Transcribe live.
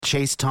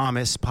Chase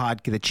Thomas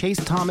podcast.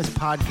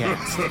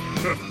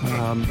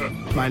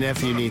 My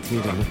nephew needs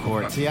me to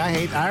record. See,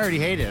 I already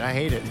hate it. I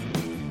hate it.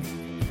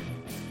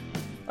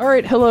 All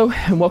right, hello,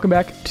 and welcome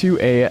back to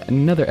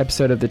another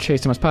episode of the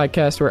Chase Thomas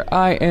podcast, where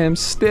I am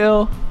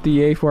still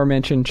the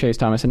aforementioned Chase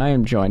Thomas, and I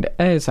am joined,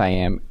 as I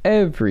am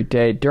every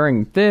day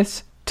during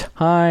this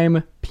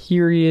time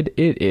period.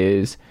 It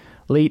is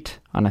late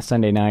on a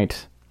Sunday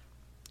night,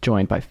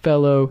 joined by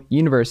fellow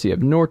University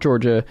of North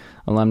Georgia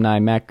alumni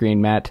Matt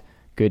Green. Matt,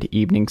 good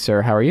evening,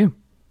 sir. How are you?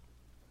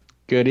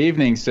 Good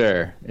evening,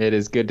 sir. It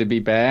is good to be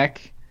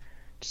back.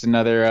 Just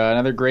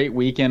another great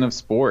weekend of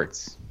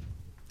sports.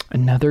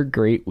 Another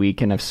great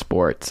weekend of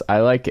sports. I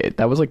like it.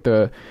 That was like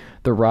the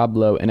Rob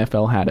Lowe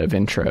NFL hat of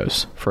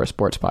intros for a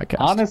sports podcast.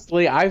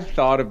 Honestly, I've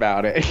thought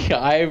about it.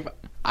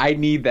 I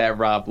need that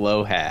Rob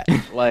Lowe hat.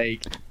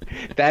 Like,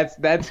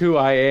 that's who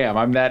I am.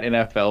 I'm that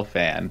NFL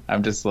fan.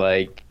 I'm just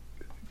like,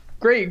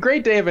 great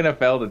day of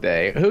NFL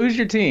today. Who's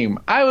your team?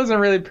 I wasn't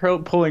really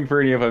pulling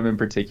for any of them in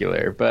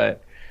particular,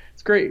 but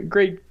it's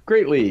great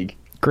league.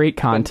 Great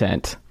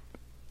content.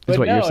 Is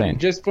what you're saying.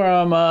 Just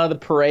from the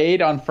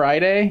parade on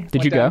Friday.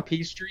 Did you go?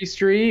 Peachtree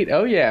Street.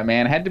 Oh yeah,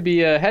 man. Had to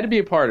be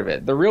a part of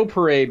it. The real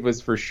parade was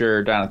for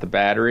sure down at the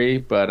Battery,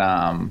 but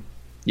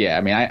yeah.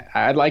 I mean,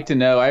 I'd like to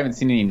know. I haven't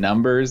seen any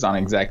numbers on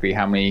exactly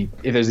how many.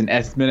 If there's an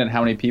estimate on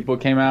how many people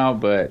came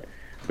out, but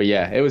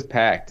yeah, it was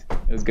packed.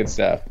 It was good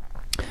stuff.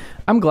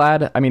 I'm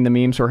glad. I mean, the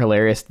memes were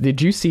hilarious.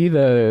 Did you see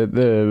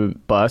the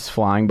bus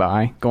flying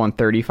by going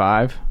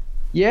 35?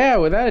 Yeah,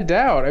 without a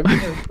doubt. I mean,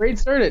 the parade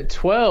started at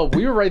 12.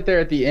 We were right there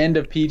at the end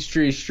of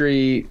Peachtree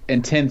Street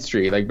and 10th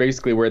Street, like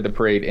basically where the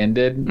parade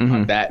ended.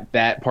 Mm-hmm.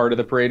 That part of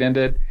the parade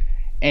ended.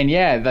 And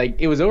yeah, like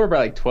it was over by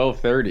like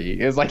 12:30.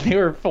 It was like they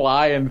were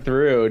flying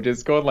through,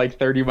 just going like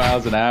 30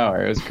 miles an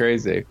hour. It was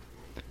crazy.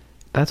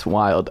 That's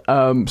wild.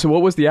 So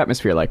what was the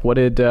atmosphere like? What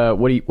were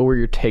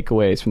your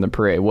takeaways from the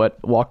parade?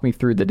 Walk me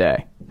through the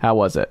day. How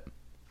was it?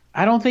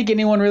 I don't think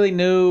anyone really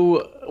knew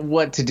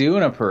what to do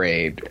in a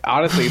parade.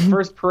 Honestly,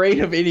 first parade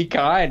of any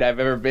kind I've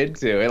ever been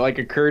to. It like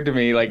occurred to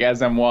me like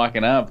as I'm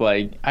walking up,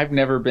 like I've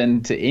never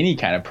been to any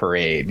kind of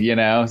parade, you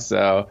know?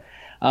 So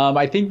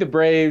I think the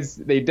Braves,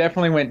 they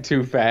definitely went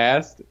too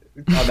fast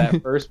on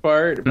that first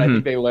part, but I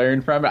think they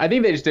learned from it. I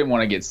think they just didn't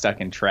want to get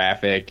stuck in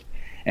traffic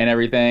and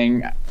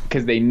everything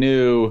because they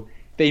knew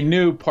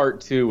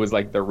part two was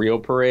like the real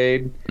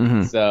parade.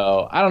 Mm-hmm.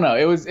 So I don't know.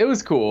 It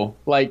was cool.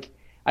 Like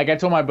I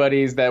told my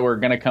buddies that were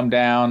going to come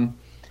down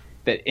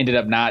that ended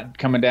up not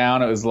coming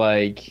down. It was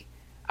like,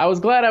 I was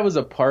glad I was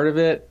a part of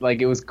it.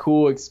 Like it was a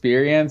cool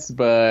experience,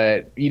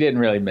 but you didn't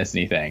really miss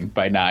anything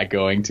by not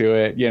going to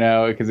it, you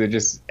know,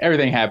 because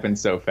everything happened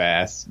so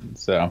fast.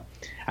 So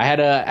I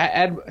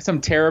had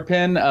some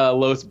Terrapin,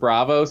 Los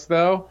Bravos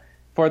though,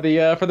 for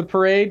the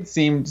parade.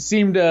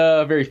 Seemed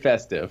very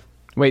festive.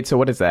 Wait, so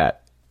what is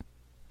that?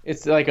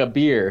 It's like a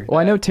beer. Well,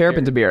 I know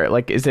Terrapin's a beer.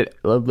 Like, is it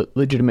a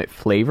legitimate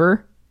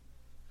flavor?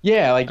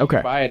 Yeah, like you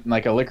can buy it in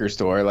like a liquor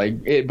store,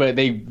 but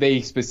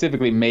they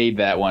specifically made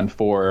that one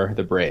for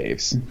the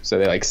Braves, so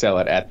they like sell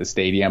it at the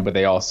stadium, but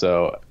they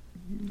also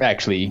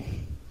actually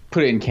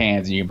put it in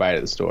cans and you can buy it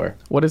at the store.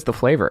 What is the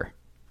flavor?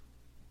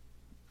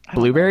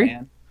 Blueberry?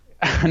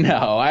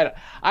 No, I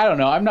don't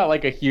know. I'm not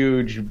like a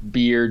huge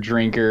beer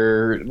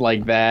drinker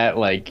like that.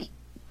 Like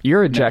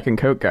you're a Jack and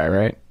Coke guy,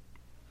 right?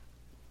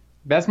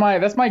 That's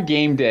my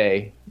game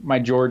day, my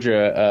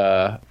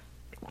Georgia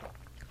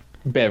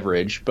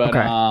beverage, but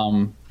okay.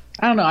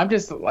 I don't know. I'm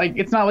just like,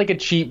 it's not like a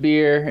cheap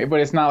beer, but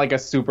it's not like a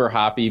super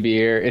hoppy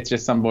beer. It's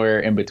just somewhere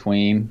in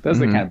between.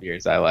 Those are the kind of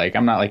beers I like.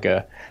 I'm not like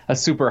a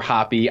super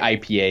hoppy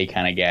IPA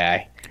kind of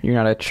guy. You're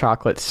not a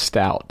chocolate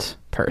stout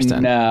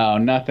person. No,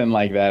 nothing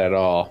like that at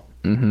all.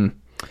 Mm-hmm.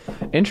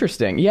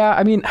 Interesting. Yeah,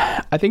 I mean,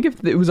 I think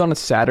if it was on a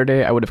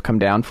Saturday, I would have come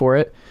down for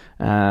it.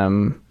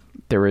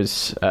 There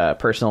was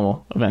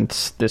personal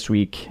events this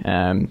week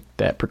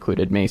that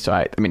precluded me, so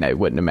I mean, it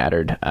wouldn't have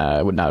mattered.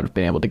 I would not have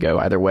been able to go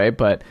either way,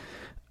 but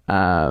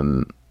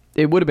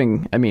it would have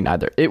been. I mean,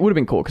 it would have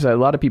been cool because a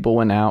lot of people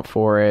went out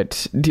for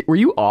it. Were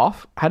you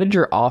off? How did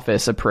your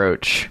office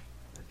approach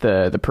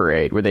the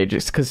parade? Were they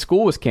just because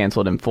school was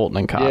canceled in Fulton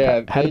and Cobb?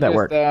 Yeah, how did that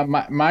work?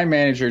 My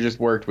manager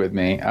just worked with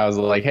me. I was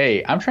like,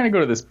 hey, I'm trying to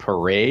go to this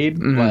parade.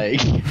 Mm-hmm.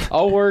 Like,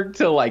 I'll work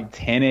till like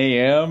 10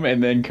 a.m.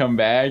 and then come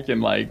back and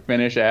like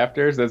finish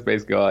after. So that's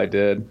basically all I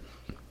did.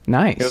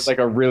 Nice. It was like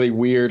a really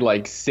weird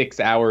like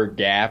 6-hour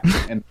gap in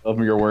the middle of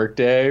your work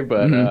day,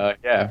 but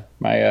yeah,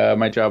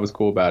 my job was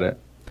cool about it.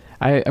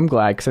 I'm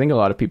glad because I think a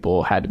lot of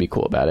people had to be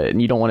cool about it, and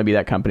you don't want to be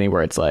that company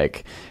where it's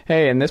like,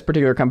 hey, in this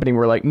particular company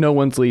we're like, no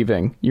one's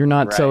leaving, you're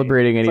not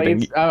celebrating anything.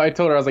 Like I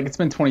told her, I was like, it's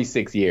been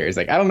 26 years,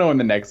 like I don't know when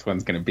the next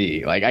one's gonna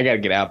be, like I gotta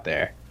get out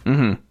there.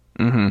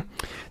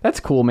 That's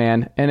cool,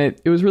 man. And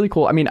it was really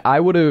cool. I mean, I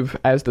would have,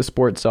 as the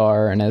sports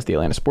czar and as the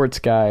Atlanta sports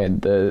guy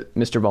and the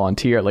Mr.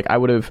 Volunteer, like I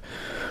would have,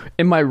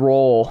 in my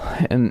role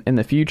in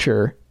the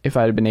future, if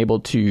I had been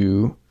able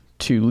to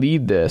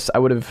lead this, I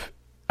would have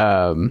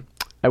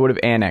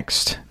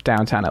annexed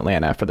downtown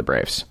Atlanta for the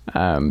Braves,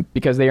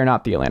 because they are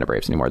not the Atlanta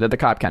Braves anymore. They're the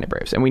Cobb County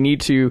Braves. And we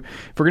need to,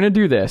 if we're going to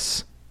do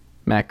this,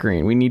 Matt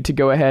Green. We need to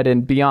go ahead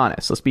and be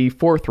honest. Let's be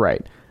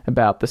forthright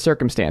about the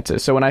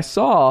circumstances. So when I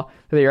saw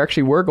that they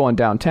actually were going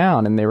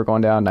downtown and they were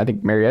going down, I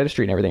think, Marietta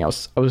Street and everything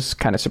else, I was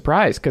kind of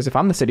surprised because if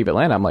I'm the city of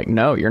Atlanta, I'm like,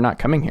 no, you're not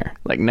coming here.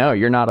 Like, no,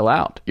 you're not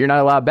allowed. You're not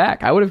allowed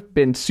back. I would have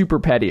been super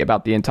petty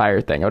about the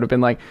entire thing. I would have been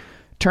like,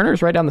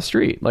 Turner's right down the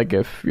street. Like,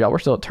 if y'all were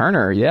still at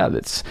Turner, yeah,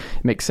 it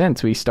makes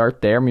sense. We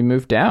start there and we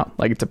move down.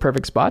 Like, it's a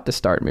perfect spot to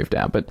start and move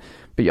down. But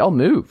y'all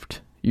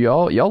moved.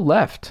 Y'all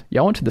left.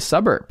 Y'all went to the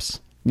suburbs.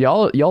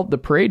 Y'all, the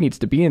parade needs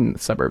to be in the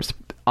suburbs.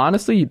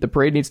 Honestly, the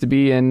parade needs to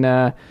be in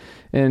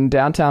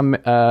downtown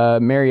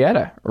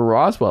Marietta or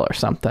Roswell or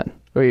something.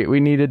 We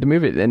needed to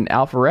move it in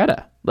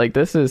Alpharetta. Like,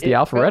 this is the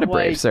Alpharetta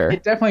Braves, sir.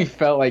 It definitely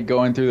felt like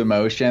going through the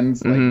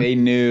motions. Like, they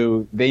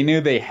knew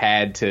they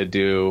had to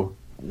do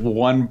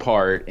one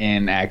part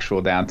in actual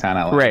downtown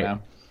Atlanta. Right.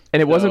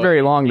 And it wasn't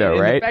very long, though,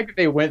 right? The fact that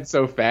they went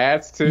so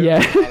fast, too,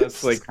 yes.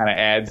 honestly kind of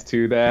adds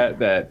to that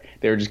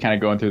they were just kind of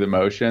going through the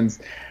motions.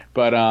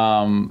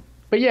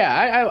 But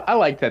yeah, I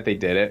like that they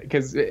did it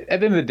because at the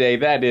end of the day,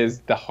 that is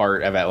the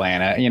heart of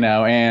Atlanta,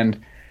 and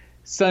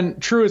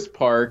Truist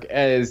Park,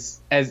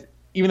 as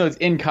even though it's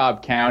in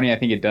Cobb County, I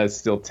think it does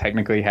still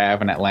technically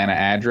have an Atlanta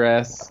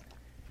address.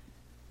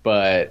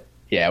 But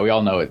yeah, we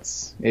all know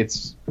it's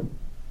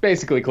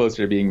basically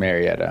closer to being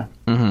Marietta.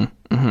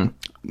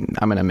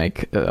 I'm going to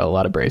make a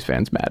lot of Braves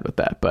fans mad with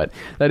that, but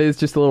that is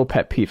just a little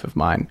pet peeve of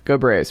mine. Go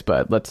Braves,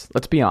 but let's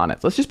be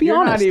honest. Let's just be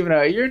honest.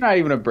 You're not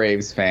even a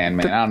Braves fan,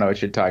 man. I don't know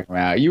what you're talking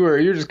about.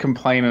 You're just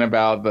complaining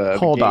about the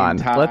Hold game on.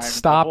 time. Let's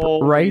stop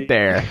right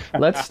there.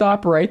 Let's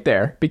stop right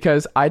there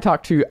because I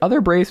talked to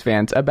other Braves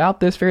fans about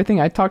this very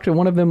thing. I talked to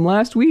one of them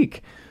last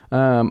week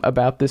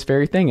about this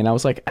very thing, and I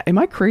was like, am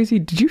I crazy?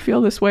 Did you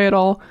feel this way at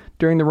all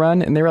during the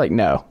run? And they were like,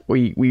 no,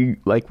 we're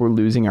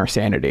losing our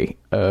sanity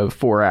of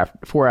 4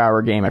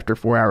 hour game after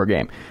 4 hour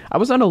game. I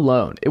was not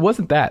alone. It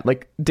wasn't that.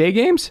 Like, day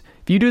games,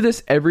 if you do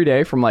this every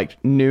day from like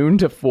noon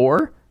to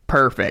 4,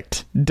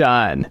 perfect,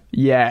 done,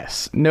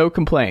 yes, no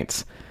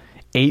complaints.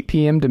 8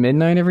 p.m. to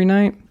midnight every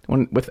night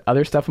with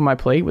other stuff on my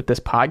plate, with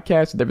this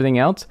podcast, with everything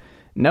else.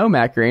 No,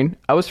 Matt Green,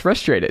 I was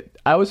frustrated.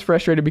 I was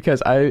frustrated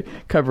because I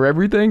cover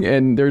everything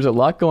and there's a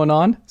lot going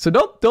on. So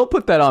don't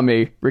put that on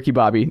me, Ricky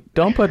Bobby.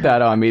 Don't put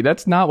that on me.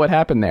 That's not what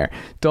happened there.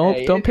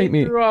 Don't paint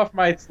me. It threw off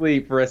my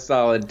sleep for a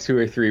solid 2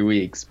 or 3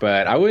 weeks,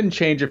 but I wouldn't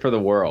change it for the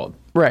world.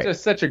 Right. It's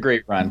just such a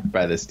great run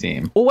by this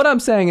team. Well, what I'm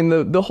saying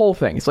in the whole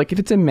thing, it's like if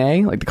it's in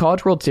May, like the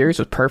College World Series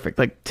was perfect.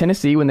 Like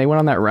Tennessee, when they went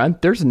on that run,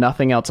 there's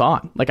nothing else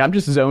on. Like I'm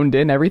just zoned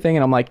in everything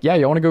and I'm like, yeah,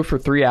 you want to go for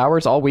 3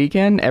 hours all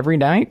weekend, every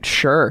night?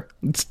 Sure.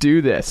 Let's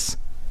do this.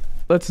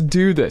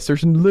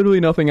 There's literally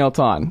nothing else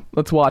on.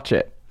 Let's watch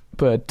it.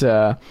 But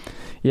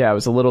yeah, it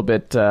was a little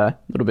bit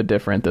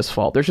different this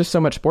fall. There's just so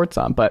much sports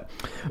on, but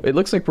it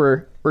looks like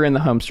we're in the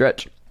home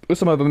stretch with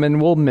some of them,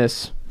 and we'll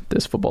miss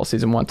this football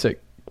season once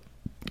it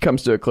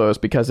comes to a close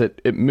because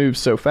it moves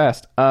so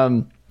fast.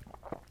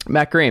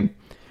 Matt Green,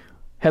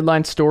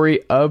 headline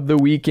story of the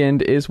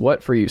weekend is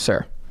what for you,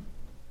 sir?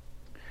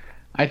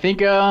 I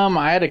think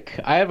I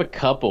have a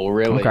couple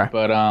really, okay.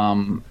 But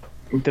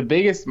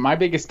my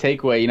biggest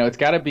takeaway, it's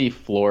got to be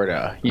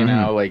Florida. You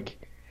know, like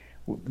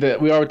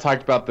we already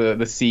talked about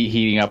the seat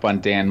heating up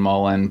on Dan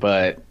Mullen,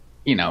 but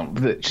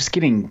just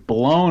getting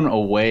blown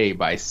away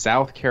by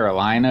South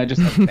Carolina,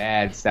 just a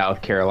bad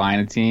South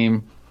Carolina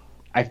team.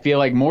 I feel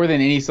like more than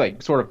any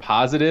like sort of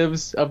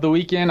positives of the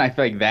weekend, I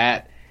feel like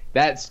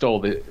that stole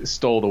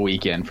the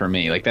weekend for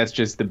me. Like that's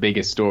just the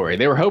biggest story.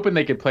 They were hoping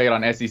they could play it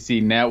on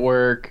SEC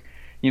Network.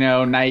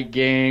 Night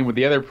game with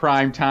the other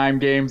prime time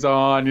games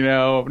on,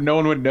 no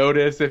one would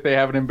notice if they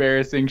have an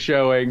embarrassing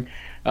showing.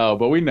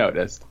 But we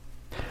noticed.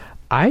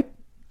 I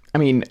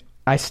mean,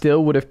 I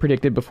still would have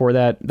predicted before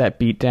that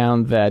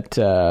beatdown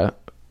that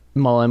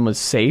Mullen was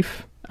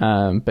safe.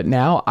 But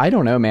now, I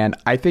don't know, man.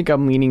 I think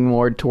I'm leaning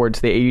more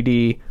towards the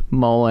AD,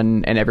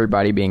 Mullen, and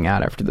everybody being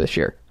out after this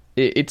year.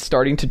 It's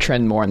starting to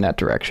trend more in that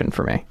direction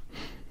for me.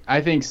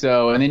 I think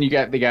so. And then you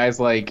got the guys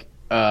like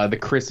the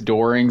Chris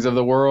Dorings of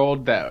the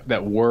world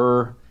that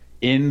were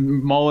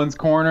in Mullen's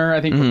corner,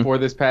 I think, before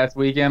this past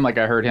weekend. Like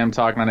I heard him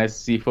talking on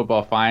SEC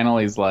Football Final.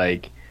 He's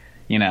like,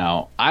 I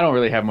don't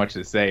really have much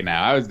to say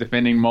now. I was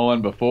defending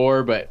Mullen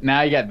before, but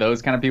now you got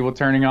those kind of people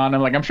turning on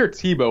him. Like I'm sure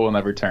Tebow will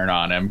never turn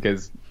on him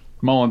because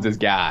Mullen's his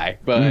guy.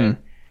 But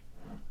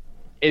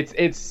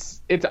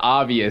it's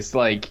obvious,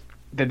 like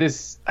that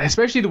this,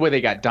 especially the way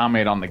they got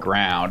dominated on the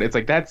ground. It's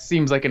like that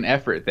seems like an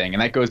effort thing,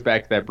 and that goes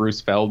back to that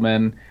Bruce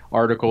Feldman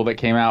article that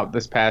came out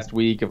this past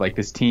week of like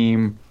this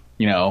team,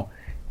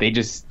 they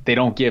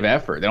don't give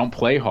effort, they don't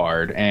play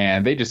hard,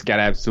 and they just got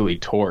absolutely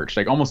torched.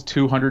 Like almost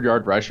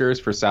 200-yard rushers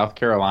for South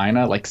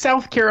Carolina. Like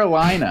South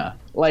Carolina,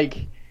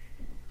 like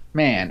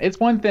man, it's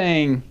one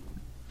thing.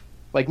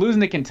 Like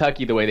losing to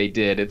Kentucky the way they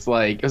did, it's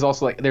like it was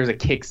also like there's a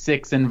kick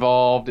six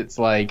involved. It's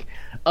like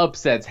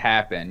upsets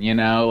happen,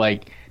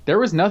 like. There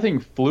was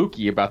nothing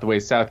fluky about the way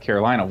South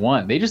Carolina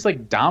won. They just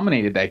like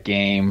dominated that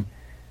game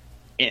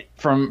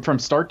from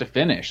start to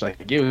finish.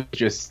 Like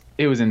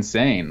it was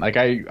insane. Like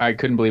I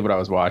couldn't believe what I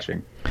was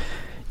watching.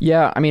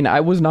 Yeah, I mean,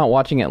 I was not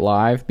watching it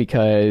live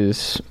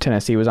because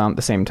Tennessee was on at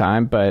the same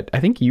time, but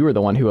I think you were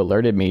the one who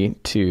alerted me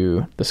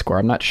to the score.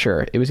 I'm not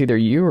sure. It was either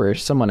you or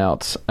someone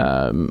else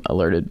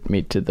alerted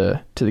me to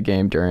the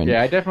game during.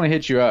 Yeah, I definitely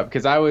hit you up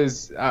because I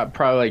was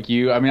probably like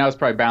you. I mean, I was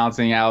probably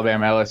balancing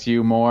Alabama,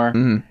 LSU more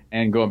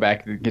and going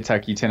back to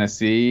Kentucky,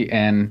 Tennessee,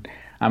 and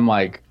I'm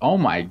like, oh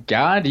my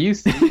God, do you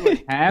see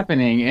what's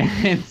happening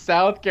in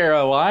South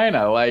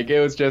Carolina? Like, it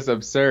was just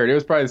absurd. It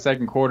was probably the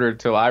second quarter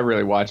till I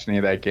really watched any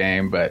of that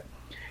game, but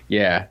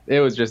yeah,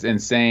 it was just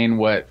insane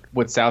what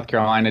South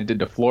Carolina did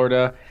to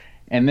Florida.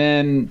 And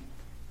then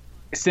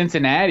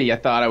Cincinnati, I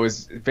thought I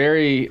was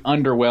very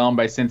underwhelmed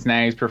by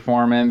Cincinnati's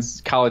performance.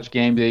 College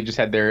game, they just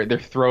had their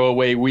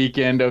throwaway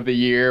weekend of the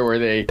year where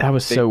that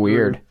was so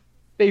weird.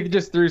 They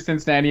just threw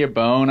Cincinnati a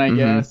bone, I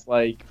guess.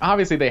 Like,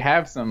 obviously they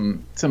have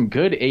some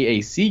good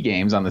AAC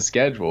games on the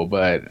schedule,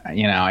 but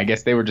I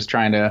guess they were just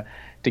trying to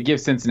give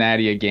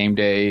Cincinnati a game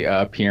day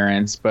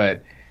appearance.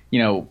 But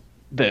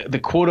the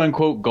quote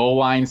unquote goal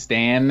line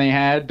stand they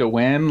had to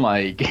win,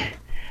 like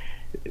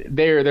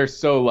they're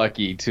so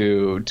lucky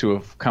to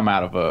have come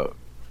out of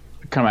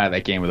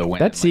that game with a win.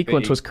 That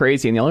sequence was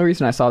crazy, and the only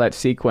reason I saw that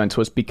sequence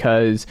was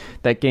because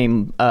that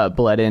game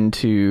bled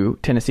into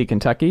Tennessee,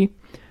 Kentucky.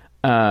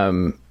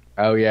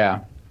 Oh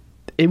yeah,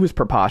 it was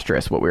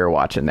preposterous what we were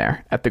watching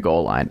there at the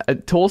goal line.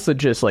 Tulsa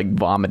just like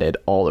vomited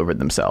all over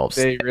themselves.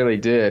 They really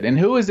did. And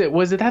who was it?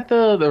 Was it at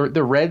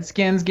the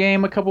Redskins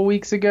game a couple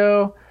weeks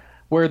ago,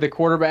 where the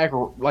quarterback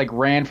like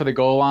ran for the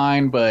goal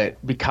line, but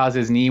because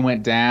his knee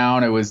went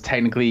down, it was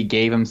technically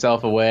gave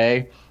himself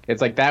away.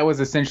 It's like that was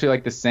essentially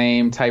like the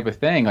same type of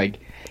thing. Like,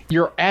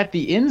 you're at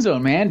the end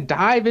zone, man.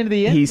 Dive into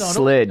the end zone. He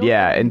slid,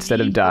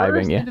 instead of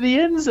diving, into the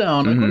end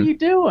zone. Like, what are you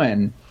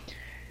doing?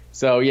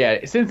 So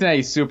yeah,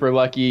 Cincinnati's super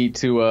lucky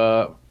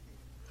to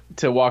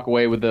walk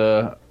away with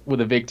a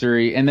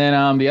victory. And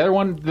then the other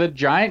one, the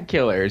Giant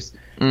Killers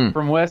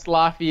from West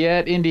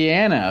Lafayette,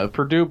 Indiana,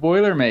 Purdue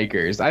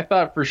Boilermakers. I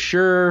thought for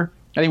sure,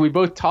 I think we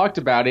both talked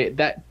about it,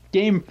 that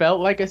game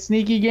felt like a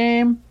sneaky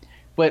game,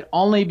 but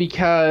only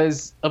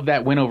because of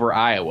that win over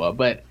Iowa.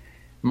 But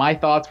my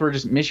thoughts were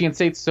just Michigan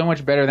State's so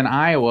much better than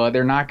Iowa.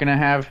 They're not going to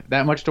have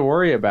that much to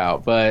worry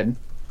about. But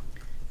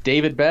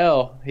David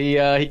Bell, he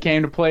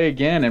came to play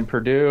again, and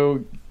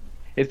Purdue,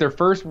 it's their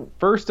first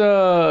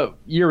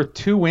year with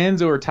 2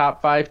 wins over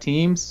top 5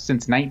 teams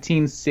since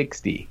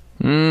 1960.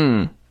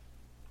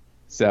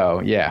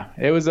 So yeah,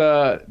 it was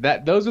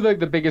those are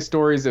the biggest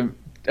stories of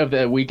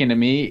the weekend to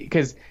me,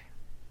 because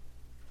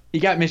you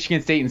got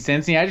Michigan State and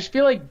Cincy. I just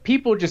feel like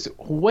people just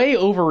way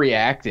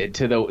overreacted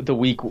to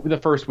the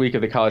first week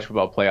of the college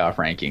football playoff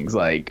rankings.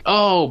 Like,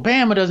 oh,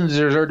 Bama doesn't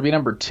deserve to be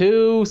number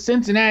 2.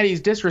 Cincinnati's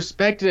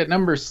disrespected at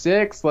number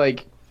 6.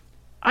 Like,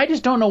 I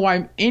just don't know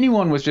why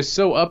anyone was just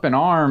so up in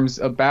arms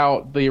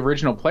about the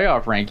original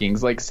playoff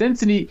rankings. Like,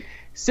 Cincy,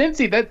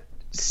 that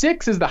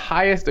 6 is the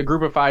highest a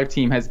group of 5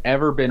 team has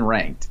ever been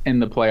ranked in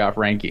the playoff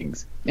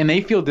rankings. And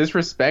they feel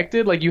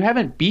disrespected. Like, you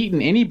haven't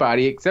beaten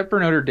anybody except for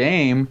Notre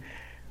Dame.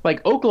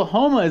 Like,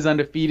 Oklahoma is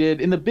undefeated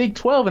in the Big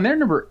 12, and they're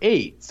number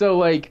 8. So,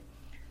 like,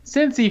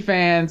 Cincy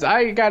fans,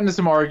 I got into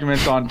some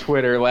arguments on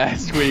Twitter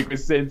last week with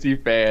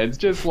Cincy fans.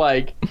 Just,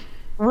 like,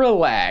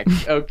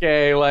 relax,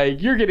 okay? Like,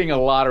 you're getting a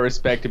lot of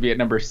respect to be at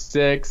number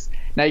 6.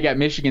 Now you got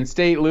Michigan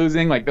State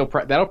losing. Like,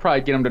 that'll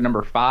probably get them to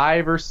number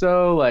 5 or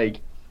so.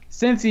 Like,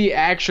 Cincy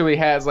actually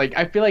has, like,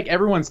 I feel like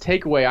everyone's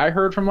takeaway I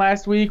heard from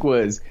last week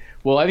was,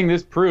 well, I think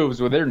this proves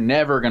they're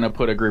never going to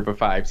put a group of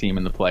 5 team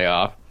in the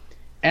playoff.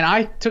 And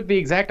I took the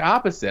exact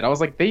opposite. I was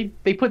like, they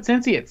put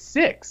Cincy at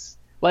 6.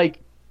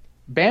 Like,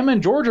 Bama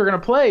and Georgia are going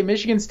to play.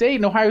 Michigan State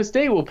and Ohio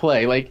State will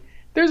play. Like,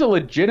 there's a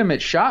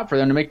legitimate shot for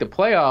them to make the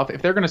playoff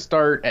if they're going to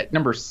start at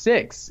number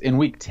 6 in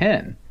week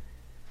 10.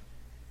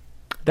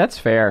 That's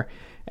fair.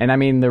 And, I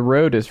mean, the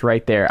road is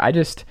right there. I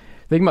just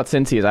think about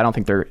Cincy is I don't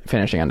think they're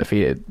finishing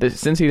undefeated. The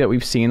Cincy that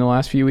we've seen the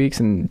last few weeks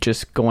and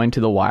just going to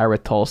the wire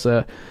with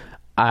Tulsa,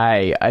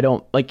 I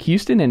don't – like,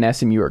 Houston and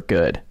SMU are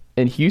good.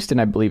 And Houston,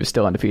 I believe, is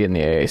still undefeated in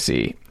the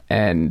AAC.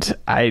 And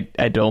I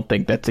don't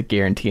think that's a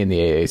guarantee in the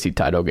AAC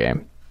title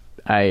game.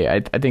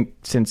 I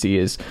think Cincy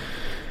is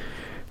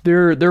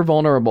they're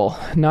vulnerable,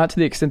 not to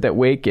the extent that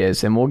Wake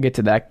is, and we'll get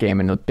to that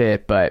game in a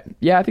bit. But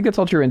yeah, I think that's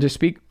all true. And to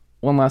speak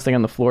one last thing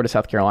on the Florida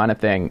South Carolina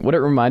thing, what it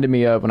reminded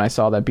me of when I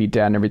saw that beat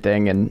down and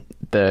everything, and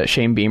the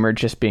Shane Beamer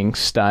just being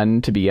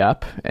stunned to be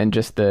up, and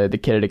just the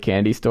kid at a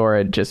candy store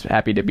and just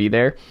happy to be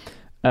there.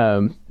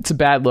 It's a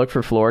bad look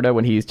for Florida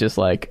when he's just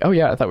like, oh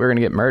yeah, I thought we were going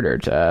to get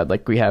murdered,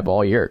 like we have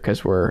all year,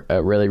 because we're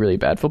a really, really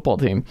bad football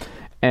team.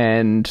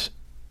 And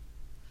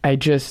I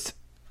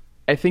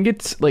think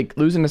it's like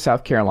losing to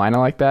South Carolina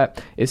like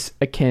that is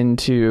akin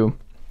to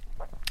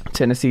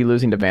Tennessee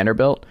losing to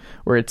Vanderbilt,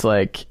 where it's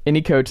like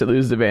any coach that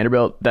loses to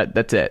Vanderbilt,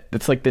 that's it.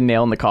 That's like the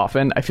nail in the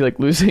coffin. I feel like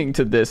losing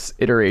to this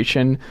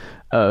iteration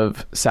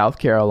of South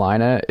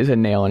Carolina is a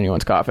nail in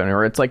anyone's coffin,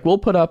 where it's like we'll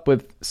put up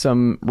with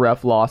some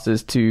rough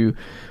losses to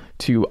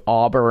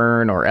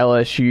Auburn or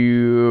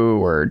LSU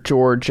or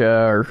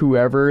Georgia or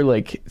whoever,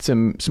 like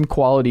some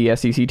quality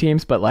SEC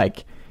teams, but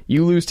like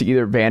You lose to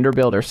either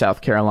Vanderbilt or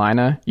South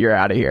Carolina, you're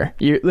out of here.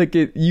 You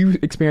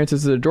experience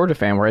this as a Georgia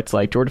fan, where it's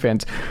like Georgia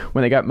fans,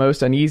 when they got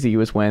most uneasy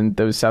was when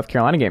those South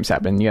Carolina games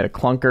happened. You had a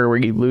clunker where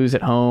you lose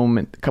at home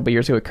a couple of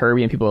years ago with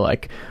Kirby, and people were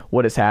like,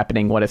 what is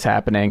happening? What is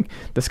happening?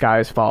 The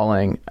sky is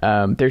falling.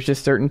 There's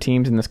just certain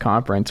teams in this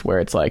conference where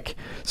it's like,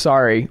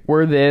 sorry,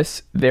 we're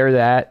this, they're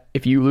that.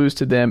 If you lose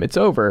to them, it's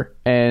over.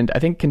 And I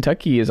think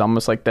Kentucky is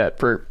almost like that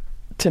for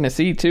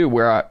Tennessee too,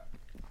 where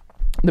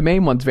the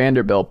main one's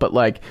Vanderbilt, but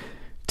like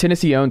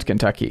Tennessee owns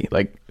Kentucky,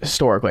 like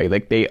historically,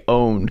 like they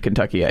owned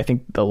Kentucky. I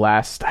think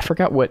I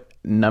forgot what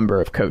number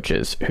of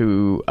coaches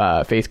who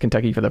faced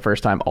Kentucky for the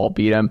first time all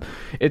beat them.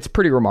 It's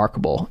pretty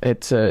remarkable.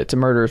 It's a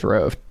murderer's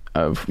row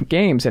of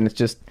games, and it's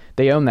just,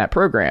 they own that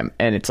program.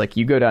 And it's like,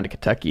 you go down to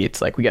Kentucky, it's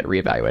like, we got to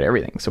reevaluate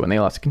everything. So when they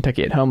lost to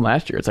Kentucky at home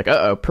last year, it's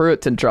like,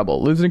 Pruitt's in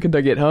trouble. Losing to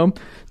Kentucky at home,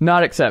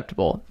 not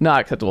acceptable.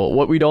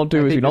 What we don't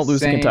do is we don't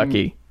lose to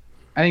Kentucky.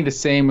 I think the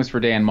same was for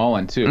Dan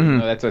Mullen, too. Mm-hmm.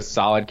 That's a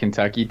solid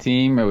Kentucky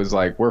team. It was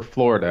like, we're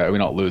Florida. We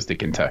don't lose to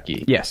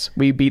Kentucky. Yes,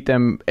 we beat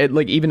them.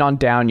 Even on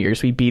down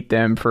years, we beat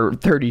them for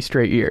 30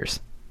 straight years.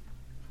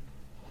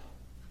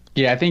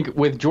 Yeah, I think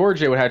with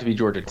Georgia, it would have to be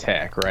Georgia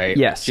Tech, right?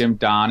 Yes. Jim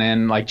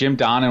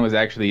Donnan was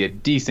actually a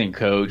decent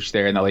coach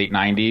there in the late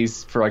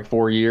 90s for like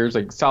 4 years,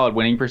 like solid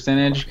winning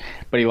percentage,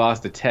 but he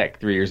lost to Tech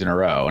 3 years in a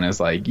row. And it's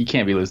like, you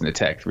can't be losing to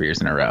Tech 3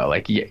 years in a row.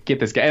 Like, get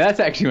this guy. And that's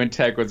actually when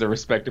Tech was a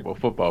respectable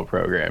football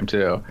program,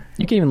 too.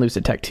 You can't even lose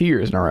to Tech 2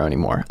 years in a row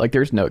anymore. Like,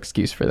 there's no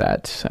excuse for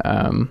that,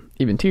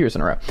 even 2 years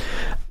in a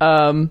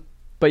row.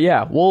 But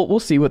yeah, we'll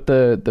see what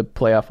the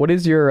playoff. What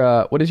is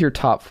your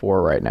top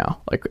four right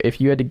now? Like,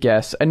 if you had to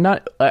guess, and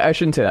I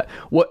shouldn't say that.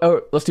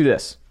 Let's do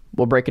this.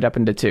 We'll break it up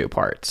into two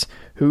parts.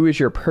 Who is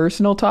your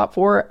personal top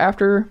four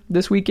after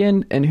this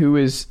weekend, and who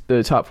is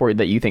the top four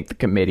that you think the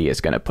committee is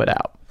going to put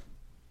out?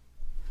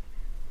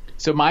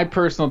 So my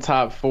personal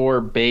top four,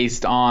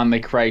 based on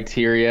the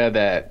criteria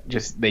that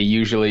just they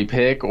usually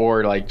pick,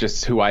 or like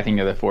just who I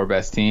think are the four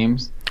best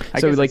teams.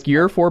 So like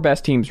your four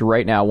best teams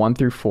right now, 1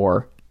 through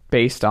 4.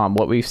 Based on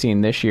what we've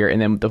seen this year,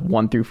 and then the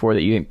 1 through 4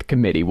 that you think the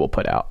committee will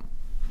put out.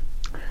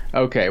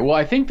 Okay, well,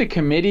 I think the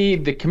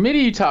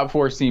committee top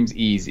four seems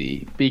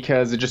easy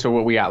because of just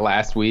what we got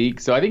last week.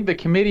 So I think the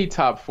committee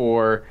top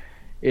four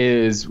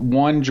is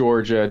 1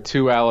 Georgia,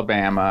 2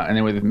 Alabama, and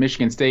then with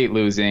Michigan State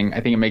losing,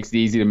 I think it makes it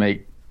easy to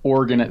make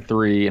Oregon at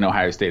 3 and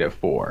Ohio State at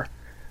 4.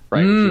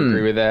 Right? Would you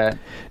agree with that?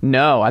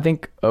 No, I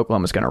think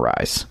Oklahoma's going to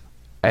rise.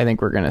 I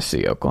think we're going to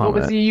see Oklahoma.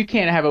 Well, but see, you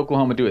can't have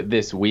Oklahoma do it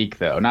this week,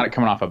 though. Not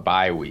coming off a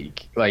bye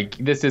week. Like,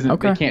 this isn't.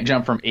 Okay. They can't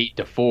jump from 8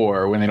 to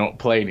 4 when they don't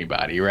play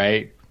anybody,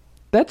 right?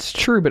 That's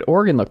true, but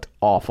Oregon looked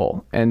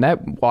awful, and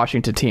that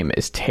Washington team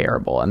is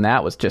terrible, and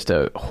that was just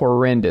a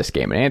horrendous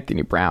game. And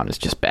Anthony Brown is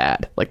just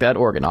bad. Like, that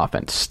Oregon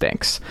offense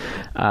stinks.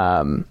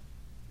 And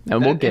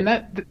we'll get.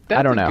 That's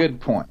I don't know. A good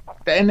point.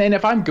 And then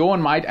if I'm going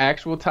my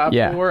actual top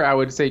four, I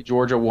would say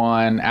Georgia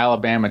 1,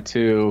 Alabama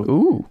 2.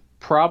 Ooh.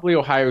 Probably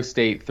Ohio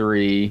State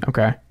 3.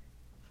 Okay.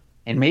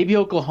 And maybe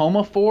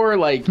Oklahoma 4.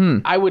 Like,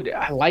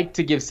 I like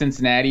to give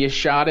Cincinnati a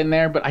shot in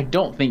there, but I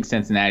don't think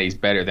Cincinnati's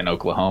better than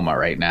Oklahoma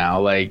right now.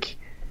 Like,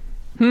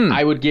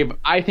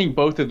 I think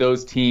both of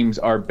those teams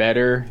are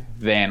better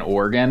than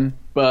Oregon.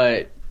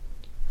 But,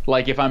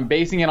 like, if I'm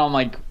basing it on,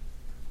 like,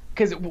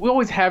 because we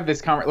always have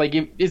this like,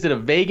 is it a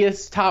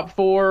Vegas top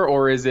 4,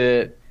 or is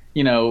it,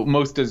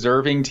 most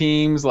deserving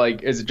teams?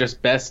 Like, is it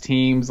just best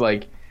teams?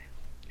 Like,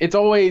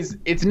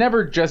 it's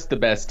never just the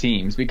best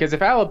teams, because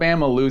if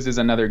Alabama loses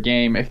another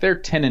game, if they're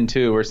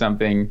 10-2 or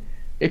something,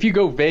 if you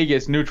go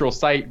Vegas neutral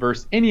site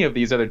versus any of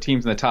these other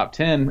teams in the top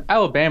 10,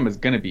 Alabama's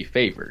going to be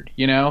favored,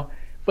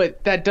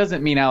 but that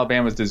doesn't mean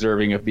Alabama's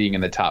deserving of being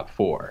in the top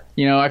 4.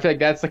 I feel like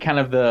that's the kind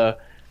of the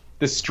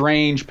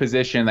strange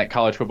position that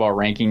college football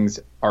rankings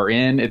are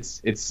in.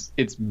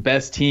 It's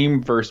best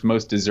team versus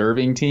most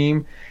deserving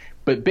team.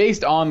 But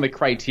based on the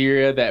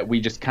criteria that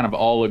we just kind of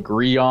all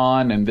agree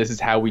on, and this is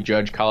how we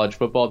judge college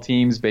football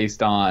teams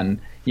based on,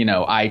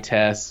 eye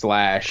tests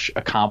 /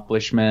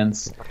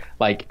 accomplishments,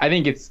 like, I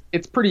think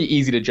it's pretty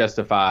easy to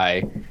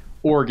justify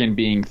Oregon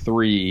being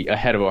 3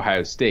 ahead of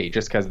Ohio State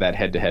just because of that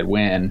head-to-head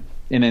win.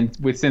 And then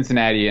with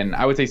Cincinnati, and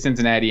I would say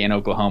Cincinnati and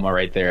Oklahoma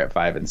right there at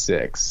 5 and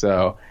 6.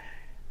 So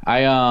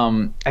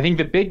I think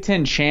the Big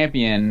Ten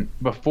champion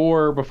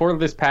before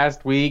this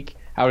past week,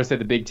 I would have said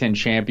the Big Ten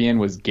champion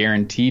was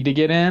guaranteed to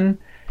get in.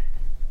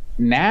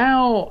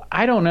 Now,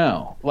 I don't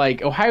know.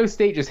 Like, Ohio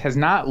State just has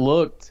not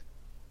looked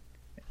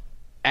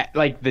at,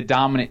 like, the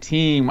dominant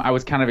team I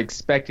was kind of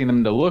expecting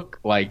them to look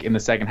like in the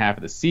second half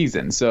of the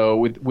season. So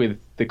with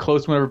the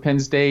close win over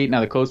Penn State,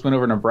 now the close win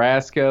over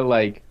Nebraska,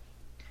 like,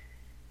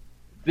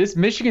 this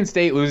Michigan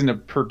State losing to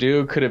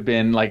Purdue could have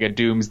been like a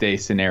doomsday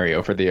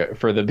scenario for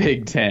the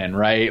Big Ten,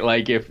 right?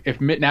 Like,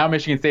 if now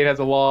Michigan State has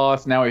a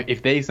loss, now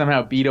if they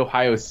somehow beat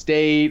Ohio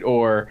State,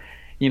 or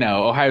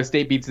Ohio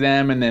State beats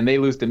them and then they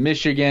lose to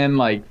Michigan,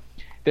 like,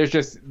 there's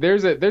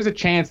a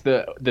chance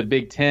the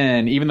Big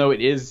Ten, even though it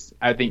is,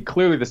 I think,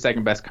 clearly the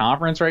second best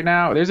conference right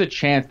now, there's a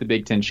chance the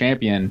Big Ten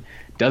champion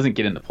doesn't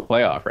get in the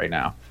playoff right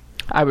now.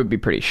 I would be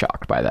pretty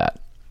shocked by that.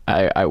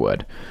 I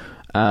would.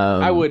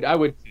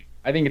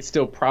 I think it's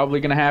still probably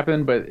going to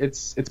happen, but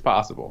it's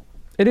possible.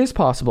 It is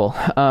possible.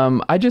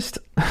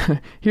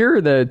 Here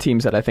are the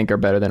teams that I think are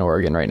better than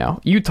Oregon right now.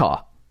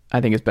 Utah,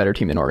 I think, is a better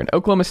team than Oregon.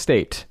 Oklahoma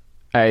State,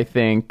 I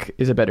think,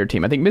 is a better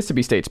team. I think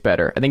Mississippi State's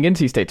better. I think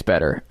NC State's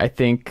better. I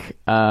think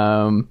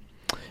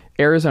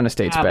Arizona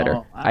State's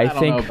better. I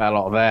don't know about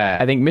all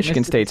that. I think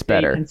Michigan State's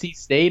better. NC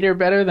State are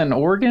better than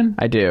Oregon?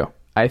 I do.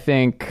 I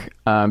think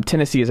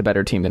Tennessee is a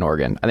better team than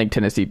Oregon. I think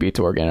Tennessee beats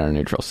Oregon on a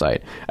neutral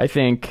site. I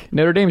think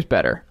Notre Dame's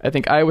better. I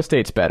think Iowa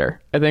State's better.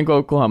 I think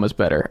Oklahoma's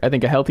better. I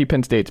think a healthy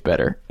Penn State's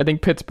better. I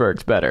think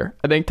Pittsburgh's better.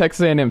 I think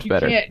Texas A&M's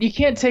better. You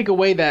can't take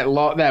away that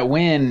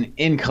win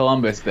in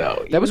Columbus,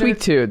 though. That was week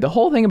 2. The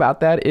whole thing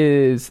about that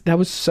is that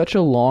was such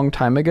a long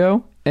time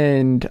ago.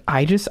 And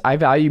I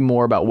value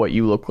more about what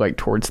you look like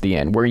towards the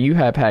end, where you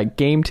have had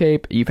game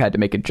tape, you've had to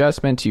make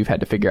adjustments, you've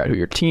had to figure out who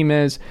your team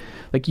is.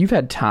 Like, you've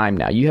had time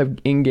now. You have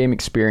in-game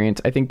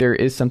experience. I think there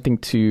is something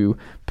to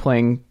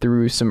playing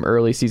through some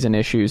early season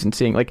issues and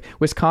seeing, like,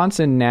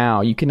 Wisconsin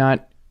now, you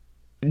cannot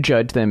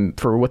judge them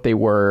for what they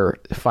were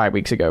 5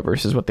 weeks ago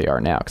versus what they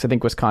are now. Because I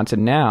think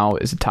Wisconsin now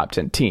is a top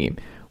 10 team.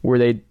 Were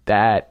they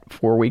that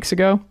 4 weeks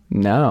ago?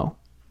 No.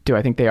 Do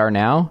I think they are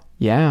now?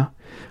 Yeah.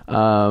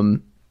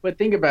 But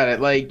think about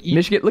it, like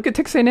Michigan. Look at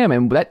Texas A&M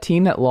and that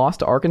team that lost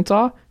to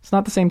Arkansas. It's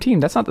not the same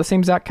team. That's not the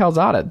same Zach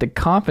Calzada. The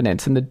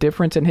confidence and the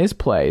difference in his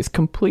play is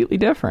completely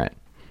different.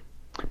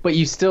 But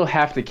you still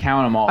have to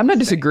count them all. I'm not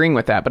disagreeing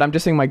with that, but I'm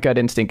just saying my gut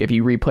instinct. If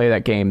you replay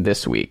that game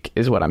this week,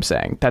 is what I'm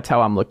saying. That's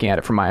how I'm looking at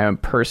it from my own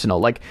personal.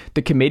 Like,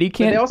 the committee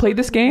can't play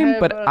this game,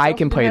 but I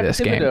can play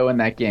this game. Thibodeau in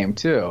that game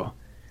too.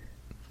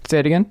 Say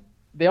it again.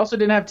 They also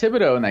didn't have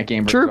Thibodeau in that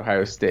game versus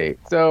Ohio State.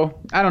 So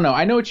I don't know.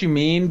 I know what you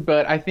mean,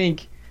 but I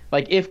think,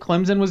 like, if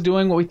Clemson was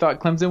doing what we thought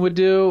Clemson would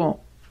do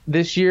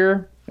this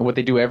year, and what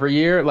they do every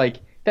year,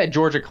 like, that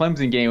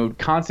Georgia-Clemson game would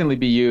constantly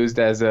be used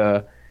as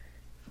a,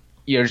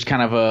 just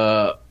kind of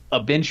a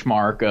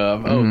benchmark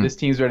of, this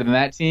team's better than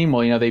that team.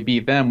 Well, they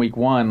beat them week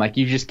 1. Like,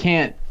 you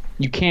can't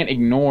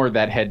ignore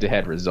that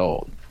head-to-head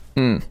result.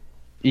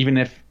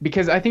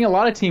 Because I think a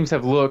lot of teams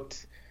have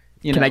looked,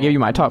 Can I give you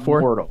my top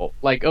 4? Mortal.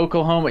 Like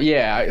Oklahoma,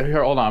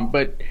 here, hold on.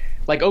 But,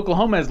 like,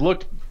 Oklahoma has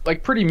looked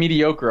like pretty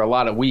mediocre a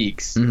lot of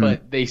weeks,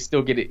 but they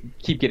still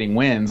keep getting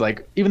wins.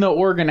 Like, even though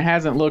Oregon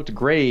hasn't looked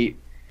great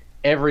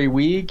every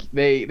week,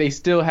 they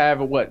still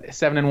have a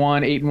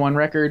 7-1, 8-1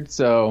 record.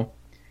 So,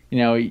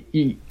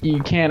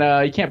 you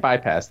can't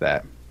bypass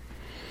that.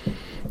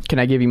 Can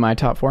I give you my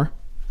top 4?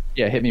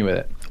 Yeah, hit me with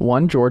it.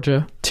 1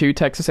 Georgia, 2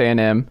 Texas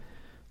A&M,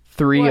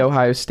 3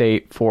 Ohio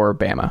State, 4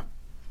 Bama.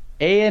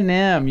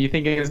 A&M, you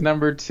think is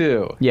number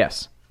 2?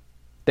 Yes.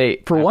 They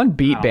beat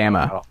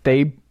Bama.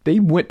 They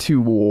went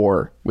to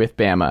war with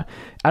Bama.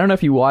 I don't know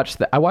if you watched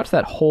that. I watched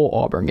that whole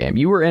Auburn game.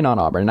 You were in on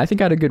Auburn, and I think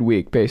I had a good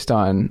week based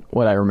on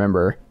what I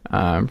remember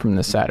from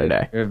this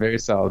Saturday. A very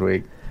solid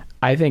week.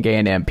 I think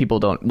A&M, people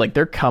don't, like,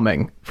 they're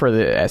coming for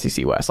the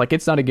SEC West. Like,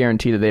 it's not a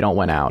guarantee that they don't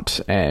win out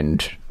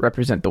and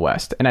represent the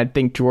West. And I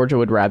think Georgia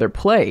would rather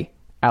play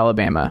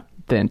Alabama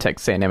than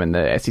Texas A&M in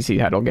the SEC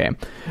title game.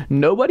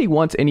 Nobody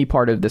wants any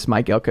part of this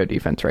Mike Elko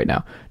defense right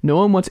now. No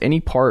one wants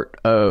any part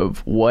of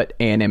what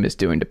A&M is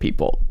doing to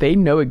people. They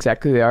know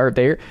exactly who they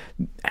are.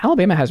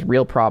 Alabama has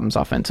real problems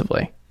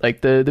offensively. Like,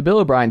 the Bill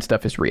O'Brien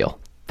stuff is real.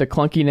 The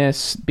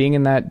clunkiness, being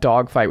in that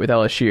dogfight with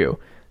LSU.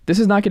 This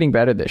is not getting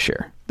better this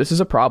year. This is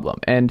a problem.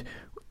 And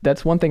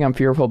that's one thing I'm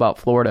fearful about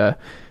Florida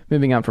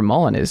moving on from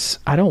Mullen is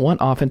I don't want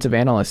offensive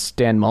analyst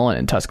Dan Mullen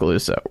in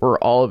Tuscaloosa, where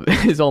all of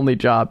his only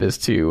job is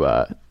to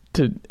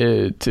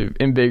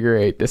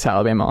invigorate this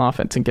Alabama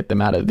offense and get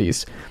them out of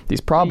these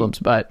problems.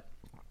 But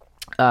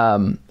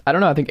I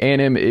don't know. I think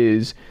A&M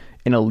is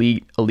an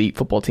elite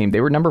football team.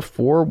 They were number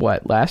 4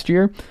 last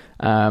year.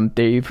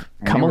 They've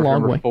come a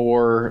long way.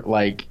 4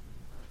 like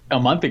a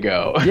month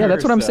ago. Yeah,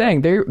 that's what I'm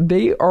saying.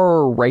 They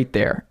are right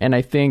there. And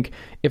I think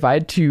if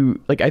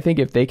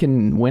if they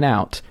can win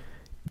out,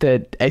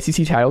 the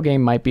SEC title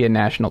game might be a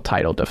national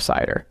title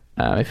decider.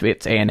 If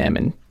it's A&M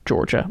and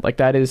Georgia, like,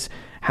 that is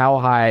how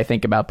high I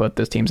think about both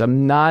those teams.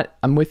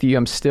 I'm with you.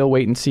 I'm still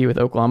wait and see with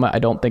Oklahoma. I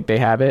don't think they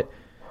have it.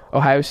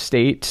 Ohio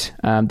State,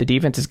 the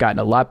defense has gotten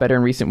a lot better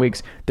in recent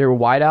weeks. Their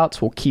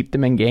wideouts will keep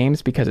them in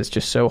games because it's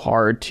just so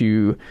hard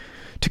to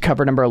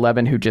cover number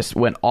 11, who just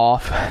went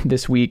off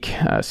this week,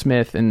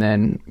 Smith, and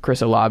then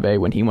Chris Olave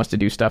when he wants to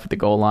do stuff at the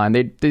goal line.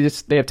 They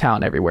have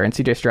talent everywhere, and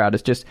CJ Stroud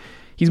is just,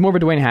 he's more of a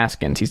Dwayne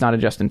Haskins. He's not a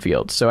Justin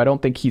Fields. So I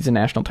don't think he's a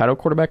national title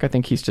quarterback. I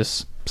think he's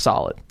just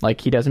solid.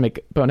 Like, he doesn't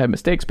make bonehead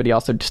mistakes, but he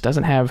also just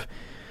doesn't have,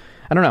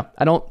 I don't know.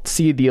 I don't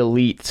see the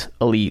elite,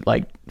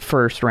 like,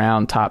 first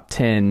round top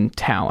 10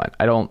 talent.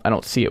 I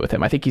don't see it with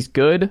him. I think he's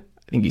good.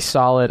 I think he's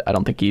solid. I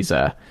don't think he's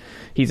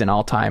an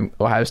all-time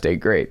Ohio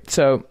State great.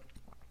 So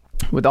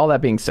with all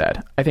that being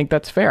said, I think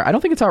that's fair. I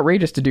don't think it's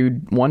outrageous to do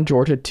 1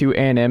 Georgia, 2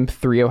 A&M,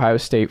 3 Ohio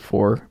State,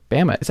 4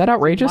 Bama. Is that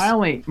outrageous?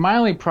 My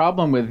only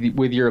problem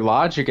with your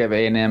logic of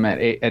A&M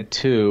at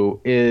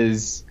 2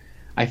 is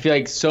I feel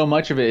like so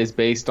much of it is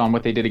based on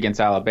what they did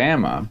against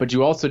Alabama, but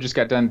you also just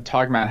got done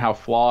talking about how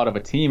flawed of a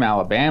team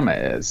Alabama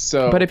is.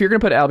 So, but if you're going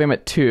to put Alabama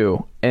at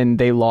 2 and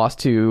they lost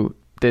to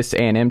this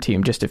A&M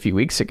team just a few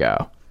weeks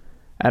ago,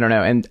 I don't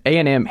know. And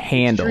A&M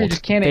handled Auburn. You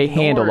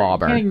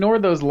can't ignore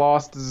those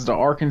losses to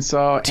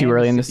Arkansas too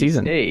early in the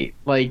season. State.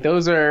 Like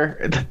those are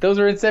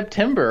in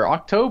September,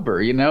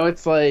 October. You know,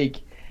 it's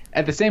like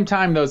at the same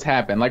time those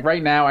happen. Like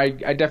right now, I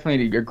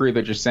definitely agree with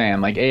what you're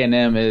saying. Like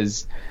A&M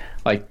is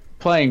like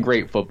playing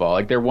great football.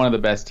 Like they're one of the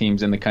best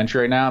teams in the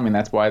country right now. I mean,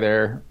 that's why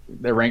they're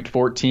ranked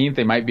 14th.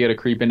 They might be able to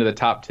creep into the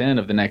top 10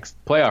 of the next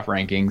playoff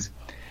rankings.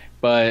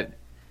 But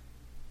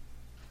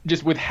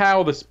just with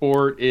how the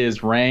sport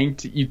is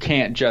ranked, you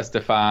can't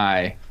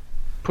justify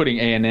putting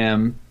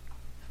A&M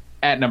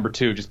at number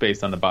 2 just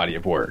based on the body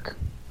of work.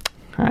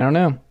 I don't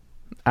know.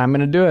 I'm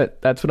going to do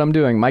it. That's what I'm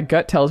doing. My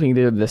gut tells me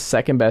they're the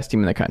second best team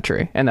in the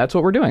country, and that's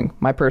what we're doing.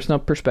 My personal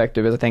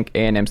perspective is I think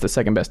A&M's the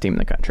second best team in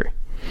the country.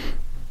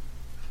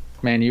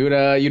 Man,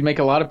 you'd make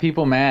a lot of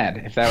people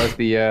mad if that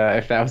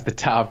was the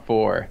top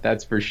 4.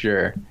 That's for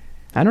sure.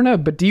 I don't know,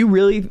 but do you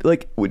really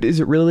like?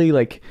 Is it really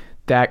like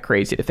that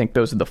crazy to think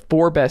those are the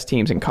 4 best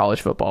teams in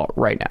college football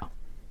right now?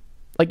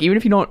 Like even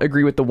if you don't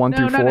agree with the 1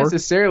 through 4, not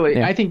necessarily.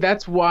 Yeah. I think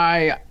that's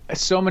why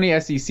so many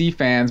SEC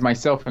fans,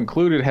 myself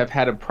included, have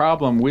had a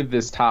problem with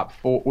this top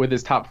 4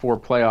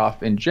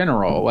 playoff in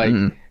general. Like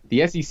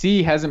the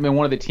SEC hasn't been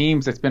one of the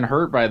teams that's been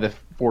hurt by the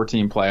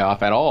 4-team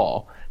playoff at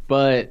all,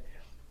 but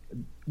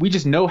we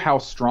just know how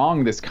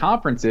strong this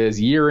conference is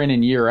year in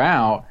and year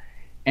out.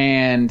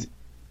 And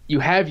you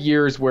have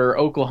years where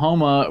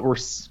Oklahoma or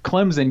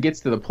Clemson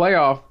gets to the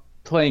playoff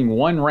playing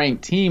one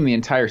ranked team the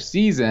entire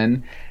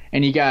season.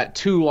 And you got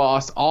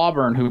 2-loss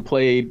Auburn who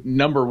played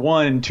number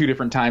 1 2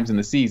 different times in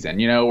the season,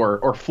 you know,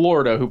 or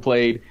Florida who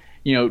played,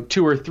 you know,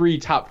 2 or 3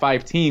 top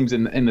 5 teams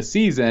in the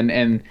season.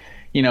 And,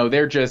 you know,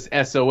 they're just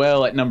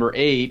SOL at number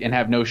 8 and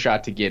have no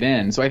shot to get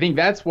in. So I think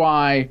that's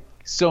why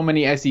so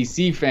many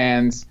SEC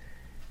fans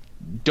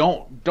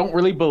don't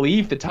really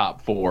believe the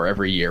top 4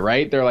 every year,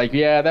 right? They're like,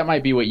 yeah, that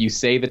might be what you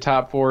say the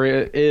top 4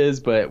 is,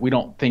 but we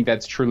don't think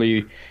that's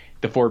truly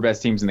the 4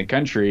 best teams in the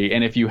country.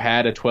 And if you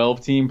had a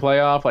 12-team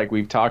playoff like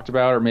we've talked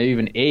about, or maybe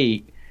even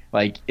 8,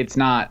 like it's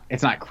not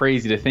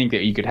crazy to think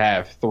that you could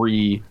have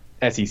 3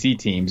 SEC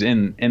teams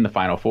in the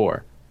Final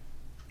 4.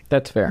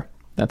 That's fair.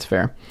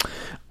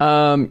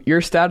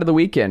 Your stat of the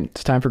weekend.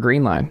 It's time for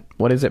Green Line.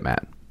 What is it,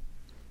 Matt?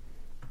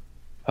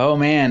 Oh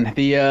man,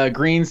 the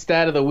green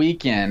stat of the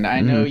weekend.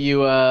 I know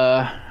you.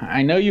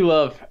 I know you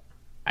love.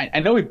 I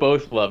know we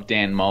both love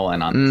Dan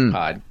Mullen on this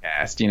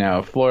podcast. You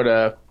know,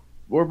 Florida.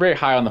 We're very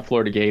high on the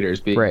Florida Gators,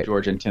 being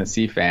Georgia and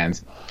Tennessee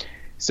fans.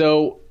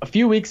 So a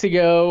few weeks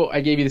ago,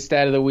 I gave you the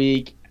stat of the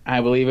week. I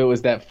believe it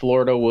was that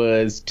Florida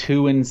was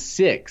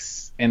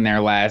 2-6 in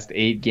their last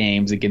 8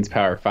 games against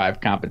Power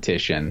 5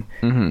 competition.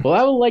 Well,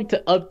 I would like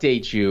to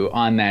update you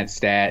on that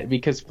stat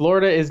because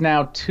Florida is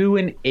now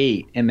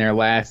 2-8 in their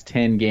last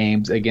 10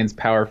 games against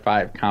Power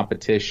 5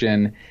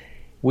 competition.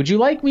 Would you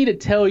like me to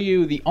tell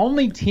you the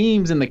only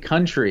teams in the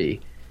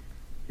country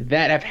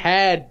that have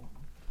had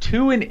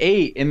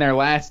 2-8 in their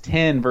last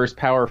 10 versus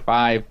Power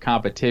 5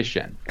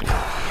 competition?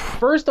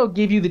 First, I'll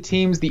give you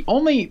the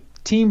only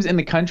teams in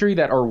the country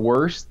that are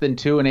worse than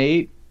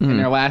 2-8 in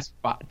their last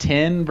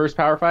 10 versus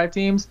Power 5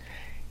 teams.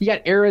 You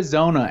got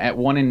Arizona at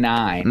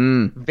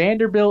 1-9,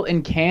 Vanderbilt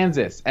and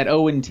Kansas at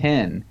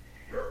 0-10.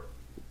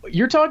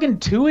 You're talking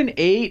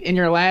 2-8 in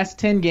your last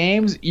 10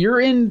 games. You're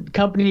in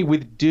company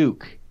with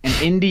Duke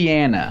and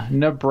Indiana,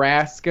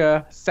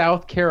 Nebraska,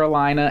 South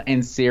Carolina,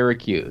 and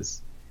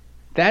Syracuse.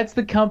 That's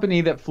the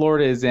company that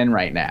Florida is in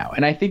right now.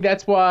 And I think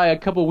that's why a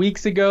couple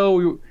weeks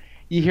ago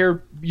you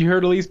heard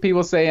at least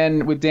people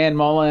saying with Dan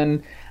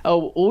Mullen,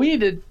 oh, well, we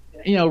need to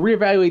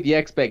reevaluate the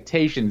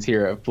expectations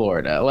here of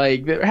Florida.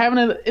 Like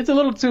it's a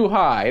little too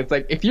high. It's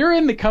like if you're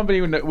in the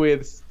company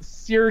with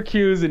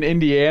Syracuse and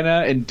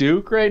Indiana and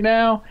Duke right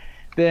now,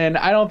 then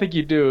I don't think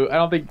you do. I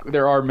don't think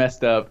there are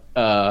messed up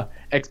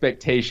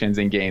expectations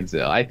in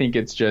Gainesville. I think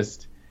it's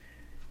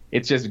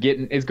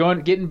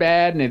getting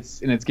bad and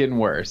it's getting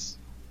worse.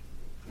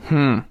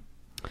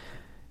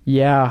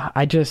 Yeah,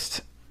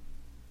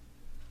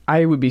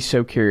 I would be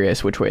so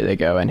curious which way they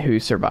go and who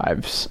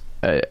survives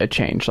a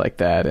change like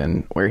that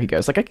and where he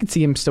goes. Like I could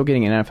see him still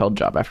getting an NFL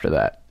job after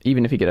that,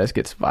 even if he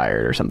gets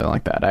fired or something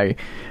like that. I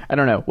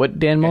don't know what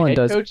Dan Mullen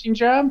does. Coaching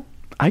job?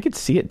 I could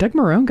see it. Doug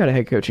Marrone got a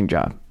head coaching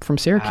job from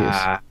Syracuse.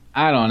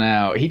 I don't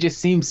know. He just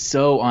seems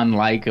so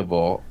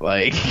unlikable.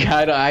 Like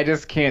I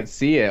just can't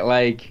see it.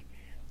 Like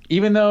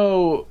even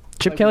though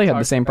Chip Kelly had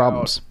the same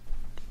problems.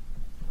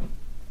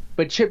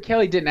 But Chip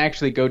Kelly didn't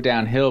actually go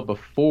downhill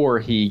before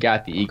he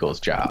got the Eagles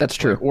job. That's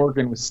true. Like,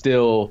 Oregon was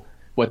still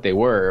what they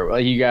were.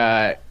 Like you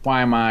got,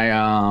 why am I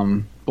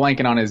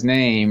blanking on his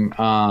name?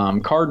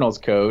 Cardinals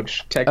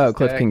coach, Texas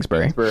Cliff Tech,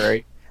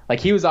 Kingsbury. Like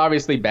he was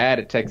obviously bad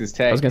at Texas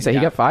Tech. I was going to say he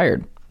got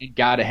fired. He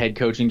got a head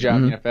coaching job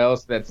in the NFL,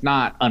 so that's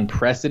not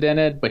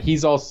unprecedented. But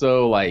he's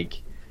also like,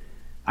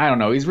 I don't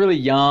know, he's really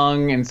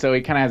young, and so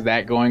he kind of has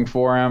that going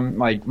for him.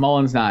 Like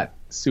Mullen's not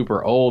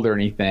super old or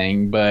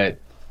anything, but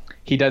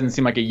he doesn't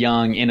seem like a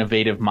young,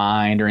 innovative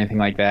mind or anything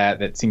like that.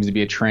 That seems to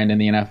be a trend in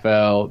the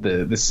NFL.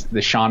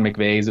 The Sean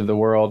McVays of the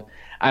world.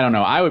 I don't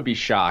know. I would be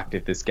shocked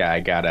if this guy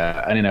got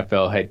an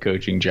NFL head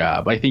coaching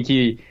job. I think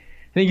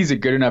he's a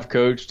good enough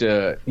coach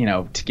to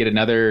get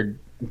another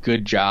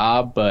good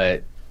job,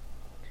 but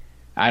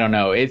I don't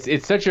know. It's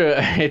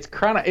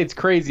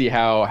crazy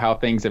how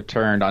things have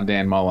turned on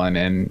Dan Mullen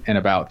in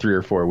about 3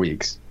 or 4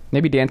 weeks.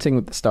 Maybe Dancing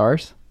with the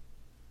Stars.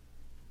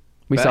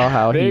 We saw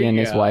how he and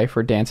his wife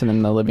were dancing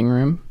in the living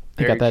room.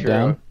 He got that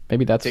down.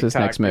 Maybe that's his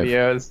next move.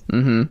 Videos.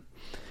 Mm-hmm.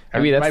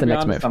 Maybe that's the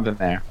next move. Something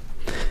there.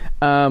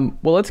 Well,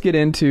 let's get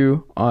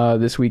into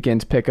this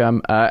weekend's pick'em.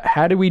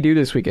 How did we do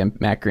this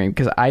weekend, Matt Green?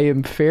 Because I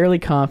am fairly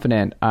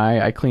confident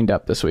I cleaned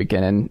up this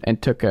weekend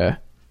and took a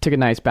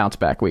nice bounce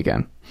back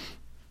weekend.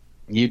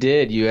 You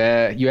did. You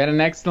had an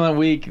excellent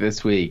week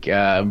this week.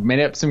 Made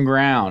up some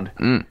ground.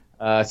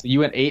 So you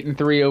went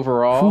 8-3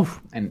 overall.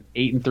 Oof. And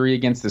 8-3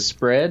 against the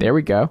spread. There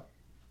we go.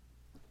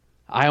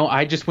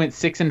 I just went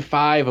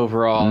 6-5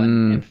 overall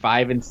and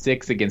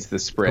 5-6 against the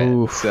spread.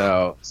 Oof.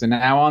 So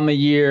now on the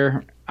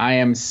year, I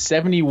am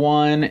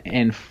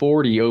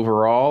 71-40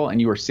 overall,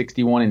 and you are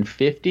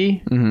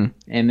 61-50. Mm-hmm.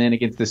 And then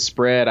against the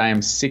spread, I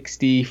am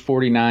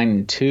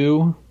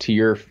 60-49-2 to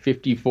your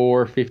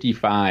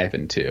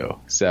 54-55-2.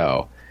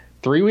 So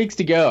 3 weeks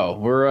to go.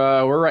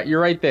 We're right.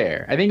 You're right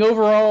there. I think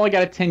overall I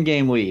got a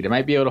 10-game lead. I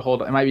might be able to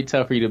hold. It might be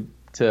tough for you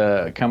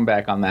to come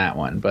back on that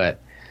one, but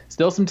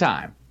still some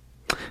time.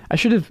 I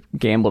should have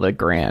gambled a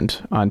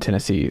grand on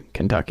Tennessee,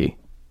 Kentucky.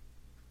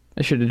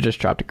 I should have just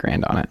dropped a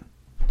grand on it.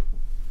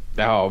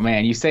 Oh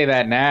man, you say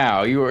that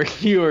now. You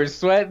were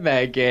sweating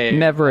that game.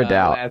 Never a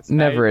doubt.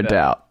 Never a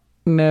doubt.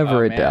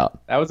 Never a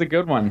doubt. That was a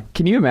good one.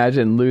 Can you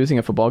imagine losing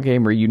a football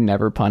game where you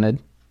never punted?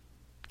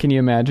 Can you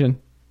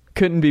imagine?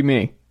 Couldn't be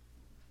me.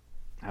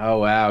 Oh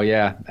wow,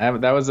 yeah.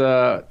 That was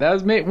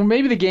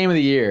maybe the game of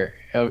the year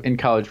in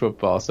college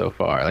football so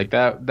far. Like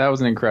that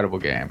was an incredible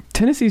game.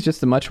 Tennessee's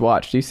just a much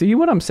watch. Do you see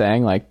what I'm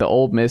saying? Like the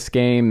Ole Miss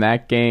game,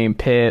 that game,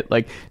 Pitt.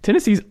 Like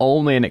Tennessee's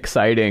only in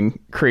exciting,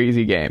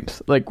 crazy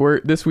games. Like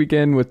this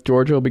weekend with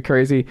Georgia will be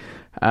crazy.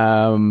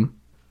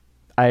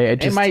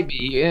 It might be.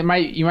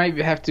 You might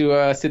have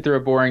to sit through a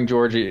boring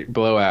Georgia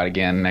blowout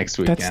again next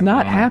weekend. That's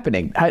not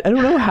happening. I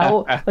don't know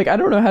how. I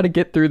don't know how to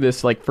get through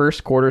this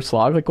first quarter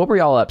slog. What were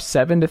y'all up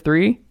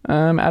 7-3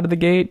 out of the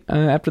gate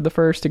after the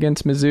first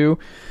against Mizzou?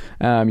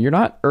 You're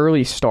not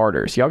early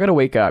starters. Y'all got to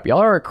wake up. Y'all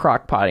are a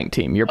crock potting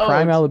team. You're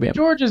prime Alabama.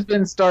 Georgia's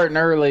been starting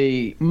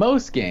early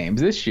most games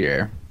this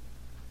year.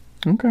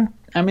 Okay.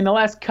 I mean, the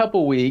last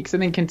couple weeks, I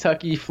think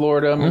Kentucky,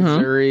 Florida,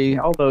 Missouri,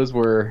 all those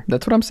were.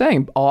 That's what I'm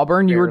saying.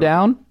 Auburn, you were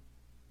down.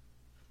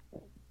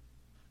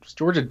 Was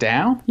Georgia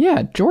down?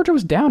 Yeah, Georgia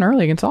was down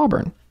early against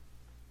Auburn.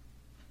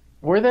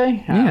 Were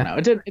they? I don't know.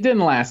 It didn't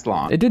last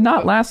long. It did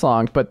not last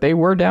long, but they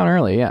were down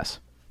early, yes.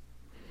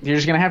 You're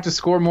just going to have to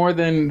score more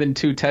than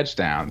 2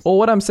 touchdowns. Well,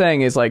 what I'm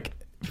saying is,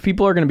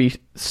 people are going to be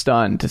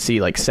stunned to see,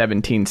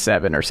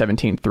 17-7 or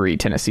 17-3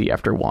 Tennessee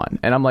after 1.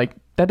 And I'm like,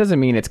 that doesn't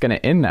mean it's going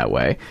to end that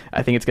way.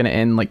 I think it's going to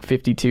end,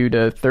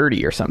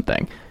 52-30 or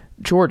something.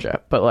 Georgia.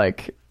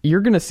 But,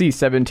 you're going to see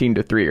 17-3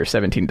 or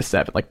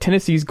 17-7.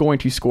 Tennessee's going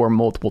to score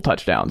multiple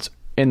touchdowns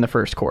in the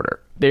first quarter.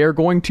 They are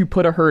going to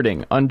put a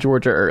hurting on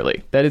Georgia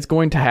early. That is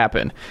going to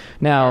happen.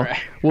 Now,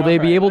 will they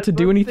be able to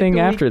do anything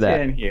after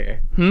that?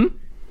 Here.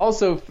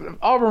 Also,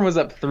 Auburn was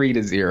up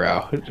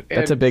 3-0.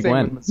 That's a big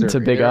win. It's a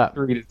big up.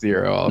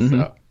 3-0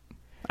 also.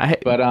 I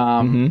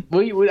don't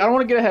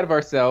want to get ahead of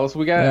ourselves.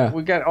 We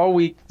got all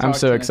week. I'm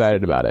so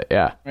excited about it.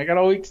 Yeah. I got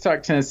all week to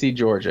talk Tennessee,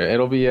 Georgia.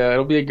 It'll be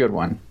a good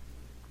one.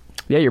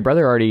 Yeah, your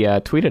brother already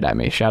tweeted at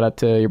me. Shout out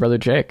to your brother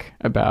Jake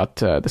about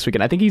this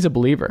weekend. I think he's a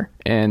believer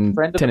in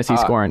Tennessee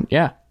scoring.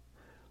 Yeah.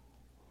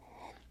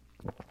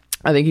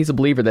 I think he's a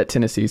believer that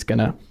Tennessee's going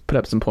to put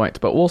up some points,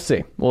 but we'll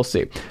see.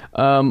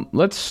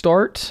 Let's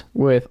start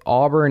with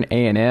Auburn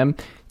A&M.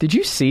 Did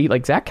you see,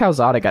 Zach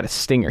Calzada got a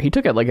stinger. He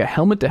took a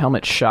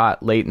helmet-to-helmet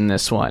shot late in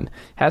this one.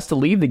 Has to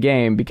leave the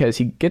game because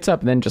he gets up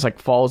and then just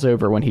falls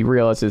over when he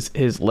realizes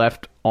his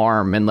left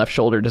arm and left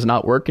shoulder does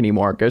not work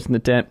anymore. Goes in the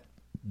tent,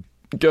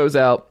 goes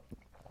out.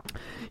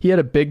 He had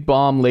a big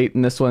bomb late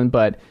in this one,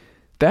 but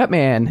that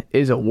man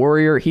is a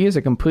warrior. He is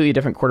a completely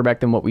different quarterback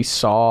than what we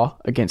saw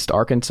against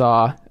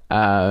Arkansas.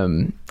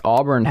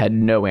 Auburn had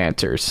no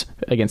answers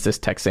against this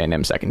Texas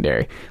A&M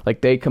secondary.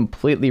 They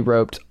completely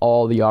roped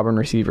all the Auburn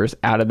receivers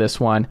out of this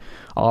one.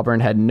 Auburn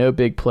had no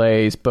big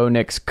plays. Bo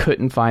Nix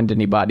couldn't find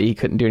anybody. He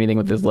couldn't do anything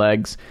with his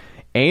legs.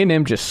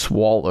 A&M just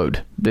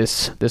swallowed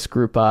this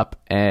group up,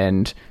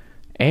 and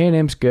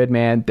A&M's good,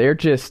 man.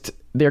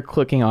 They're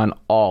clicking on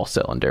all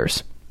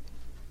cylinders.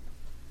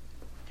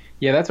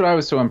 Yeah, that's what I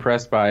was so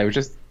impressed by. It was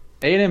just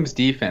A&M's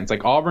defense.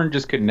 Auburn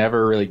just could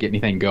never really get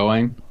anything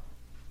going.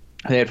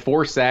 They had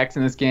 4 sacks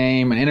in this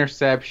game, an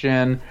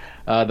interception,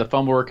 the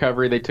fumble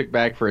recovery they took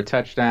back for a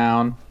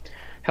touchdown.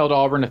 Held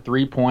Auburn to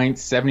 3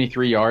 points,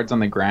 73 yards on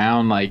the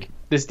ground.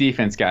 This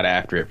defense got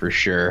after it for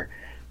sure.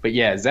 But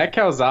yeah, Zach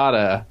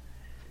Calzada,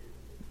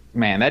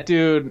 man, that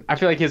dude, I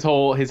feel like his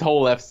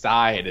whole left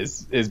side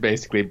is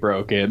basically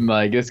broken.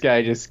 This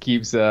guy just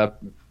keeps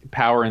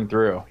powering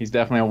through. He's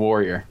definitely a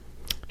warrior.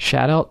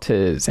 Shout out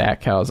to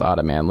Zach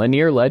Calzada, man.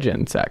 Lanier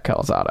legend, Zach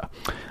Calzada.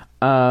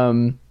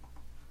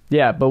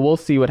 Yeah, but we'll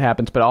see what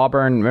happens. But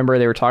Auburn, remember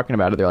they were talking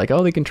about it. They're like,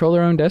 oh, they control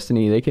their own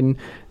destiny. They can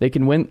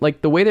win.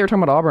 Like the way they were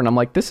talking about Auburn, I'm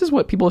like, this is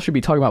what people should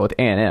be talking about with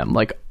A&M.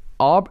 Like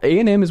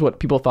A&M is what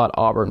people thought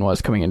Auburn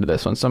was coming into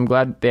this one. So I'm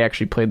glad they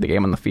actually played the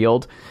game on the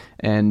field,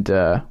 and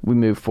we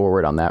move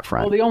forward on that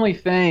front. Well, the only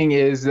thing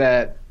is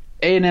that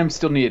A&M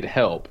still needed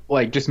help.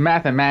 Like just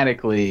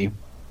mathematically,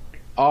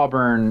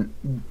 Auburn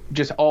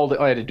just all they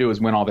had to do was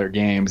win all their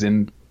games,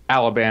 and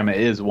Alabama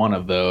is one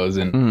of those,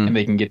 and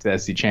they can get to the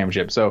SEC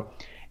championship. So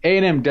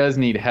A&M does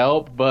need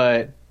help,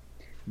 but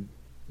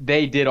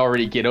they did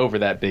already get over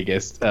that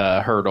biggest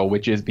hurdle,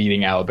 which is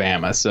beating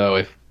Alabama.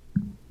 So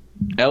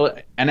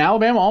and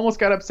Alabama almost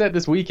got upset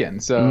this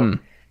weekend. So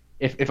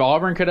if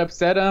Auburn could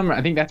upset them,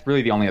 I think that's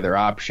really the only other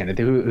option. It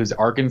was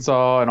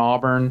Arkansas and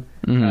Auburn,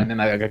 and then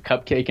like a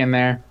cupcake in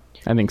there.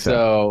 I think so.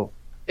 So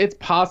it's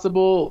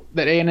possible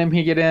that A&M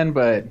can get in,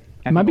 but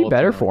it might be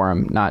better for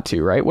them not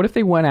to, right? What if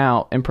they went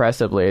out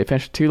impressively, they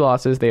finished 2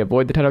 losses, they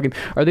avoid the title game?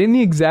 Are they in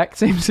the exact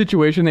same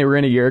situation they were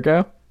in a year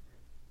ago?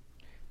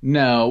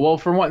 No. Well,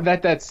 for one,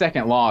 that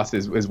second loss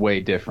is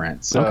way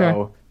different. So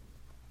okay.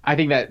 I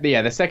think that,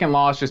 the second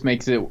loss just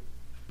makes it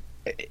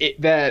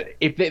that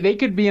if they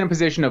could be in a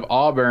position of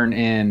Auburn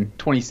in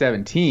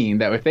 2017,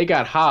 that if they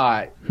got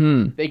hot,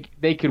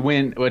 they could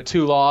win a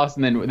 2-loss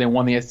and then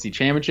won the SEC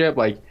championship.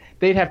 Like,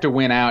 they'd have to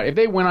win out. If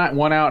they won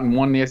out and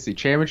won the SEC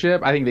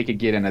championship, I think they could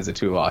get in as a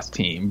 2-loss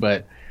team.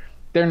 But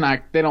they're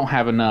not. They don't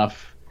have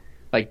enough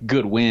like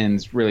good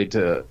wins really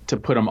to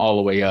put them all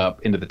the way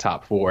up into the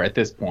top 4 at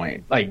this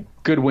point. Like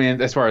good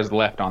wins as far as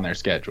left on their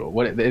schedule.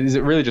 What is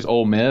it really? Just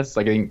Ole Miss?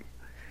 Like I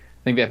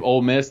think they have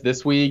Ole Miss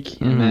this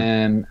week, and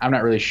then I'm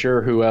not really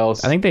sure who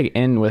else. I think they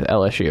end with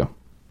LSU.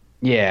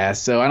 Yeah,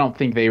 so I don't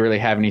think they really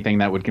have anything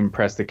that would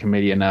impress the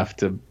committee enough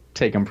to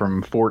take them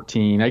from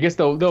 14. I guess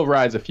they'll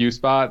rise a few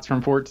spots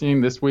from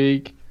 14 this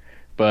week,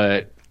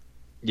 but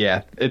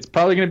yeah, it's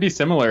probably going to be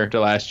similar to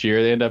last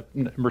year. They end up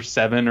number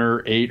 7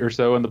 or 8 or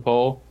so in the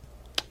poll.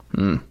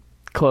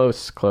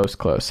 Close.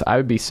 I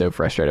would be so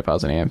frustrated if I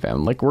was an AM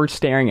fan. Like, we're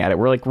staring at it.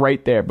 We're like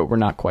right there, but we're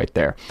not quite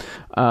there.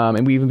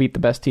 And we even beat the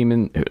best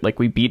team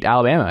we beat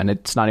Alabama, and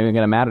it's not even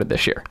going to matter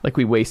this year. Like,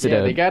 we wasted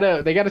they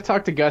gotta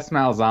talk to Gus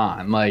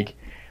Malzahn. Like,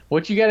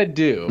 what you got to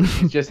do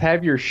is just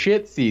have your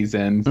shit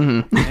seasons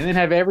and then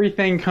have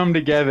everything come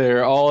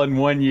together all in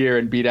one year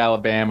and beat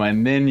Alabama,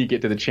 and then you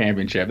get to the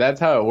championship. That's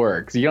how it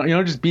works. You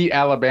don't just beat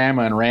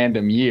Alabama in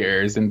random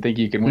years and think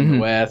you can win the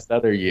West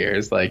other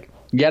years. Like,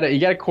 you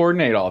gotta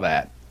coordinate all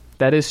that.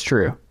 That is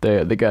true.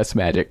 The Gus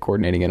magic,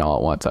 coordinating it all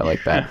at once. I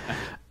like that.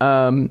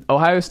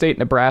 Ohio State,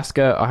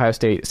 Nebraska. Ohio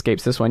State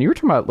escapes this one. You were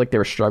talking about like they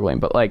were struggling,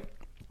 but like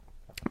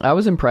I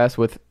was impressed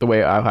with the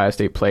way Ohio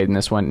State played in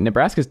this one.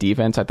 Nebraska's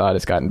defense, I thought,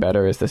 has gotten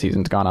better as the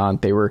season's gone on.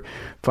 They were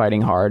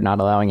fighting hard, not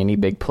allowing any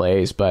big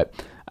plays, but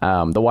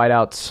the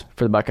wideouts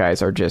for the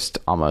Buckeyes are just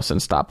almost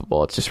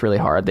unstoppable. It's just really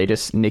hard. They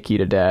just nick you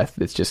to death.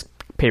 It's just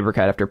paper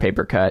cut after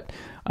paper cut.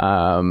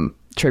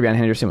 TreVeyon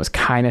Henderson was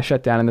kind of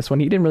shut down in this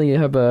one. He didn't really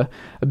have a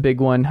big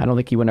one. I don't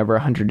think he went over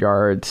 100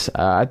 yards.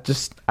 I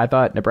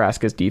thought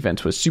Nebraska's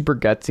defense was super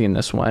gutsy in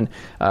this one.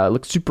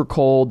 Looked super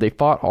cold. They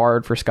fought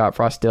hard for Scott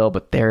Frost still,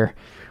 but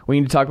we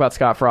need to talk about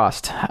Scott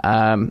Frost.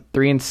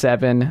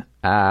 3-7.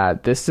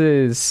 This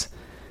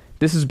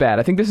is bad.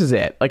 I think this is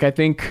it. Like, I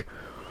think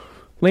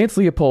Lance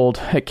Leopold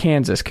at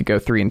Kansas could go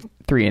 3-8,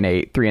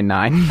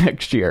 3-9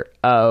 next year.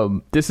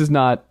 This is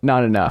not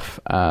enough.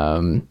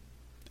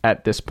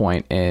 At this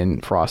point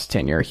in Frost's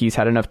tenure, he's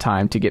had enough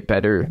time to get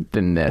better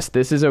than this.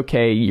 This is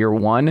okay year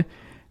 1.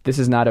 This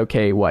is not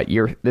okay.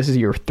 This is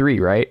year 3,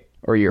 right?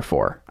 Or year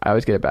 4? I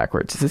always get it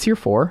backwards. Is this year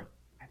 4?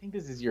 I think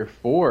this is year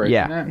 4.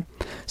 Yeah. Isn't it?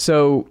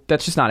 So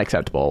that's just not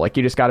acceptable. Like,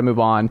 you just got to move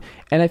on.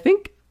 And I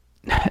think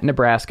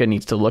Nebraska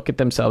needs to look at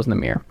themselves in the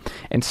mirror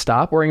and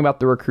stop worrying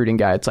about the recruiting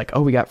guy. It's like,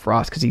 oh, we got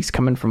Frost because he's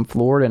coming from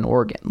Florida and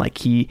Oregon. Like,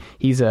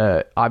 he's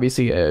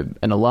obviously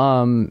an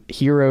alum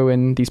hero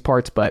in these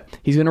parts, but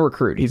he's going to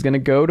recruit. He's going to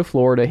go to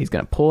Florida. He's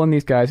going to pull in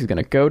these guys. He's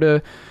going to go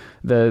to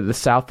the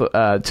South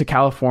to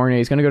California.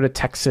 He's going to go to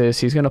Texas.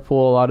 He's going to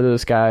pull a lot of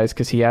those guys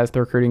because he has the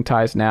recruiting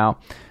ties now,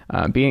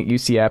 being at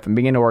UCF and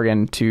being in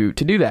Oregon to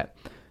do that.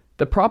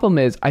 The problem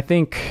is, I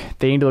think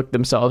they need to look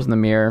themselves in the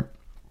mirror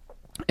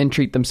and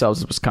treat themselves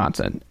as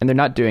Wisconsin, and they're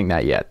not doing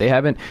that yet. They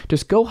haven't.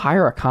 Just go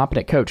hire a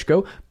competent coach.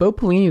 Bo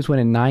Pelini is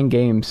winning 9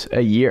 games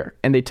a year,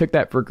 and they took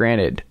that for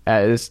granted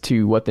as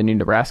to what the new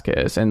Nebraska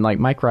is. And like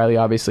Mike Riley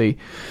obviously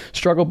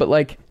struggled, but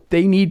like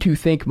they need to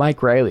think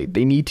Mike Riley.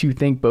 They need to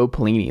think Bo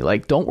Pelini.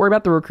 Like, don't worry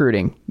about the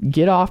recruiting.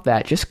 Get off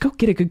that. Just go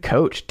get a good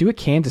coach. Do what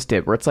Kansas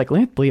did, where it's like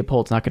Lance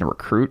Leopold's not going to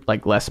recruit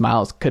like Les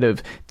Miles could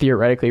have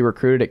theoretically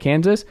recruited at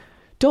Kansas.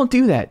 Don't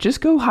do that.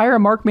 Just go hire a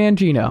Mark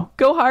Mangino.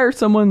 Go hire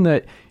someone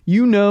that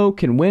you know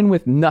can win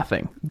with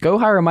nothing. Go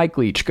hire a Mike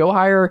Leach. Go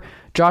hire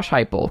Josh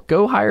Heupel.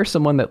 Go hire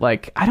someone that,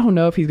 like, I don't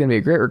know if he's going to be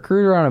a great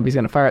recruiter. I don't know if he's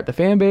going to fire at the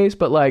fan base,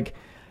 but like,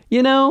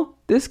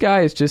 this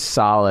guy is just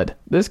solid.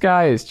 This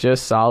guy is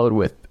just solid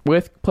with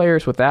with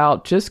players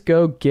without, just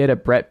go get a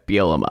Brett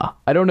Bielema.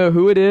 I don't know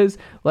who it is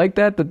like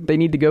that they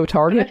need to go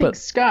target. I think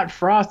Scott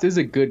Frost is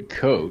a good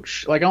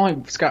coach. Like, I don't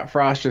think Scott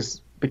Frost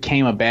just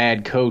became a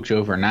bad coach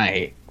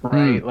overnight,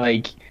 right?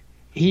 Like,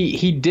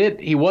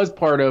 he was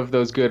part of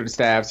those good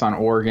staffs on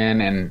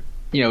Oregon, and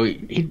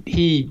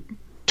he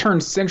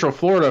turned Central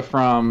Florida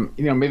from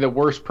maybe the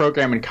worst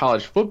program in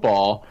college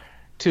football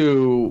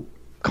to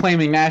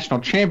claiming national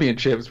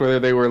championships, whether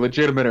they were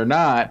legitimate or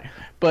not.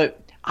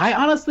 But I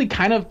honestly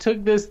kind of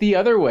took this the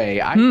other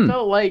way. I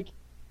felt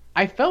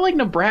like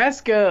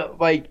Nebraska,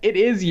 like, it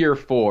is year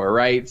 4,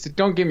 right? So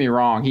don't get me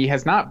wrong, he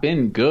has not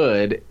been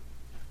good,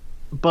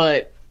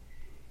 but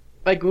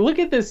like, look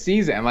at this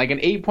season. Like, an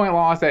 8-point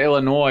loss at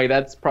Illinois,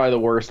 that's probably the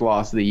worst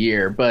loss of the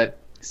year. But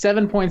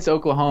 7 points to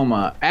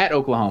Oklahoma,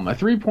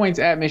 3 points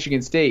at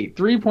Michigan State,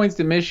 3 points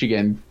to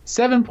Michigan,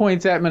 7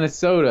 points at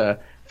Minnesota,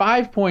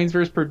 5 points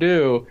versus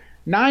Purdue,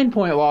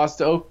 9-point loss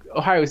to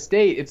Ohio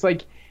State. It's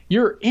like,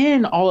 you're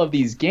in all of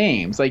these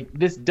games. Like,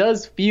 this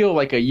does feel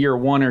like a year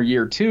 1 or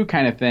year 2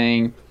 kind of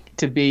thing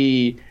to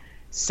be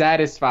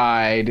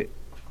satisfied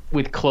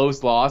with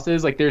close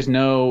losses. Like, there's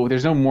no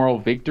moral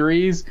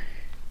victories.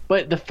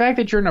 But the fact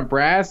that you're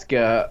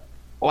Nebraska,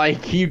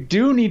 like, you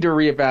do need to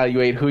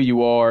reevaluate who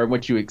you are and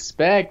what you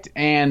expect.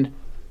 And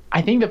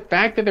I think the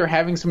fact that they're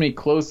having so many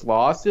close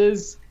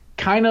losses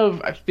kind of,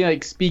 I feel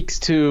like, speaks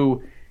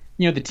to,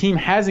 the team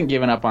hasn't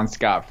given up on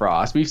Scott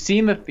Frost. We've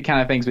seen the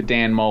kind of things with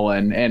Dan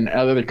Mullen and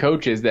other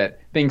coaches that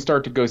things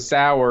start to go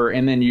sour,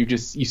 and then you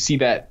see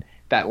that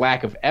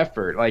lack of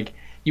effort. Like,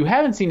 you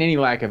haven't seen any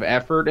lack of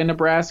effort in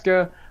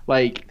Nebraska.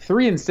 Like,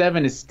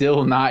 3-7 is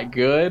still not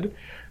good.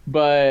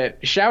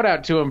 But shout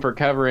out to him for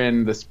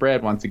covering the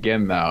spread once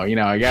again, though.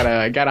 I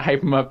gotta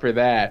hype him up for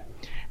that.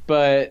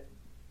 But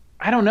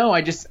I don't know.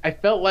 I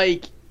felt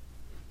like,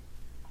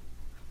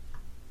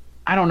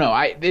 I don't know.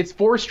 It's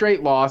 4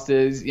 straight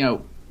losses.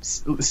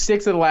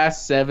 6 of the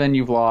last 7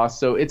 you've lost,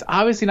 so it's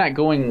obviously not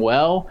going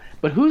well.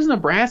 But who's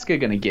Nebraska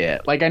gonna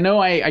get? Like, I know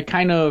I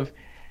kind of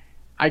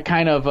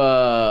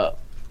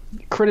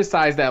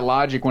criticize that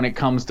logic when it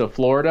comes to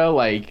Florida,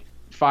 like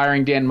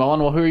firing Dan Mullen.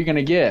 Well, who are you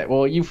gonna get?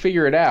 Well, you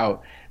figure it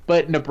out.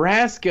 But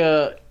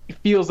Nebraska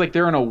feels like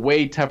they're in a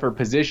way tougher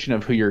position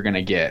of who you're going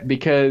to get,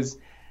 because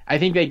I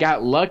think they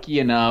got lucky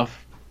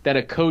enough that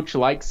a coach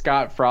like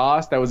Scott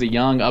Frost, that was a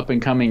young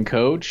up-and-coming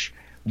coach,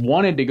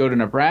 wanted to go to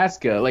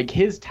Nebraska. Like,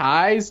 his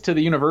ties to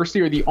the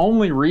university are the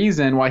only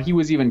reason why he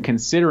was even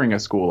considering a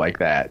school like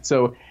that.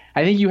 So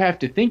I think you have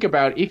to think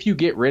about, if you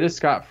get rid of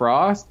Scott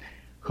Frost,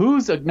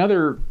 who's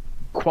another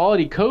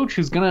quality coach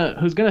who's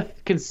gonna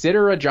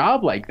consider a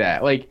job like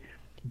that? Like,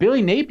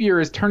 Billy Napier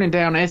is turning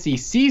down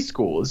SEC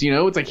schools.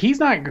 It's like, he's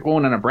not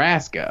going to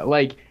Nebraska.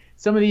 Like,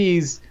 some of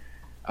these,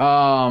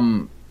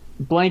 blanking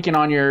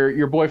on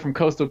your boy from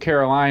Coastal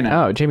Carolina.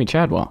 Oh, Jamie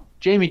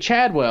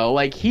Chadwell.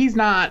 Like, he's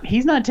not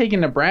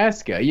taking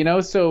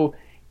Nebraska. So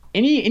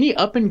any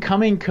up and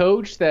coming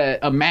coach, that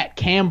a Matt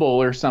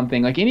Campbell or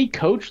something, like, any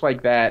coach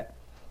like that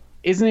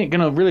isn't going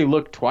to really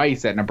look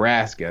twice at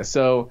Nebraska.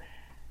 So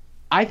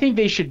I think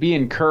they should be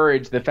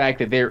encouraged, the fact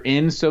that they're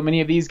in so many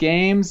of these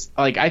games.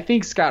 Like, I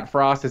think Scott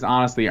Frost has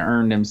honestly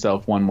earned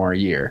himself one more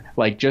year,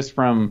 like, just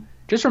from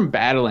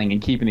battling and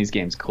keeping these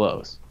games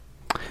close.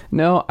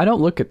 No, I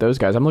don't look at those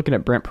guys. I'm looking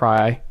at Brent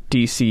Pry,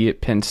 DC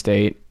at Penn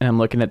State, and I'm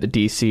looking at the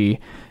DC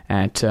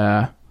at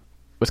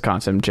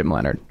Wisconsin, Jim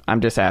Leonard. I'm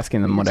just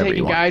asking them whatever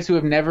you want. Guys who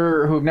have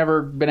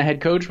never been a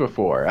head coach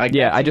before. Like,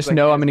 yeah, I just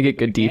know I'm going to get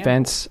good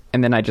defense,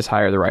 and then I just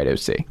hire the right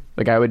OC.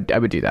 Like, I would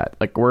do that.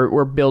 Like,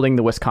 we're building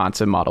the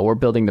Wisconsin model. We're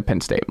building the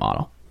Penn State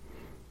model.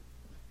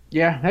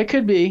 Yeah, that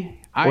could be.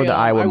 Or the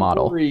Iowa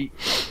model.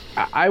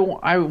 I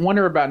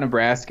wonder about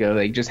Nebraska,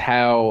 like, just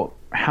how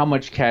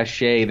much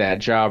cachet that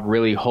job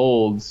really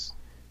holds.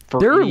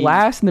 They're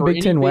last in the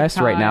Big Ten West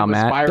right now,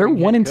 Matt. They're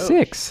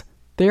 1-6.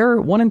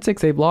 They're 1-6.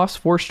 They've lost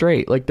 4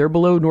 straight. Like, they're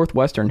below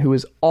Northwestern, who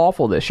is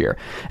awful this year.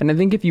 And I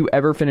think if you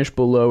ever finish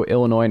below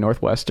Illinois,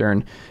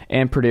 Northwestern,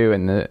 and Purdue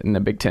in the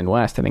Big Ten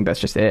West, I think that's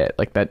just it.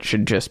 Like, that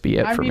should just be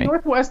it for me.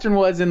 Northwestern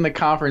was in the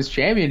conference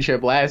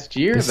championship last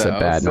year, This is a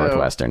bad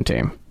Northwestern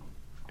team.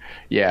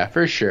 Yeah,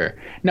 for sure.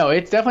 No,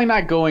 it's definitely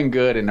not going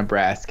good in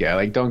Nebraska.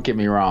 Like, don't get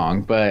me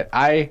wrong, but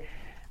I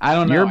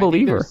don't know. You're a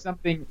believer. I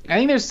think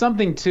there's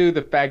something to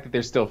the fact that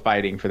they're still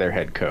fighting for their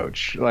head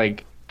coach.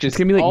 Like, it's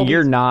gonna be like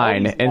year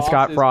 9, and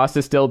Scott Frost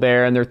is still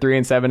there, and they're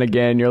 3-7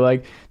 again. You're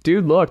like,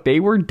 dude, look, they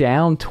were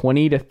down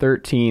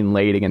 20-13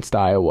 late against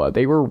Iowa.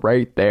 They were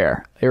right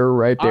there.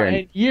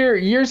 And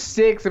year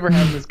 6, if we're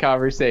having this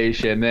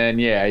conversation, then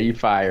yeah, you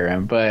fire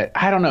him. But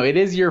I don't know. It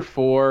is year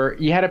 4.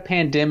 You had a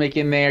pandemic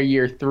in there.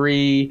 Year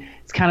 3,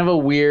 it's kind of a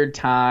weird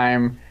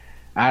time.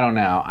 I don't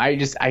know. I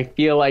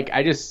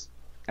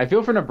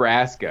feel for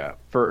Nebraska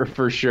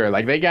for sure.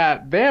 Like,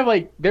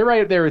 they're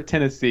right there with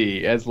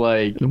Tennessee as,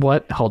 like,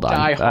 what? Hold on.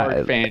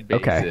 Diehard fan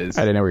bases. Okay,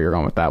 I didn't know where you were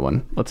going with that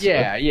one.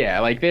 Yeah.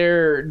 Like,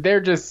 they're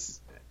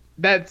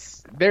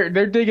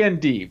digging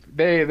deep.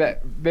 Their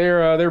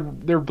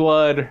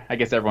blood. I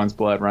guess everyone's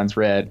blood runs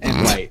red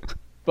and white.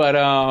 But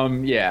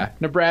yeah,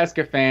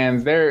 Nebraska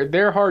fans,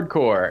 they're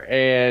hardcore,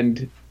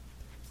 and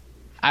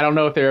I don't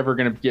know if they're ever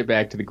going to get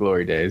back to the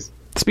glory days.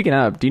 Speaking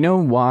of, do you know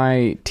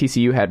why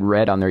TCU had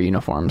red on their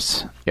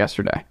uniforms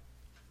yesterday?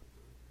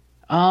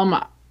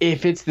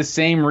 If it's the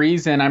same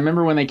reason, I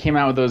remember when they came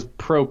out with those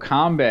pro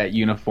combat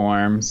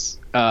uniforms,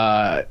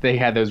 they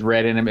had those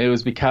red in them. It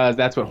was because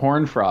that's what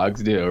horned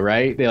frogs do,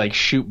 right? They like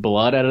shoot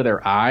blood out of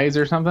their eyes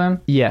or something.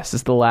 Yes,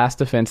 it's the last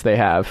defense they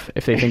have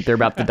if they think they're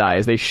about to die,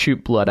 is they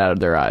shoot blood out of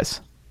their eyes.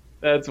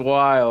 That's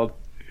wild.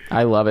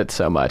 I love it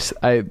so much.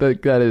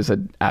 That is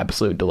an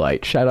absolute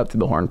delight. Shout out to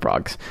the Horned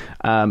Frogs,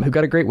 who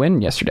got a great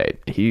win yesterday.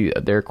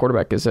 Their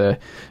quarterback is one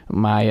of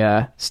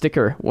my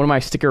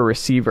sticker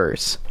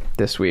receivers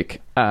this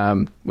week,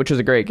 which was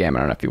a great game. I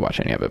don't know if you watch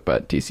any of it,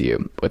 but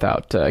TCU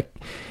without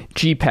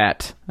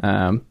GPAT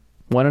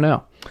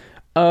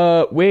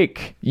 1-0.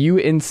 Wake,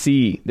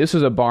 UNC. This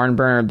was a barn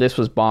burner. This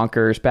was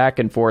bonkers. Back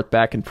and forth.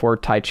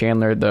 Ty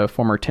Chandler, the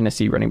former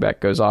Tennessee running back,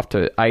 goes off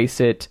to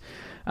ice it.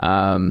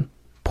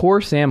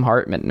 Poor Sam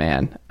Hartman,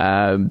 man.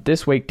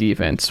 This Wake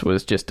defense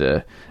was just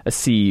a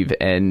sieve,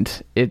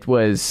 and it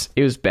was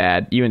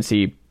bad.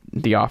 UNC,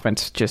 the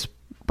offense just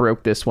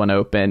broke this one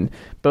open.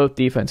 Both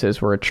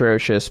defenses were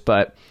atrocious,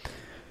 but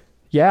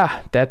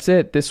yeah, that's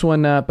it. This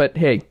one, but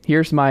hey,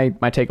 here's my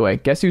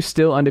takeaway. Guess who's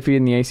still undefeated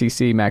in the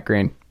ACC, Matt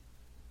Green?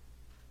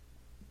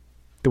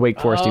 The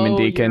Wake Forest Demon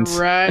Deacons.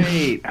 You're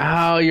right.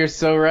 Oh, you're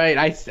so right.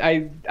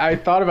 I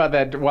thought about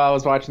that while I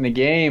was watching the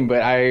game,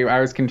 but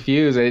I was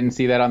confused. I didn't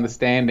see that on the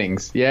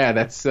standings. Yeah,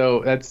 that's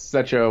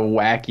such a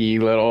wacky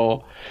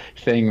little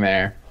thing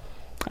there.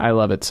 I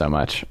love it so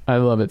much.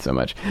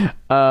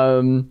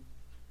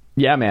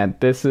 Yeah, man,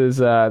 this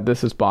is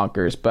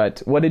bonkers.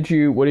 But what did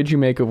you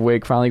make of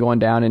Wake finally going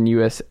down in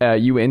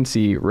UNC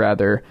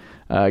rather,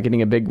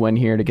 getting a big win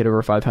here to get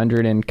over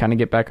 500 and kind of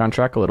get back on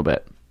track a little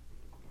bit?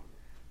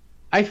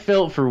 I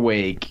felt for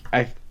Wake.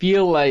 I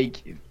feel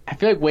like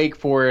Wake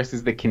Forest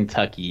is the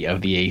Kentucky of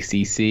the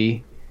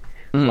ACC.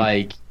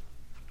 Like,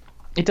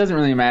 it doesn't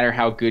really matter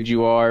how good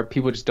you are.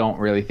 People just don't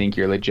really think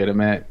you're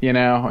legitimate. You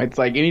know, it's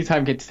like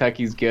anytime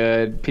Kentucky's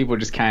good, people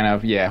just kind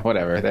of, yeah,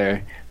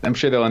 whatever. I'm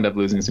sure they'll end up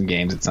losing some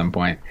games at some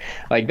point.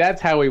 Like,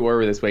 that's how we were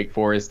with this Wake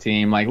Forest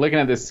team. Like, looking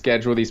at this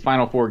schedule, these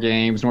final four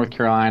games: North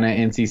Carolina,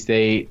 NC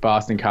State,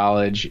 Boston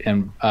College,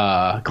 and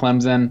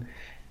Clemson.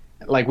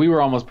 Like, we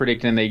were almost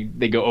predicting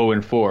they go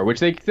 0-4, which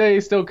they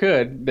still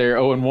could. They're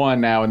 0-1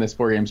 now in this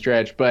 4-game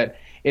stretch. But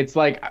it's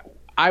like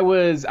I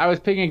was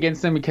picking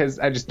against them because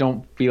I just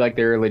don't feel like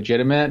they're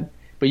legitimate.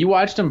 But you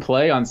watched them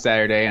play on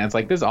Saturday, and it's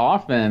like this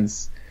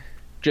offense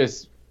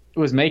just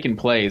was making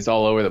plays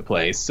all over the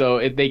place.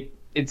 So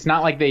it's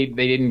not like they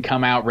didn't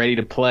come out ready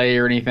to play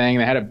or anything.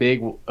 They had a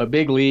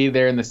big lead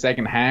there in the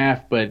second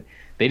half, but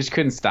they just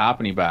couldn't stop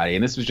anybody.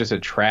 And this was just a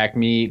track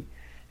meet,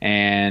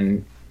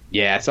 and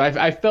yeah, so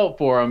I felt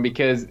for them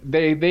because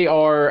they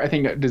are, I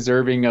think,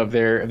 deserving of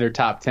their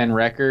top 10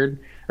 record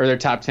or their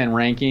top 10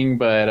 ranking,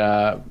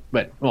 but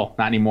well,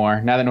 not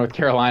anymore. Now that North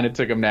Carolina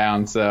took them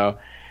down, so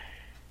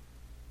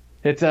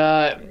it's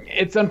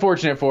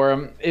unfortunate for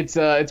them. It's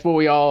what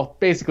we all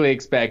basically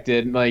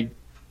expected. Like,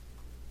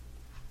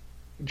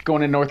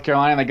 going to North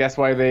Carolina, like that's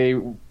why they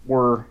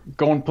were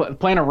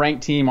playing a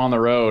ranked team on the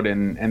road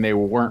and they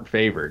weren't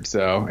favored.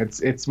 So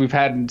we've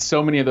had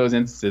so many of those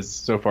instances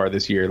so far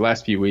this year,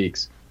 last few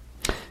weeks.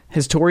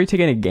 Has Torrey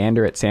taken a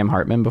gander at Sam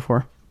Hartman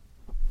before?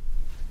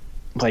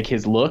 Like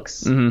his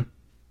looks? Mm-hmm.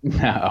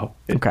 No.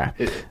 Okay.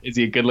 Is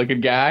he a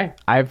good-looking guy?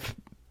 I've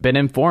been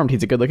informed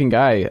he's a good-looking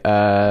guy.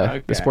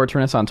 Okay. The Sports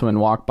Renaissance woman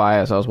walked by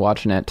as I was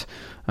watching it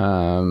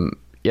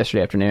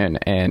yesterday afternoon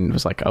and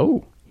was like,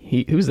 "Oh,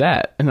 who's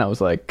that?" And I was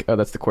like, "Oh,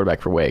 that's the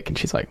quarterback for Wake." And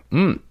she's like,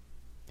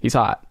 he's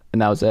hot."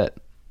 And that was it.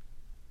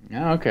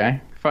 Oh,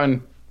 okay.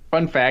 Fun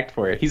fact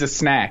for you. He's a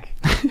snack,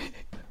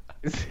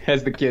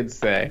 as the kids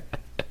say.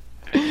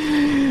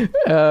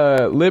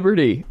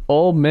 Liberty,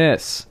 Ole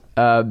Miss.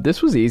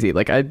 This was easy.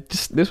 Like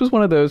this was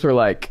one of those where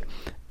like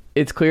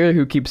it's clear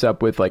who keeps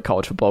up with like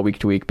college football week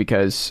to week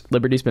because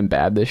Liberty's been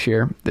bad this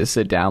year. This is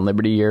a down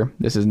Liberty year.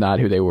 This is not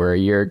who they were a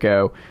year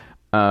ago.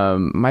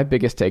 My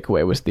biggest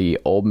takeaway was the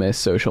Ole Miss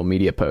social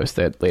media post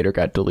that later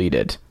got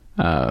deleted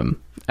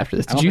after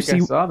this. I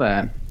saw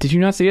that. Did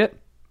you not see it?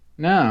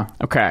 No.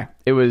 Okay.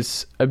 It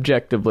was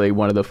objectively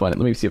one of the fun.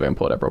 Let me see if I can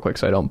pull it up real quick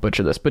so I don't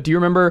butcher this. But do you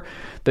remember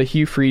the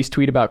Hugh Freeze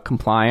tweet about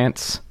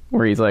compliance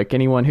where he's like,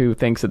 anyone who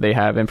thinks that they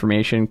have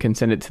information can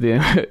send it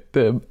to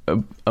the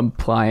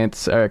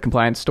compliance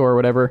store or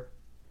whatever?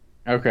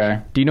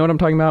 Okay. Do you know what I'm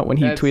talking about? When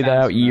he tweeted that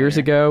out years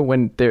ago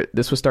when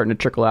this was starting to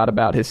trickle out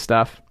about his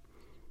stuff?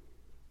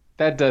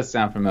 That does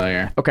sound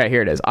familiar. Okay,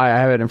 here it is. I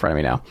have it in front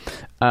of me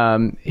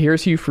now.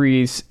 Here's Hugh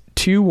Freeze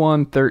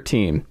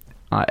 2-1-13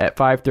 at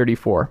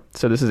 5:34.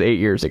 So this is 8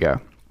 years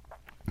ago.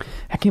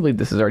 I can't believe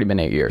this has already been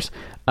 8 years.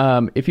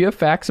 If you have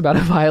facts about a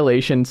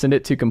violation, send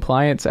it to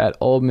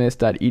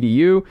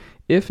compliance@olemiss.edu.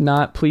 If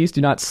not, please do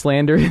not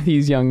slander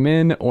these young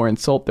men or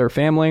insult their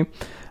family.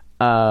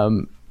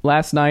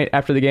 Last night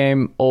after the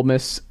game, Ole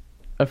Miss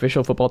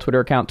official football Twitter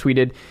account,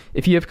 tweeted,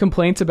 "If you have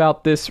complaints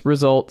about this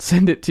result,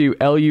 send it to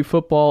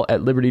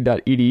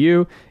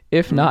lufootball@liberty.edu.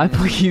 If not,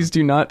 please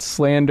do not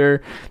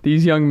slander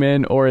these young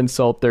men or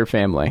insult their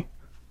family."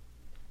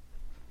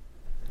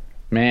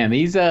 Man,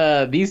 these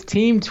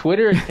team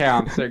Twitter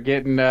accounts are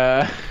getting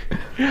edgier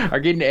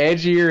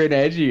and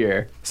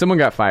edgier. Someone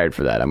got fired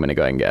for that, I'm going to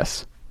go ahead and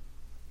guess.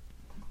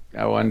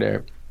 I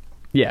wonder.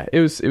 Yeah, it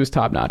was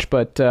top notch,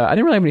 but I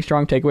didn't really have any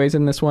strong takeaways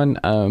in this one.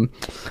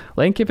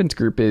 Lane Kiffin's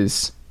group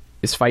is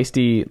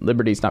feisty.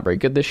 Liberty's not very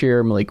good this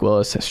year. Malik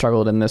Willis has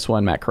struggled in this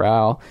one. Matt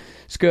Corral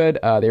is good.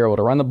 They were able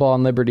to run the ball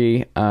in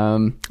Liberty.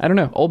 I don't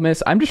know. Ole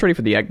Miss, I'm just ready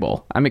for the Egg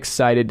Bowl. I'm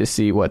excited to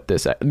see what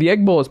the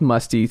Egg Bowl is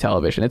must-see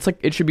television. It's like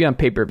it should be on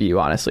pay-per-view,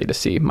 honestly, to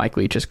see Mike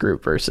Leach's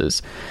group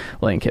versus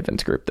Lane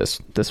Kiffin's group this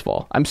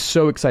fall. I'm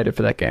so excited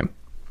for that game.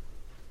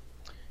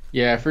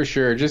 Yeah, for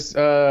sure. Just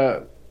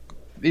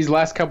these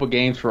last couple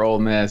games for Ole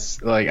Miss,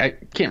 like I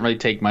can't really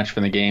take much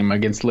from the game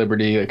against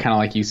Liberty, kind of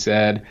like you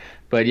said.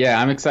 But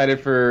yeah, I'm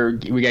excited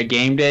we got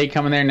game day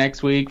coming there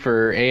next week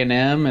for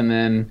A&M, and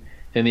then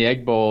the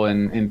Egg Bowl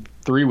in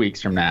 3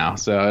 weeks from now.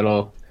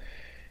 So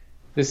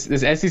this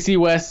SEC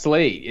West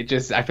slate,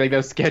 I feel like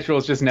those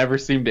schedules just never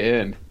seem to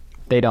end.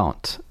 They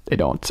don't.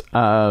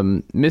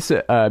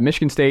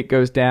 Michigan State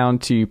goes down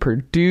to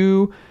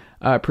Purdue.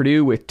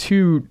 Purdue with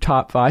 2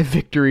 top 5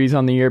 victories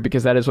on the year,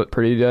 because that is what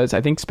Purdue does.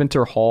 I think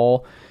Spencer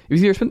Hall,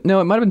 it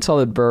might have been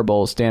Solid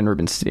Verbal, Stan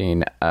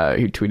Rubenstein,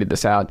 who tweeted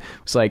this out. It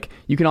was like,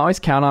 you can always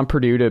count on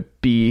Purdue to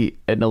be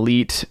an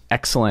elite,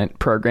 excellent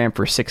program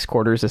for 6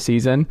 quarters a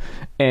season.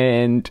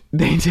 And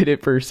they did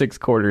it for 6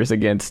 quarters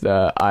against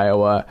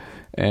Iowa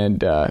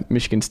and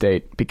Michigan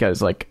State,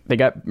 because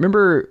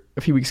remember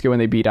a few weeks ago when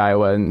they beat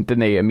Iowa and then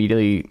they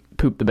immediately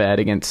pooped the bed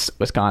against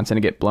Wisconsin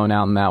and get blown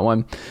out in that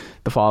one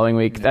the following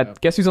week. Yeah.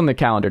 Guess who's on the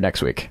calendar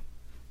next week?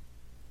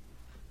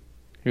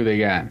 Who they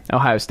got?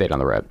 Ohio State on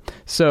the road.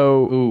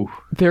 So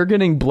they're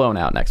getting blown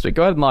out next week.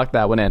 Go ahead and lock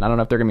that one in. I don't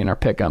know if they're going to be in our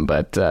pick'em,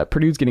 but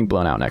Purdue's getting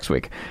blown out next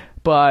week.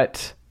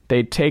 But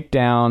they take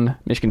down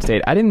Michigan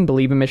State. I didn't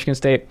believe in Michigan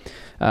State.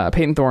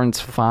 Peyton Thorne's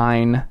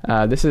fine.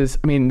 This is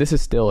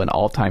still an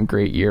all-time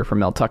great year for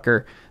Mel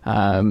Tucker.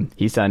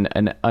 He's done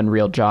an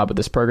unreal job with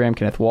this program.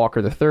 Kenneth Walker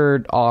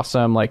III,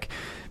 awesome.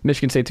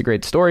 Michigan State's a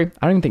great story.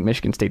 I don't even think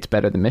Michigan State's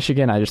better than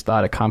Michigan. I just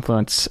thought a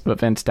confluence of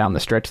events down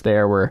the stretch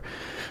there were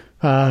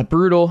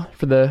brutal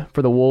for the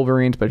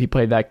Wolverines. But if you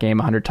played that game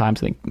 100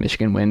 times, I think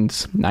Michigan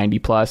wins 90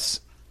 plus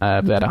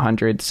of that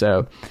 100.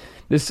 So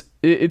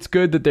it's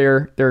good that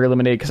they're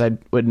eliminated, because I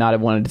would not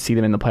have wanted to see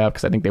them in the playoff,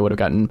 because I think they would have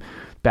gotten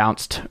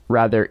bounced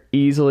rather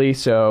easily.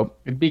 So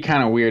it'd be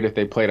kind of weird if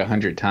they played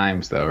 100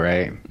 times, though,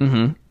 right?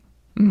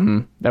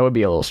 That would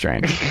be a little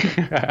strange.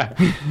 I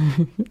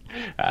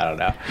don't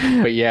know,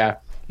 but yeah,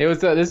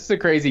 this is a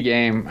crazy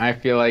game. I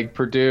feel like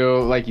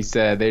Purdue, like you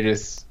said,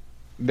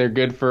 they're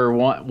good for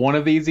one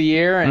of these a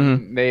year,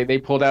 and they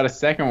pulled out a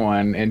second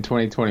one in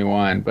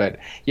 2021. But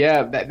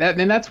yeah,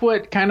 that's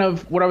what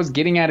I was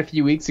getting at a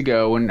few weeks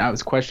ago when I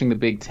was questioning the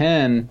Big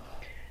Ten.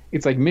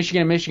 It's like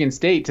Michigan and Michigan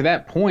State, to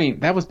that point,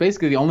 that was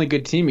basically the only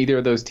good team either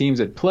of those teams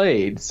had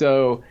played.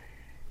 So,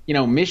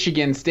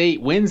 Michigan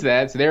State wins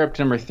that, so they're up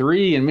to number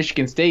 3, and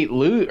Michigan State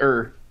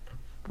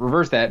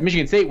reverse that.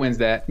 Michigan State wins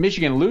that.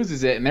 Michigan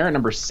loses it, and they're at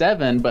number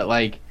 7. But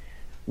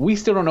we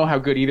still don't know how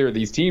good either of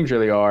these teams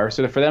really are.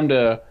 So for them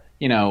to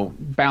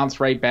bounce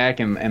right back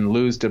and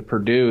lose to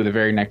Purdue the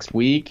very next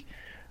week,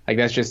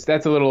 that's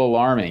a little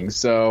alarming.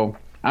 So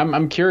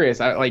I'm curious.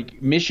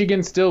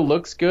 Michigan still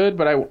looks good,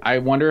 but I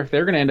wonder if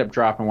they're going to end up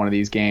dropping one of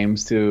these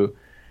games to.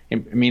 I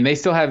mean, they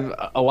still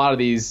have a lot of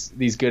these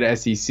good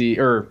SEC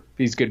or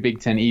these good Big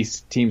Ten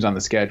East teams on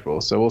the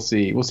schedule. So we'll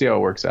see. We'll see how it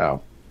works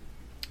out.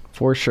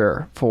 For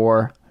sure.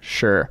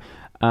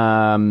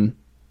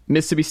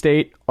 Mississippi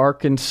State,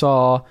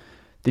 Arkansas.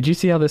 Did you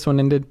see how this one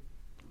ended?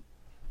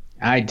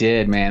 I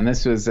did, man.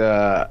 This was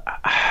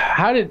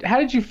how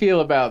did you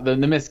feel about the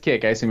missed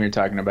kick? I assume you're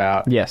talking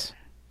about. Yes.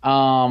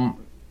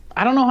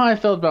 I don't know how I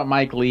felt about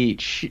Mike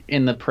Leach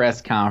in the press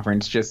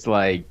conference. Just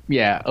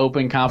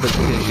open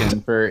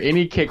competition for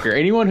any kicker,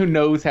 anyone who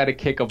knows how to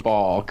kick a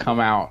ball, come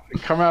out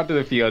to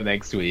the field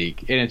next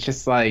week. And it's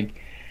just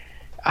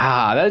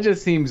that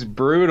just seems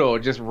brutal.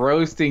 Just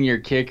roasting your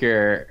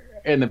kicker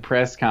in the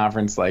press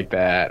conference like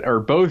that, or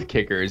both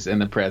kickers in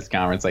the press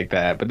conference like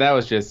that. But that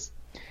was just.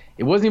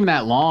 It wasn't even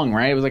that long,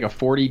 right? It was like a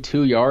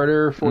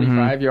 42-yarder,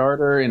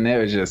 45-yarder, and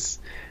it was just,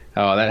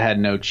 that had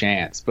no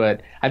chance.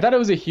 But I thought it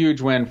was a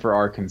huge win for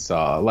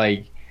Arkansas.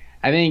 I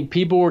think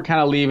people were kind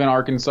of leaving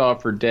Arkansas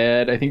for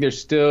dead. I think they're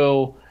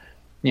still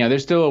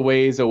a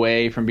ways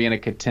away from being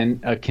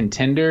a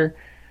contender,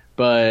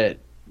 but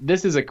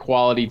this is a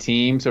quality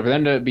team. So for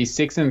them to be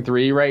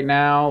 6-3 right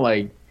now,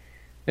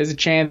 there's a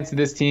chance that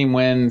this team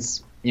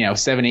wins,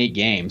 7-8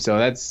 games. So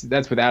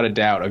that's without a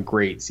doubt a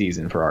great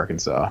season for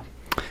Arkansas.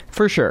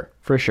 For sure.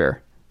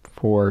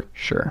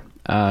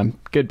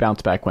 Good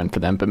bounce back win for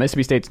them. But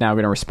Mississippi State's now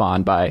going to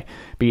respond by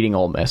beating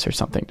Ole Miss or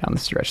something down the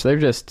stretch. So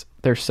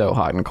they're so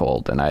hot and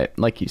cold. And I,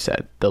 like you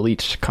said, the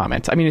Leach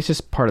comments, I mean, it's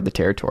just part of the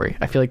territory.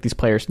 I feel like these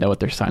players know what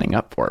they're signing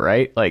up for,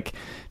 right? Like,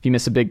 if you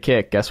miss a big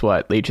kick, guess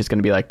what? Leach is going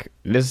to be like,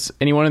 does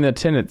anyone in the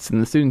attendance in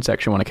the student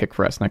section want to kick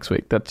for us next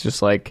week? That's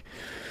just like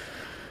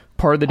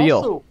part of the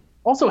deal.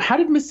 Also, how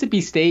did Mississippi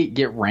State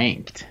get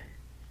ranked?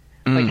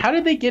 Like, how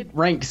did they get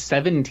ranked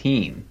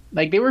 17?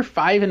 Like, they were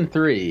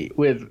 5-3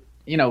 with,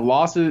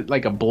 losses,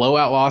 like a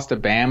blowout loss to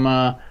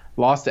Bama,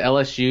 lost to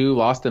LSU,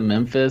 lost to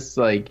Memphis,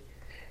 like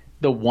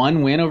the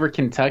one win over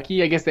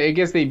Kentucky. I guess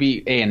they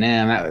beat A&M.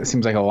 That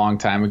seems like a long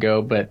time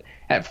ago, but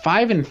at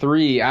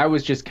 5-3, I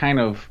was just kind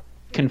of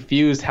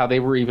confused how they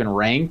were even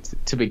ranked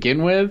to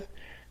begin with.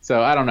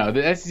 So I don't know.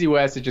 The SEC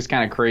West is just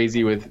kind of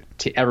crazy with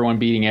everyone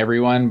beating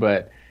everyone,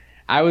 but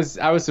I was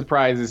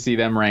surprised to see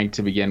them ranked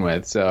to begin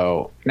with.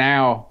 So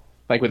now,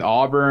 like with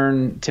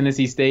Auburn,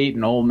 Tennessee State,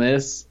 and Ole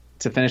Miss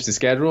to finish the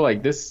schedule,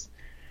 like this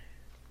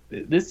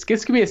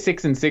could be a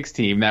 6-6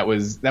 team that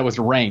was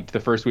ranked the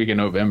first week in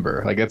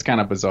November. Like, that's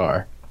kind of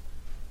bizarre.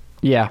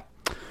 Yeah,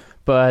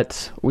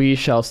 but we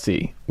shall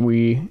see.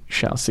 We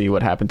shall see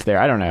what happens there.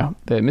 I don't know.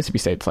 The Mississippi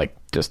State's like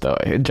just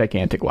a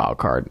gigantic wild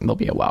card, and they'll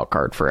be a wild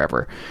card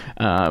forever.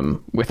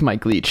 With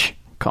Mike Leach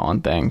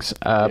calling things,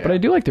 but I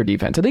do like their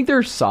defense. I think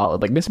they're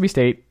solid. Like Mississippi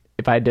State,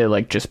 if I did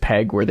like just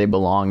peg where they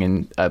belong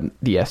in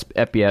the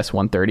FBS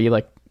 130,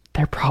 like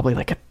they're probably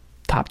like a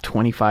top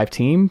 25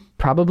 team,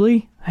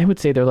 probably. I would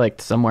say they're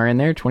like somewhere in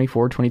there,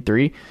 24,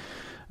 23.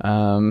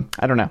 I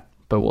don't know,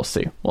 but we'll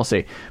see.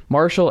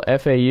 Marshall,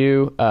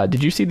 FAU.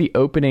 Did you see the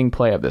opening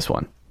play of this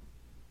one?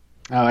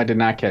 Oh, I did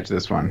not catch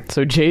this one.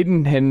 So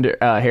Jaden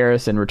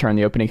Harrison returned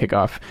the opening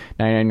kickoff,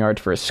 99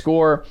 yards for a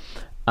score.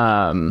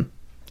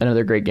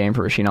 Another great game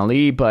for Rasheen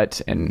Ali,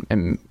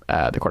 and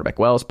the quarterback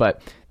Wells.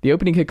 But the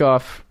opening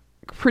kickoff,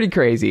 pretty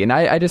crazy, and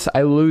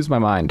I lose my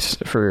mind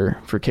for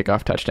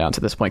kickoff touchdowns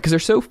at this point because they're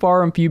so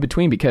far and few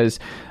between. Because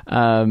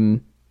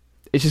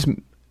it's just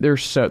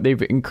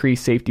they've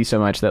increased safety so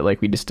much that like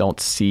we just don't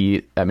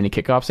see that many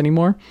kickoffs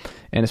anymore,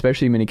 and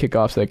especially many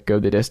kickoffs that go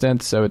the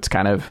distance. So it's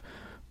kind of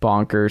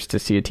bonkers to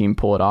see a team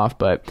pull it off.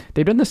 But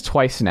they've done this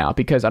twice now,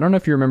 because I don't know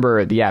if you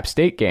remember the App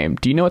State game.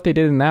 Do you know what they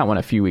did in that one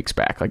a few weeks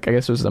back? Like, I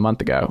guess it was a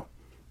month ago.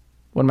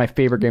 One of my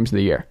favorite games of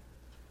the year.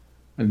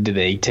 Did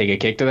they take a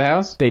kick to the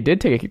house? They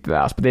did take a kick to the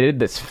house, but they did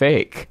this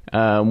fake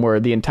where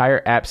the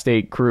entire App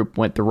State group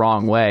went the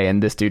wrong way,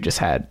 and this dude just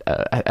had,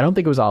 I don't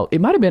think it was it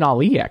might have been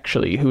Ali,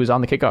 actually, who was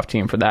on the kickoff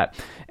team for that,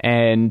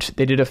 and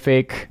they did a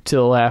fake to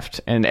the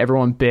left, and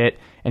everyone bit,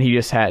 and he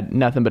just had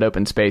nothing but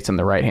open space on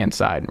the right-hand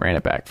side and ran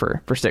it back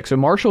for 6. So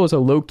Marshall is a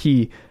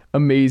low-key,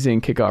 amazing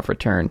kickoff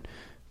return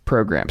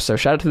program. So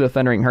shout out to the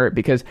Thundering Herd,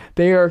 because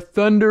they are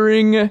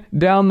thundering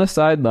down the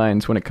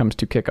sidelines when it comes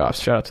to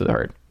kickoffs. Shout out to the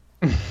Herd.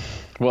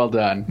 Well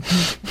done.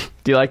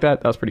 Do you like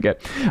that? That was pretty good.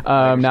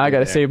 Now I got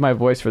to save my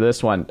voice for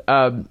this one.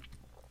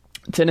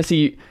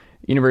 Tennessee,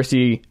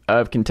 University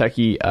of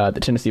Kentucky, the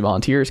Tennessee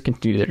Volunteers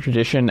continue their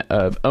tradition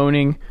of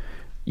owning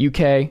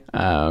UK.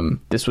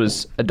 This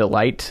was a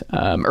delight.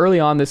 Early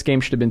on, this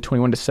game should have been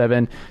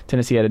 21-7.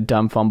 Tennessee had a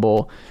dumb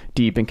fumble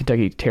deep in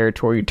Kentucky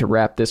territory to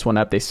wrap this one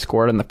up. They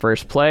scored on the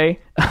first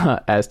play,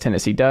 as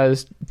Tennessee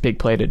does. Big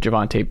play to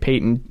Javonte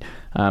Payton,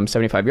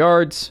 75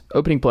 yards.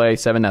 Opening play,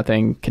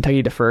 7-0.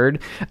 Kentucky deferred.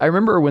 I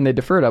remember when they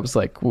deferred, I was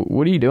like,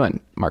 what are you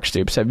doing, Mark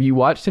Stoops? Have you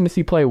watched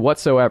Tennessee play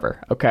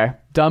whatsoever? Okay,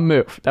 dumb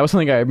move. That was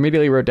something I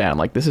immediately wrote down.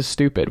 Like, this is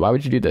stupid. Why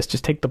would you do this?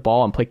 Just take the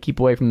ball and keep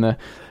away from the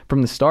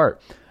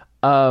start.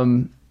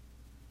 I'm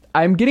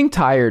getting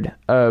tired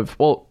of,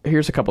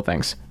 here's a couple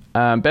things.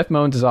 Beth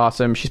Mowins is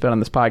awesome. She's been on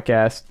this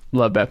podcast.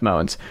 Love Beth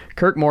Mowins.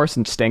 Kirk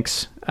Morrison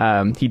stinks.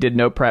 He did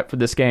no prep for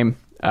this game.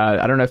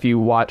 I don't know if you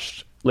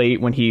watched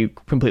late when he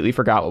completely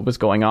forgot what was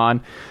going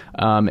on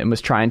and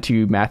was trying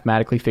to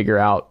mathematically figure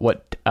out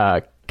what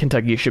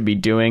Kentucky should be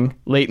doing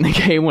late in the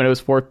game when it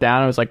was 4th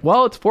down. I was like,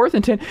 well, it's 4th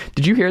and 10.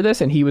 Did you hear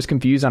this? And he was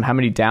confused on how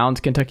many downs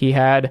Kentucky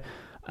had.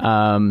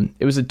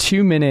 It was a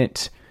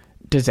 2-minute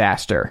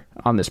disaster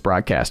on this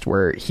broadcast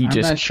where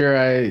I'm not sure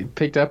I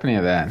picked up any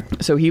of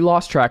that. So he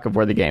lost track of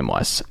where the game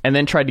was and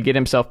then tried to get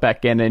himself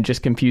back in and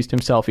just confused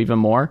himself even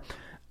more.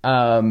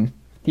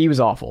 He was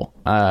awful.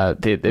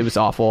 It was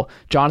awful.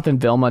 Jonathan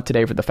Vilma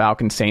today for the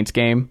Falcons Saints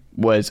game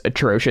was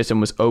atrocious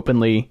and was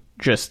openly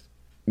just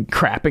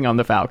crapping on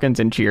the Falcons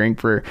and cheering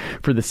for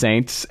the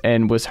Saints,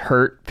 and was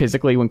hurt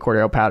physically when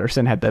Cordero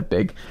Patterson had that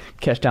big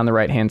catch down the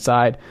right-hand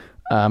side.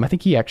 I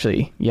think he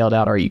actually yelled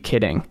out, "Are you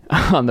kidding?"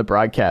 on the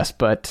broadcast.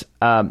 But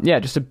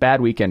just a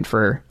bad weekend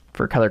for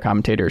color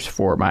commentators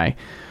for my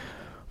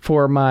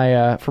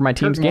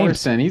team's games.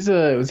 Morrison,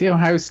 was he an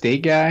Ohio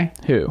State guy?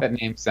 Who? That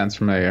name sounds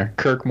familiar.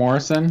 Kirk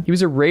Morrison. He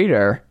was a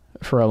Raider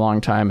for a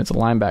long time as a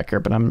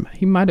linebacker, but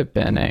he might have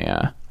been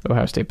a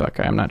Ohio State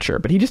Buckeye. I'm not sure,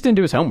 but he just didn't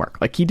do his homework.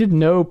 Like, he did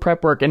no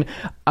prep work, and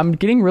I'm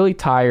getting really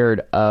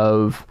tired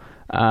of.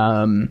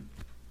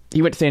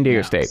 He went to San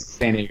Diego State.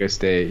 San Diego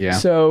State, yeah.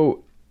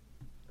 So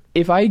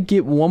if I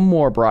get one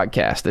more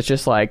broadcast that's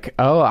just like,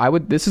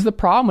 this is the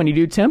problem when you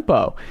do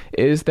tempo,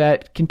 is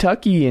that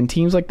Kentucky and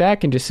teams like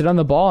that can just sit on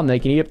the ball and they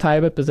can eat up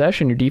time of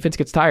possession. Your defense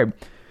gets tired.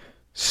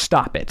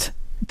 Stop it.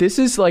 this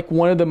is like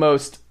one of the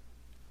most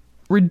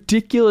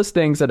ridiculous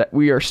things that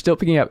we are still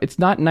picking up. It's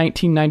not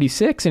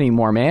 1996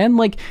 anymore, man.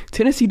 Like,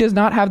 Tennessee does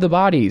not have the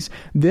bodies.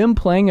 Them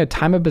playing a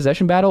time of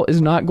possession battle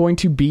is not going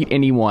to beat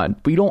anyone.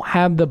 We don't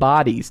have the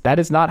bodies. That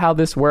is not how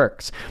this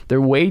works. The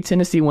way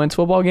Tennessee wins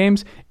football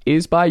games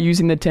is by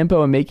using the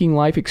tempo and making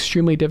life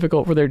extremely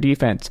difficult for their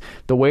defense.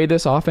 The way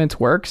this offense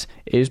works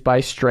is by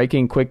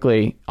striking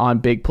quickly on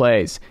big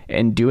plays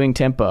and doing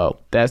tempo.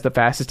 That's the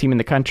fastest team in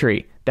the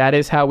country. That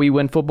is how we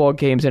win football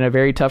games in a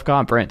very tough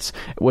conference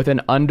with an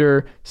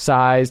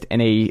undersized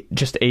and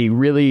just a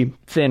really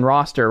thin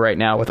roster right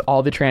now with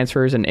all the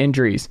transfers and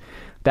injuries.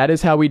 That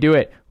is how we do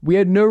it. We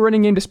had no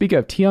running game to speak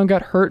of. Tion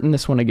got hurt in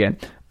this one again.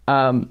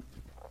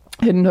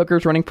 Hidden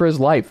Hooker's running for his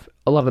life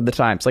a lot of the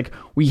times. Like,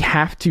 we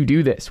have to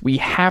do this. We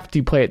have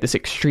to play at this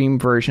extreme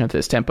version of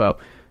this tempo.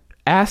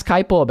 Ask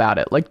Heupel about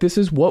it. Like, this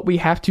is what we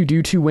have to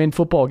do to win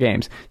football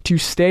games, to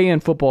stay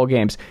in football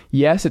games.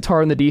 Yes, it's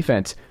hard on the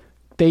defense.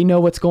 They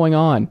know what's going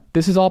on.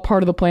 This is all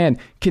part of the plan.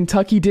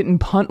 Kentucky didn't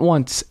punt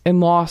once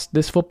and lost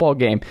this football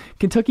game.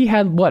 Kentucky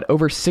had,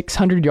 over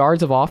 600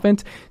 yards of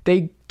offense?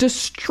 They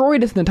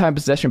destroyed us in the time of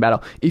possession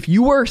battle. If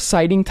you are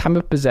citing time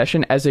of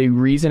possession as a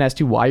reason as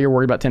to why you're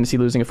worried about Tennessee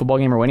losing a football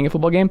game or winning a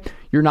football game,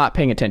 you're not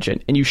paying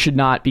attention, and you should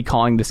not be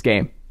calling this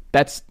game.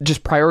 That's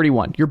just priority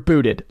one. You're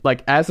booted.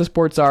 Like, as the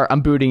sports are,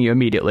 I'm booting you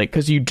immediately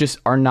because you just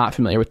are not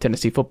familiar with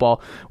Tennessee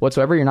football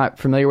whatsoever. You're not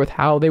familiar with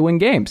how they win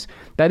games.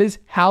 That is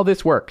how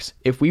this works.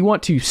 If we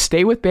want to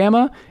stay with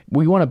Bama,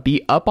 we want to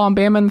be up on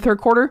Bama in the third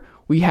quarter,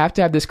 we have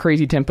to have this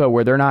crazy tempo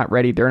where they're not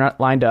ready, they're not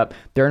lined up,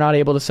 they're not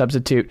able to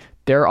substitute,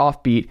 they're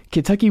offbeat.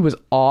 Kentucky was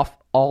off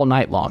all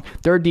night long.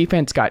 Their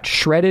defense got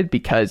shredded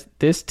because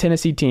this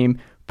Tennessee team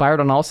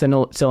fired on all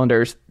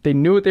cylinders. They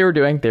knew what they were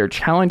doing. They were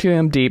challenging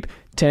them deep.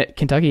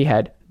 Kentucky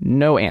had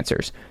no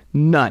answers.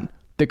 None.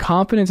 The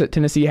confidence that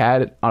Tennessee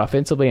had on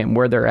offensively and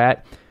where they're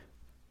at,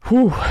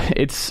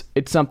 it's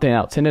something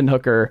else. Hendon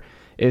Hooker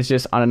is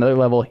just on another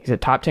level. He's a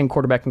top 10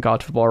 quarterback in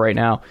college football right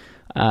now.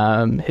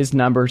 His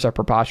numbers are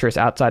preposterous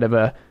outside of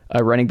a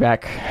running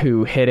back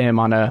who hit him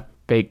on a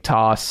fake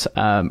toss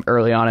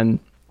early on in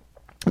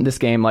this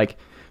game, like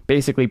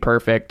basically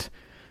perfect.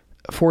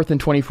 4th and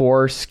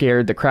 24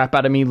 scared the crap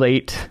out of me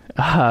late.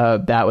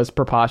 That was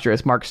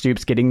preposterous. Mark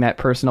Stoops getting that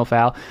personal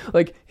foul.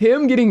 Like,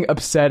 him getting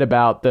upset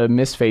about the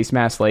missed face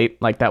mask late,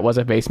 like that was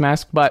a face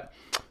mask, but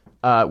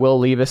Will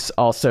Levis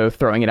also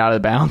throwing it out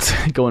of bounds,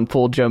 going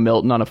full Joe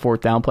Milton on a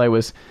 4th down play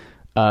was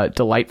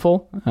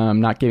delightful,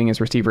 not giving his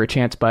receiver a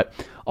chance, but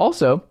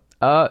also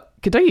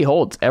Kentucky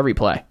holds every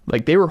play.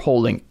 Like, they were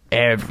holding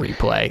every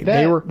play.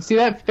 See,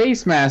 that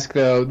face mask,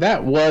 though,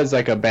 that was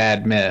like a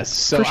bad miss.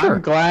 So for sure.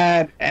 I'm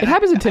glad. It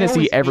happens in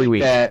Tennessee every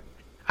week.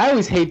 I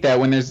always hate that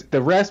when the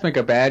refs make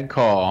a bad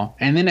call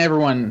and then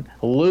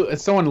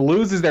someone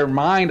loses their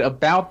mind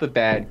about the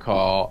bad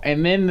call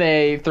and then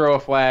they throw a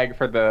flag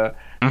for the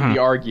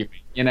arguing,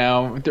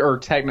 or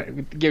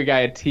give a guy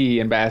a T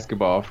in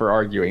basketball for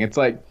arguing. It's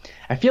like,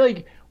 I feel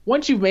like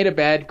once you've made a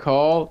bad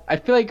call, I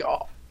feel like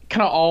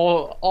kind of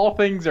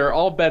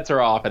all bets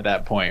are off at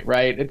that point,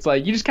 right? It's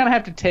like you just kind of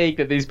have to take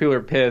that these people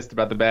are pissed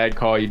about the bad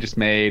call you just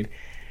made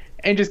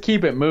and just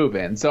keep it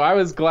moving. So I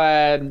was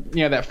glad,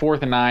 that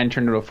 4th and 9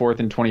 turned into a 4th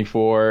and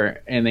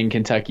 24, and then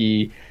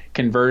Kentucky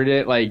converted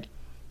it. Like,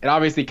 it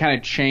obviously kind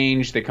of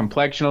changed the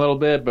complexion a little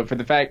bit, but for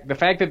the fact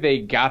that they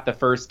got the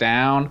first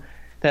down,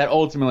 that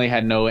ultimately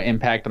had no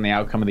impact on the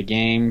outcome of the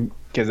game,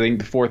 because I think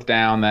the 4th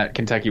down that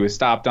Kentucky was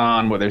stopped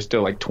on, there's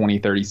still like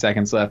 30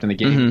 seconds left in the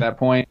game at that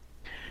point.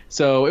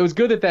 So it was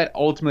good that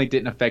ultimately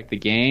didn't affect the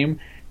game.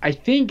 I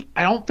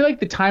don't feel like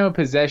the time of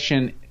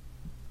possession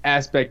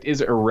aspect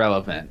is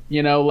irrelevant.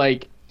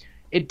 Like,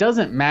 it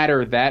doesn't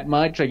matter that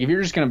much. Like, if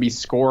you're just going to be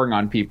scoring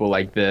on people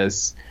like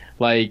this,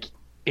 like,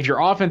 if your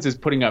offense is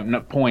putting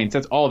up points,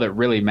 that's all that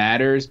really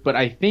matters. But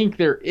I think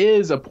there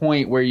is a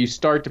point where you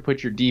start to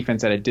put your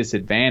defense at a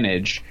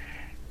disadvantage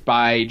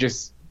by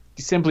just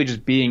simply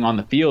being on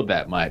the field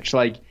that much.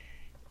 Like,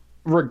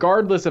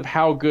 regardless of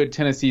how good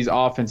Tennessee's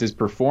offense is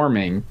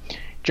performing,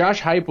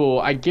 Josh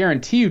Heupel, I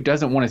guarantee you,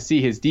 doesn't want to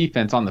see his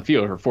defense on the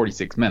field for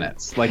 46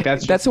 minutes. Like,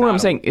 that's what I'm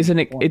saying. It's an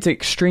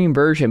extreme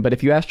version, but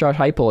if you ask Josh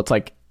Heupel, it's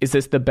like, is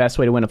this the best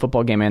way to win a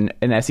football game in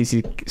an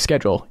SEC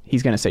schedule?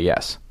 He's going to say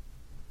yes.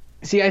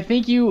 See, I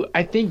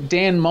think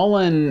Dan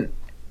Mullen,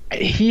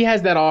 he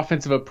has that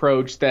offensive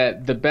approach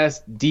that the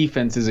best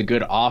defense is a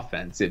good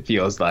offense, it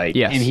feels like.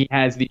 Yes. And he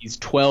has these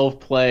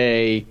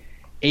 12-play,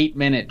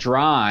 8-minute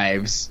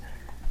drives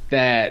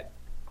that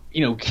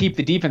keep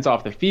the defense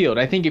off the field.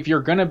 I think if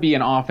you're going to be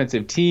an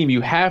offensive team,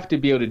 you have to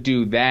be able to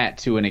do that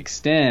to an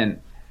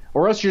extent,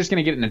 or else you're just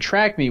going to get in a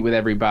track meet with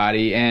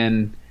everybody,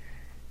 and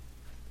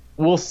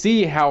we'll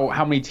see how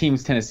many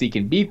teams Tennessee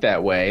can beat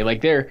that way.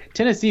 Like,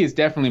 Tennessee is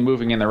definitely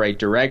moving in the right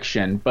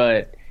direction,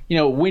 but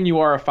when you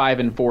are a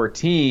 5-4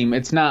 team,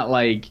 it's not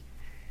like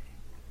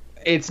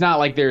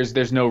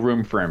there's no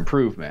room for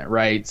improvement,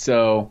 right?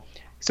 So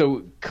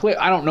So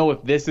I don't know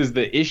if this is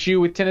the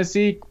issue with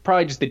Tennessee.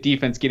 Probably just the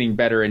defense getting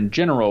better in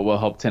general will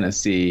help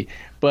Tennessee.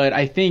 But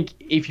I think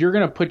if you're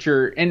going to put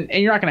and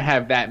you're not going to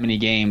have that many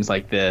games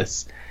like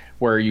this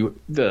where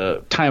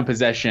the time of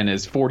possession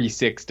is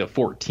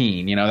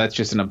 46-14. You know, that's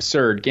just an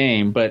absurd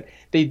game. But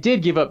they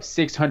did give up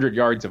 600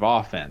 yards of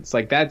offense.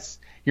 Like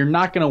you're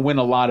not going to win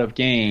a lot of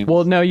games.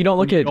 Well, no, you don't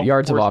look at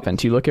yards of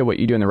offense. You look at what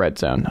you do in the red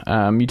zone.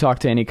 You talk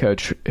to any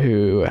coach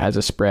who has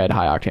a spread,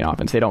 high-octane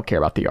offense. They don't care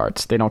about the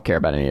yards. They don't care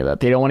about any of that.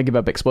 They don't want to give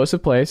up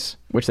explosive plays,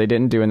 which they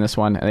didn't do in this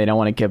one, and they don't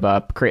want to give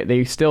up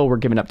they still were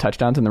giving up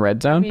touchdowns in the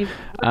red zone.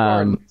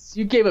 I mean,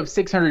 you gave up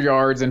 600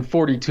 yards and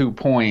 42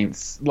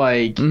 points.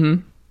 Like,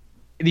 you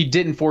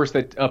didn't force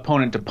the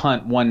opponent to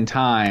punt one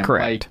time.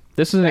 Correct.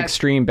 This is an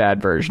extreme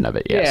bad version of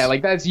it, yes. Yeah,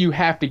 like you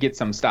have to get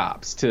some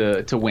stops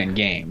to win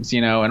games,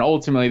 you know, and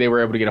ultimately they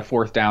were able to get a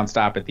 4th down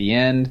stop at the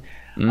end.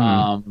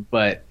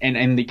 But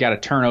they got a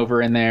turnover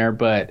in there,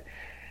 but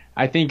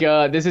I think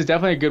this is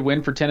definitely a good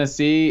win for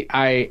Tennessee.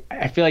 I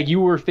feel like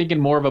you were thinking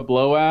more of a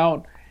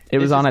blowout. It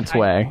was on its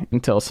way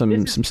until some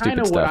stupid stuff. Kind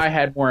of what I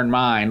had more in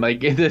mind.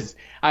 Like this,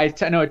 I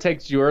know I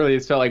texted you earlier.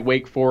 It felt like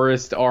Wake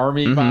Forest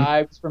Army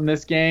vibes from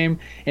this game,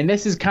 and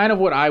this is kind of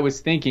what I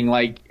was thinking.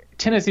 Like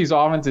Tennessee's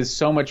offense is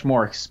so much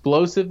more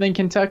explosive than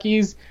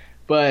Kentucky's,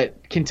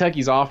 but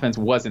Kentucky's offense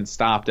wasn't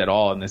stopped at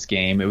all in this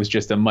game. It was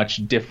just a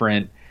much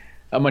different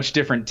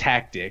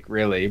tactic,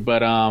 really.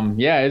 But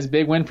it's a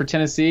big win for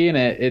Tennessee, and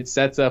it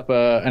sets up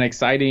an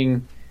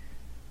exciting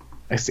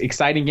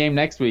game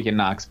next week in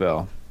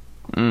Knoxville.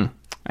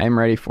 I'm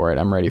ready for it.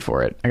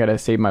 I got to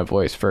save my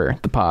voice for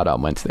the pod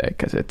on Wednesday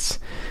because it's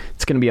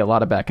going to be a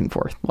lot of back and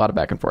forth,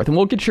 and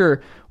we'll get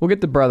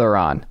the brother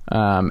on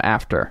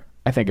after.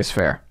 I think is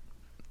fair.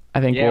 I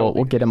think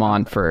we'll get him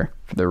on for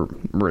the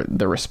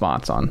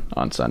response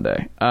on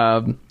Sunday.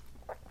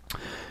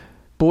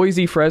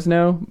 Boise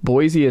Fresno.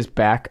 Boise is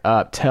back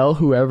up. Tell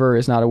whoever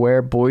is not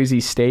aware, Boise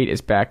State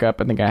is back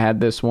up. I think I had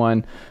this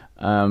one.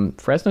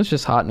 Fresno's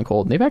just hot and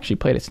cold. They've actually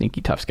played a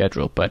sneaky tough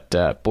schedule,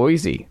 but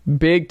Boise,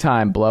 big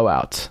time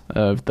blowout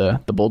of the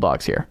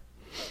Bulldogs here.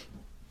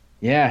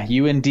 Yeah,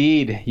 you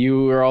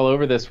were all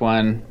over this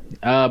one.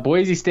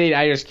 Boise State,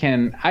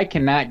 I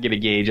cannot get a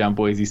gauge on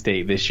Boise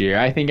State this year.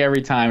 I think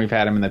every time we've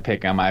had them in the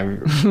pick'em,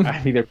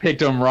 I've either picked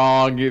them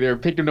wrong, either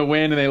picked them to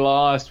win and they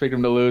lost, picked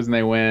them to lose and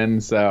they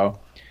win. So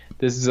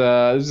this is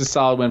a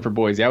solid win for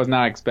Boise. I was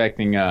not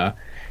expecting a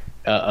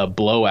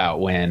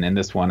blowout win in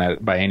this one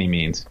by any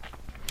means.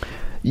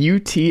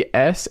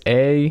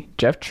 UTSA,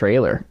 Jeff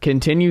Traylor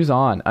continues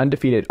on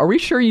undefeated. Are we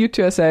sure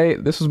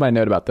UTSA, this was my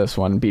note about this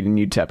one, beating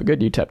UTEP, a good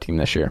UTEP team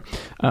this year.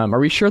 Are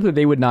we sure that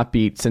they would not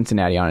beat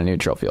Cincinnati on a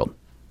neutral field?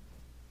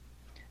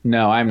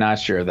 No, I'm not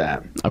sure of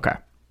that. Okay.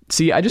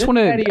 See, I just want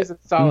to... Cincinnati is a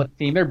solid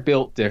team. They're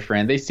built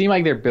different. They seem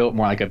like they're built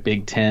more like a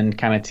Big Ten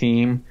kind of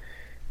team.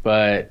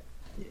 But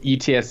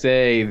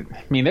UTSA,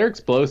 I mean, they're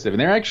explosive. And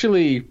they're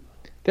actually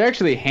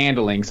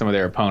handling some of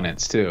their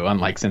opponents, too,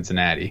 unlike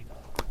Cincinnati.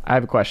 I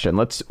have a question.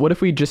 What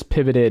if we just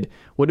pivoted?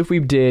 What if we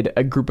did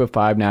a group of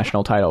 5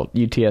 national title,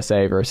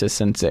 UTSA versus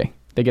Cincy?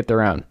 They get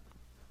their own.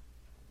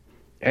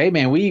 Hey,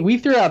 man, we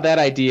threw out that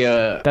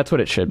idea. That's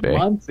what it should be.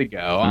 Months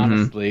ago,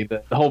 honestly.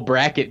 The whole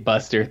bracket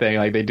buster thing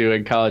like they do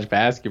in college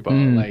basketball.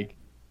 Like,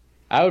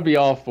 I would be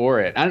all for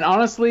it. And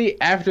honestly,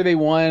 after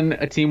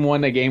a team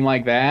won a game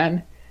like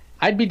that,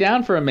 I'd be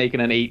down for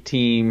making an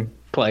 8-team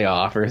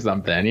playoff or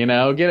something. You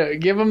know,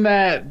 give them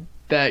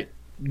that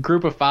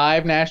group of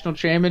 5 national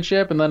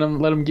championship and let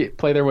them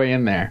play their way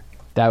in there.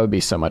 That would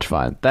be so much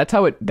fun. That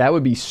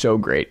would be so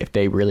great if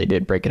they really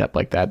did break it up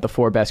like that. The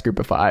 4 best group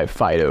of 5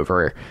 fight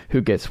over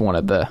who gets one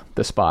of the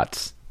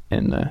spots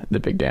in the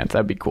big dance.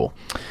 That'd be cool.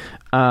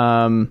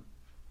 All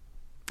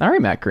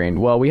right, Matt Green.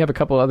 Well, we have a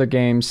couple other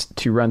games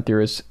to run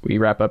through as we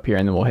wrap up here,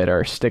 and then we'll hit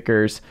our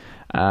stickers.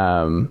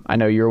 I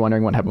know you were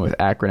wondering what happened with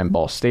Akron and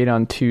Ball State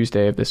on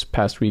Tuesday of this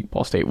past week.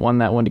 Ball State won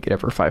that one to get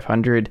over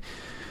 500.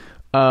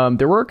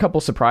 There were a couple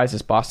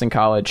surprises. Boston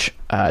College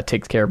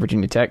takes care of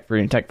Virginia Tech.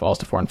 Virginia Tech falls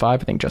to 4-5. I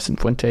think Justin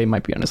Fuente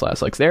might be on his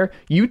last legs there.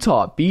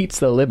 Utah beats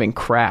the living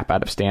crap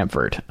out of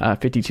Stanford,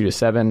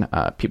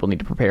 52-7. People need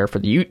to prepare for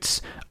the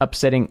Utes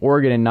upsetting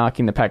Oregon and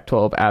knocking the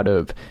Pac-12 out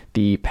of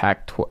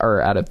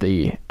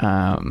the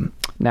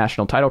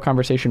national title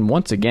conversation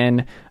once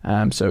again.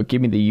 So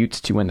give me the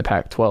Utes to win the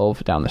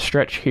Pac-12 down the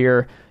stretch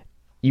here.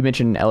 You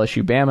mentioned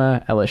LSU,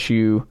 Bama.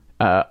 LSU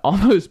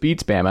almost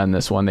beats Bama in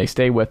this one. They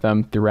stay with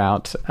them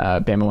throughout.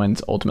 Bama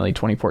wins ultimately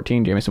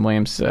 2014. Jamison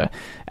Williams,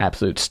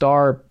 absolute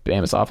star.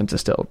 Bama's offense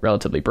is still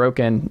relatively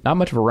broken. Not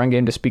much of a run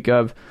game to speak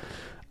of.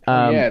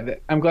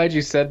 I'm glad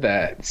you said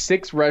that.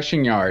 6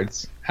 rushing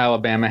yards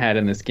Alabama had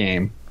in this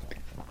game.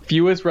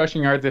 Fewest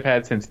rushing yards they've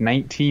had since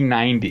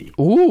 1990.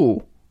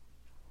 Ooh.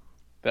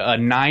 A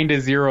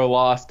 9-0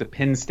 loss to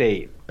Penn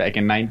State back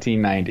in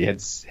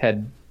 1990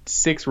 had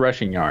 6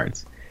 rushing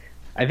yards.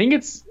 I think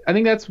that's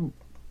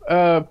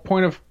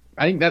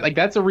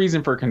that's a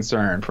reason for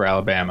concern for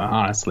Alabama,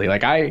 honestly.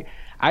 Like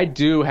I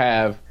do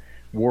have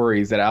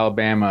worries that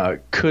Alabama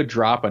could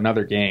drop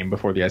another game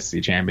before the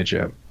SEC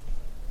championship.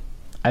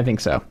 I think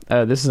so.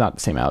 This is not the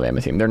same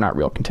Alabama team. They're not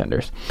real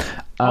contenders.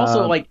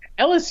 Also, like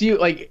LSU,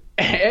 like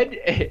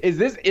is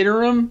this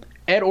interim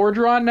Ed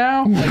Orgeron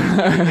now?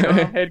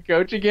 Like, head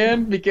coach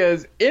again?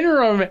 Because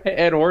interim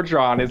Ed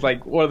Orgeron is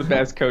like one of the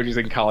best coaches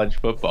in college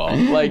football.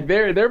 Like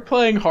they're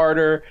playing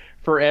harder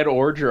for Ed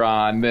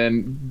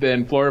Orgeron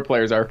than Florida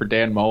players are for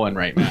Dan Mullen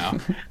right now.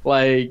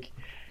 Like,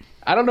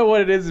 I don't know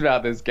what it is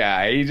about this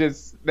guy.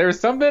 There's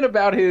something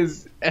about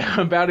his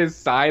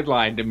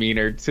sideline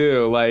demeanor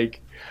too.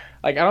 Like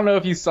I don't know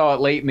if you saw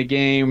it late in the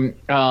game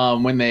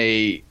when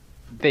they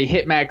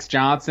hit Max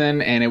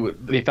Johnson and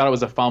they thought it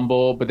was a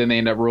fumble, but then they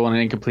end up ruling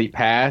an incomplete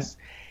pass.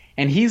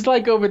 And he's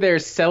like over there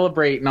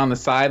celebrating on the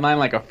sideline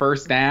like a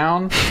first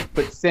down,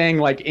 but saying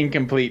like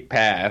incomplete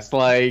pass,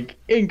 like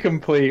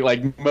incomplete,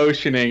 like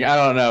motioning. I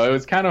don't know. It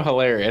was kind of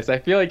hilarious. I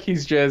feel like he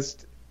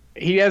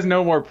has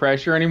no more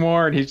pressure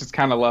anymore, and he's just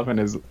kind of loving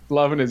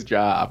his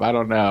job. I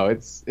don't know.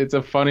 It's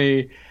a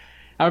funny.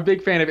 I'm a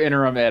big fan of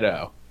interim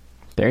Edo.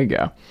 There you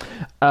go.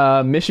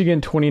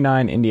 Michigan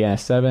 29, Indiana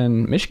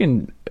 7.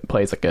 Michigan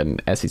plays like an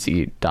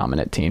SEC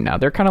dominant team now.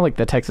 They're kind of like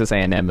the Texas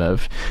A&M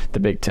of the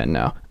Big Ten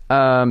now.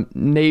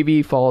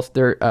 Navy falls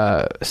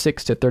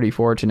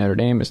 6-34 to Notre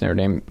Dame as Notre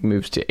Dame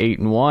moves to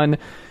 8-1.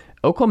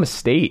 Oklahoma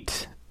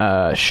State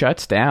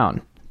shuts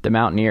down the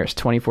Mountaineers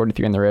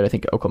 24-3 on the road. I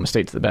think Oklahoma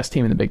State's the best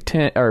team in the Big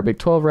 10 or Big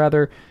 12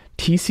 rather.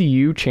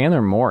 TCU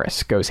Chandler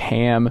Morris goes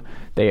ham.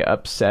 They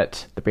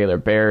upset the Baylor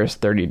Bears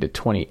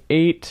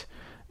 30-28.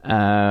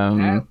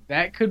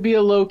 That could be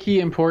a low-key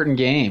important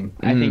game.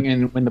 I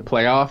think when the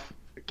playoff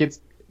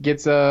gets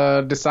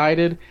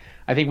decided.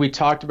 I think we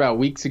talked about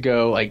weeks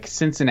ago, like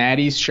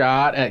Cincinnati's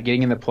shot at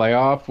getting in the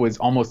playoff was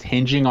almost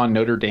hinging on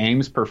Notre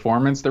Dame's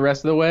performance the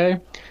rest of the way.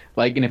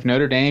 Like, and if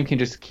Notre Dame can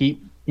just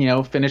keep,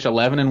 finish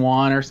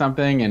 11-1 or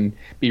something and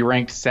be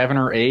ranked 7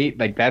 or 8,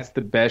 like that's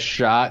the best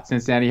shot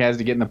Cincinnati has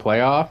to get in the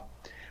playoff.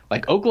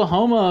 Like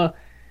Oklahoma,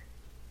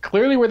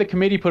 clearly where the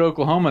committee put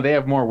Oklahoma, they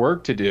have more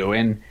work to do.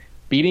 And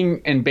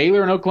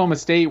Baylor and Oklahoma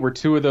State were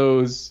two of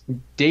those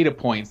data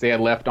points they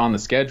had left on the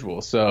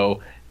schedule.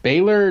 So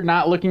Baylor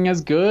not looking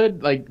as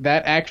good, like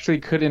that actually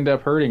could end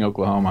up hurting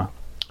Oklahoma.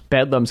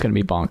 Bedlam's going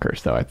to be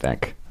bonkers, though, I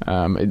think.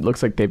 It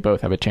looks like they both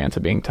have a chance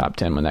of being top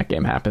 10 when that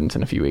game happens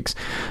in a few weeks.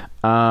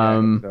 I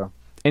think so.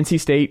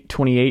 NC State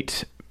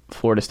 28,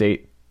 Florida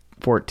State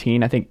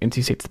 14. I think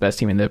NC State's the best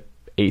team in the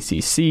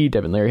ACC.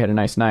 Devin Leary had a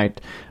nice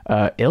night.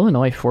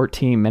 Illinois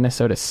 14,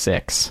 Minnesota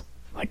 6.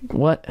 Like,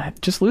 what?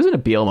 Just losing to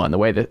Bielema in the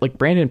way that, like,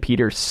 Brandon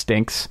Peters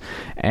stinks,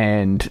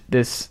 and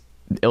this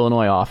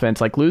Illinois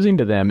offense, like, losing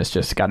to them is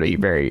just got to be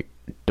very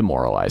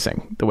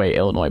demoralizing the way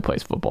Illinois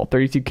plays football.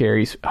 32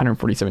 carries,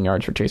 147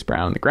 yards for Chase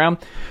Brown on the ground.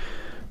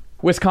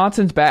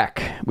 Wisconsin's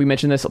back. We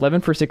mentioned this,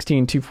 11 for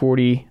 16,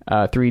 240,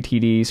 3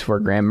 TDs for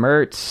Graham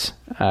Mertz.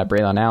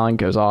 Braylon Allen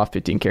goes off,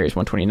 15 carries,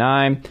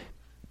 129,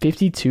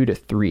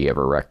 52-3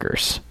 over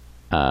Rutgers.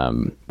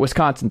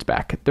 Wisconsin's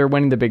back. They're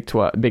winning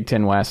the Big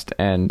Ten West,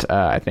 and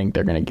I think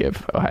they're going to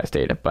give Ohio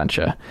State a bunch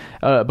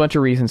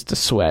of reasons to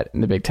sweat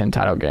in the Big Ten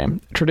title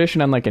game.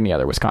 Tradition unlike any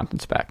other.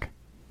 Wisconsin's back.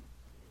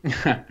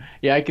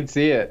 Yeah, I can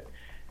see it.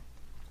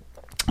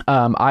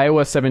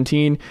 Iowa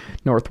 17,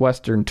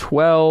 Northwestern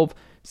 12,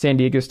 San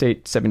Diego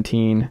State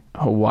 17,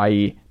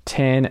 Hawaii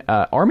 10.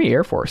 Army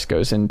Air Force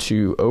goes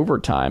into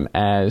overtime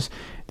as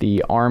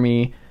the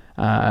Army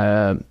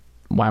Black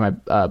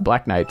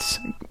Knights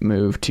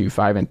move to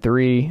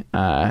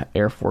 5-3.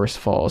 Air Force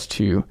falls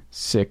to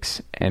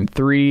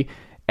 6-3.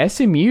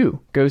 SMU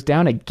goes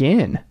down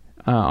again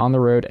on the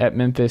road at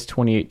Memphis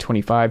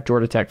 28-25.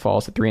 Georgia Tech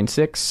falls to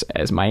 3-6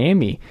 as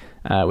Miami,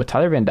 with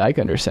Tyler Van Dyke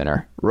under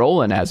center,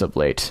 rolling as of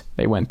late.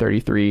 They win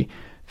 33-30.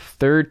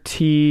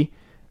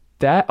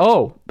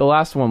 The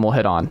last one we'll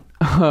hit on.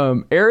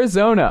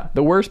 Arizona,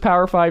 the worst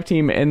Power 5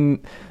 team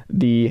in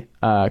the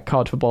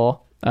college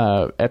football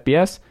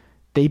FBS.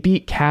 They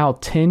beat Cal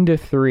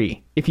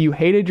 10-3. If you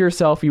hated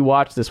yourself, you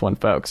watched this one,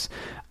 folks.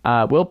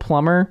 Will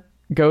Plummer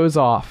goes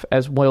off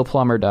as Will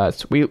Plummer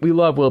does. We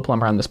love Will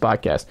Plummer on this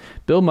podcast.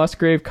 Bill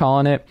Musgrave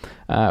calling it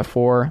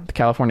for the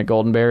California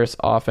Golden Bears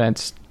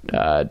offense.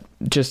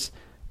 Just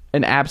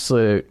an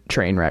absolute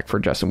train wreck for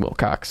Justin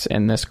Wilcox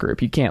in this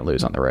group. You can't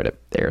lose on the road at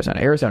Arizona.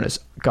 Arizona's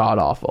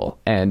god-awful,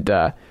 and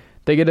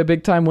they get a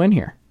big-time win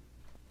here.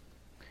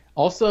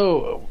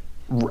 Also,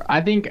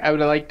 I think I would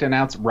like to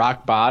announce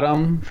rock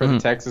bottom for the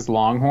Texas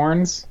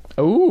Longhorns.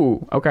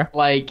 Ooh, okay.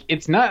 Like,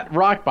 it's not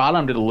rock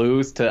bottom to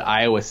lose to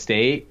Iowa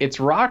State. It's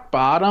rock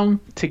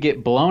bottom to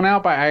get blown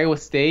out by Iowa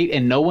State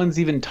and no one's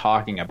even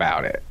talking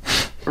about it.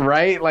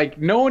 Right? Like,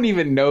 no one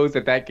even knows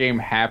that game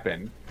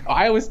happened.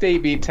 Iowa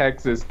State beat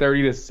Texas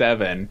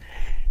 30-7,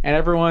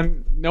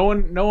 and no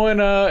one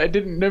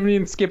didn't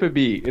even skip a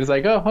beat. It was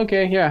like, oh,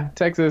 okay, yeah,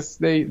 Texas,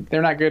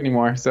 they're not good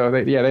anymore, so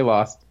they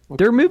lost.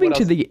 They're moving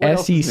to the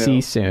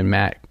SEC soon,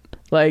 Matt.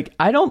 Like,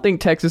 I don't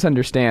think Texas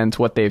understands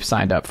what they've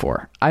signed up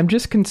for. I'm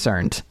just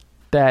concerned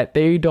that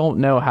they don't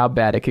know how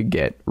bad it could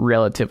get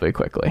relatively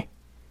quickly.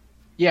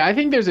 Yeah, I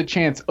think there's a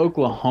chance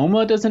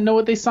Oklahoma doesn't know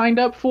what they signed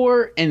up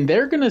for, and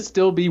they're going to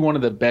still be one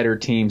of the better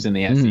teams in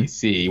the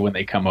SEC when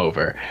they come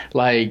over.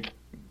 Like,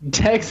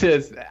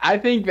 Texas, I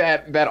think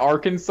that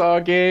Arkansas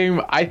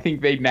game, I think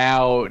they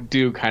now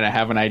do kind of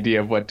have an idea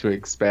of what to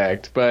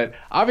expect. But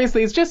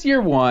obviously, it's just year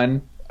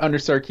one under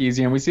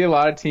Sarkisian. We see a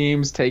lot of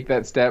teams take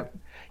that step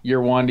year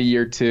one to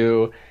year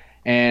two,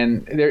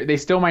 and they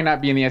still might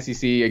not be in the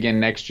SEC again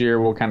next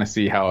year. We'll kind of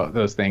see how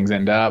those things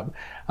end up.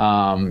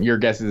 Your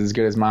guess is as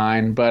good as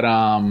mine. But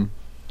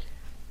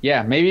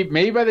yeah,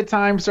 maybe by the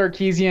time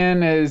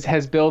Sarkisian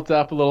has built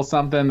up a little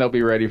something, they'll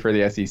be ready for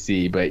the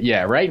SEC. But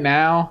yeah, right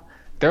now,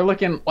 they're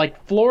looking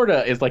like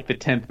Florida is like the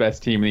 10th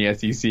best team in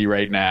the SEC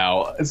right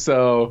now.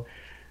 So,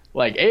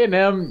 like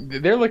A&M,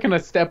 they're looking a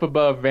step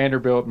above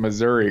Vanderbilt,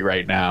 Missouri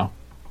right now.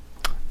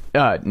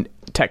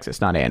 Texas,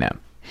 not A&M.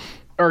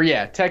 Or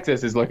yeah,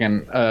 Texas is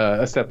looking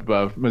a step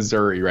above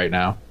Missouri right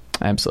now.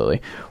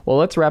 Absolutely. Well,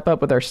 let's wrap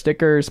up with our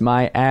stickers.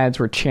 My ads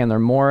were Chandler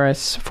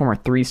Morris, former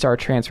 3-star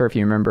transfer, if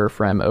you remember,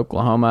 from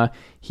Oklahoma.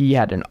 He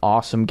had an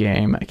awesome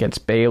game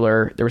against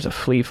Baylor. There was a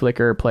flea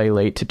flicker play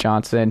late to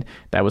Johnson.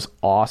 That was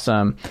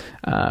awesome.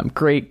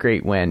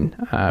 Great win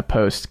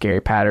post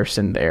Gary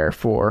Patterson there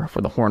for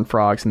the Horned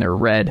Frogs and their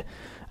red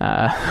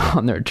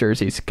on their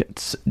jerseys,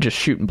 just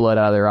shooting blood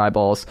out of their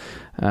eyeballs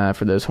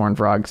for those Horned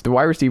Frogs. The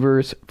wide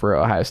receivers for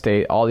Ohio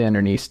State, all the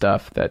underneath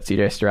stuff that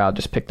CJ Stroud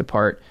just picked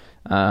apart.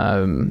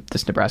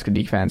 This Nebraska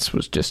defense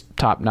was just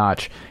top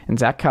notch, and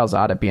Zach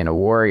Calzada being a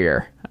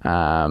warrior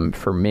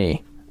for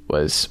me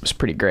was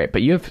pretty great.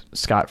 But you have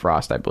Scott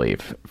Frost, I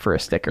believe, for a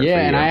sticker. Yeah,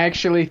 for you. and I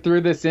actually threw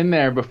this in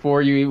there before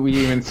we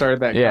even started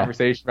that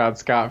conversation about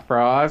Scott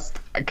Frost,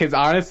 because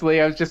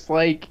honestly, I was just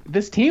like,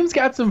 this team's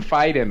got some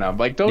fight in them.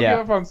 Like, don't give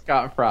up on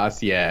Scott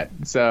Frost yet.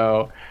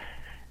 So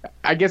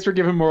I guess we're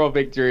giving moral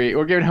victory.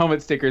 We're giving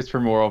helmet stickers for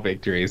moral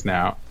victories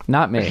now.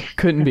 Not me.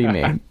 Couldn't be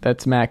me.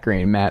 That's Matt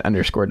Green.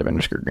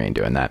 Matt_Green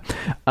doing that.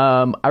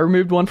 I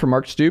removed one for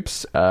Mark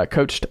Stoops.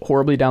 Coached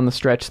horribly down the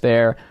stretch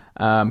there.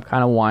 Kind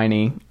of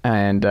whiny.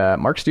 And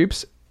Mark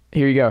Stoops,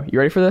 here you go. You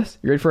ready for this?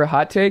 You ready for a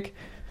hot take?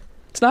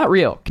 It's not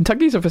real.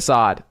 Kentucky's a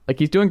facade. Like,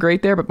 he's doing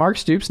great there, but Mark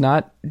Stoops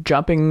not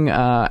jumping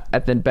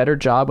at the better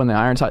job when the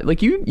iron's hot.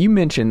 Like, you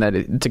mentioned that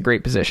it's a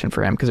great position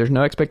for him because there's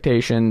no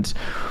expectations.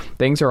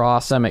 Things are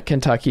awesome at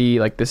Kentucky.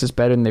 Like, this is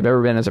better than they've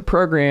ever been as a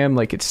program.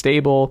 Like, it's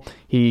stable.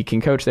 He can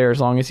coach there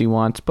as long as he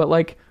wants. But,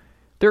 like,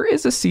 there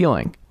is a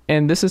ceiling.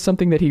 And this is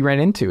something that he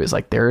ran into is,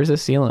 like, there is a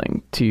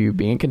ceiling to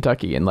being in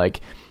Kentucky. And, like,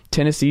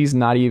 Tennessee's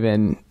not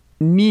even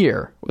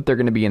near what they're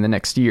going to be in the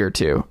next year or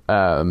two,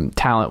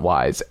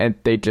 talent-wise. And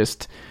they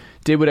just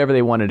did whatever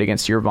they wanted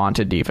against your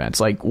vaunted defense,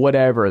 like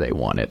whatever they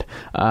wanted,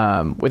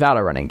 without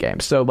a running game.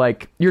 So,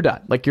 like, you're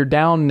done. Like, you're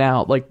down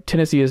now. Like,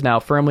 Tennessee is now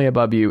firmly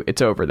above you.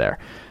 It's over there.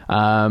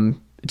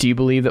 Do you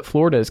believe that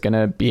Florida is going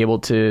to be able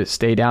to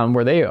stay down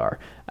where they are?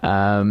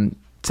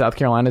 South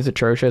Carolina's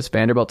atrocious.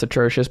 Vanderbilt's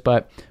atrocious,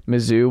 but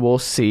Mizzou, we'll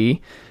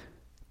see.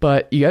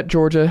 But you got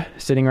Georgia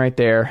sitting right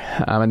there.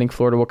 I think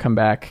Florida will come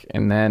back.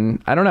 And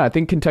then, I don't know, I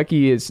think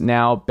Kentucky is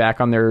now back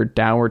on their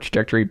downward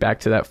trajectory, back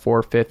to that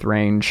 4th-5th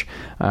range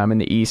in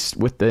the East,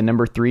 with the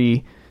number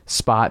 3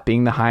 spot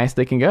being the highest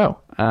they can go.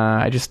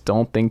 I just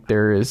don't think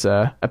there is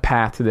a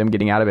path to them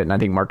getting out of it. And I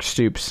think Mark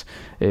Stoops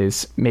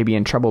is maybe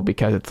in trouble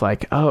because it's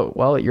like, oh,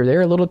 well, you're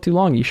there a little too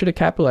long. You should have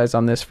capitalized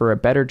on this for a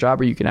better job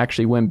where you can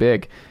actually win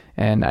big.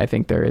 And I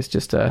think there is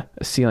just a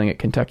ceiling at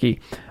Kentucky.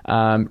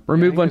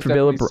 Remove one for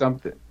Bill. There's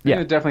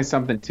definitely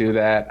something to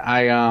that.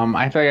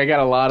 I feel like I got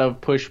a lot of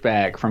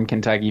pushback from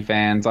Kentucky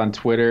fans on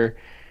Twitter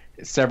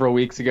several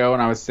weeks ago,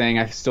 and I was saying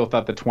I still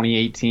thought the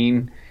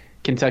 2018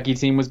 Kentucky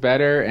team was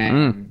better,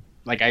 and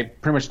like, I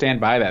pretty much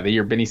stand by that. The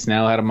year Benny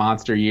Snell had a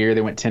monster year,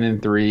 they went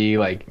 10-3.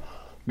 Like,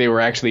 they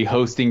were actually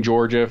hosting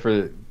Georgia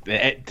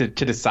to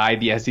decide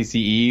the SEC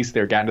East.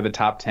 They were gotten to the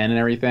top 10 and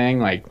everything.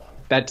 Like,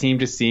 that team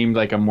just seemed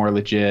like a more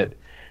legit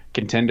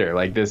contender.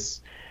 Like,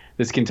 this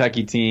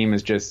Kentucky team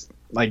is just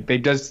like,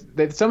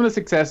 some of the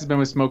success has been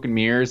with smoke and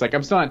mirrors. Like,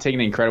 I'm still not taking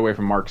any credit away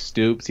from Mark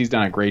Stoops. He's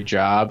done a great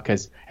job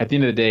because at the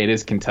end of the day, it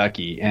is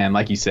Kentucky, and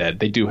like you said,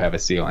 they do have a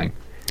ceiling.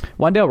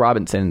 Wan'Dale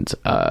Robinson's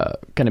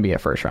going to be a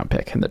first-round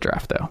pick in the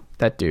draft, though.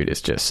 That dude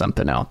is just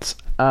something else.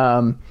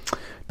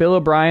 Bill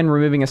O'Brien,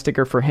 removing a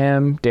sticker for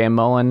him. Dan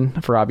Mullen,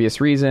 for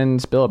obvious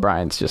reasons. Bill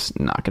O'Brien's just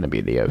not going to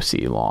be the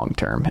OC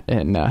long-term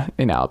in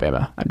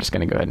Alabama. I'm just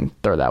going to go ahead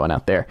and throw that one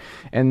out there.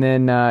 And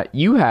then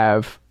you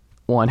have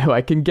one who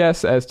I can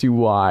guess as to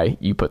why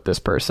you put this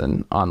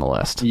person on the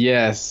list.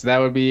 Yes, that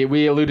would be,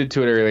 we alluded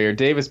to it earlier,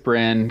 Davis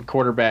Brin,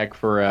 quarterback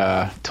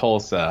for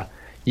Tulsa.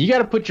 You got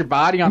to put your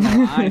body on the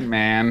line,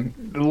 man.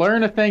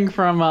 Learn a thing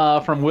from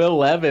Will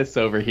Levis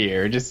over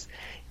here. Just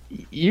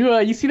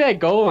you see that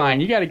goal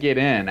line, you got to get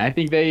in. I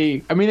think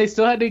they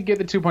still had to get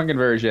the 2-point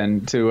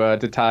conversion to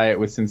tie it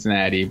with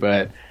Cincinnati,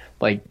 but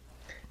like,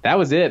 that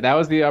was it. That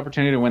was the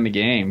opportunity to win the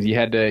games. You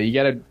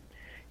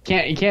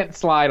can't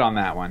slide on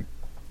that one.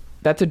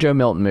 That's a Joe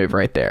Milton move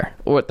right there.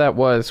 What that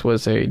was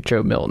a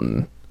Joe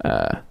Milton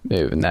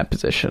move in that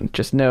position.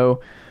 Just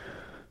no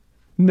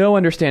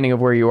understanding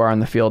of where you are on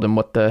the field and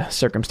what the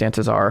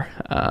circumstances are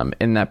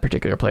in that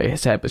particular play.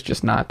 His head was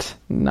just not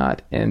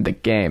in the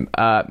game.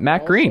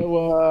 Matt Green.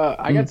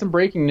 I got some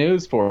breaking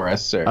news for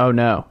us, sir. Oh,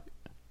 no.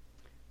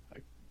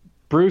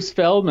 Bruce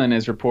Feldman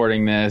is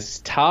reporting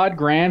this. Todd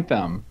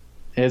Grantham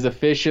is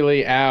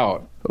officially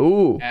out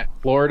at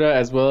Florida,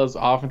 as well as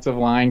offensive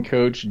line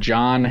coach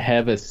John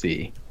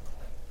Hevesy.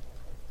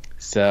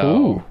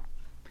 So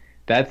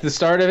that's the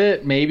start of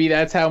it. Maybe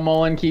that's how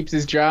Mullen keeps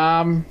his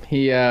job.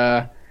 He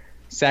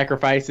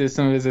sacrifices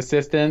some of his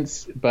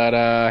assistants.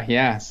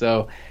 But,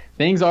 so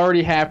things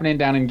already happening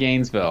down in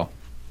Gainesville.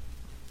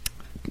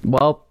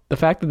 Well, the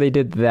fact that they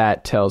did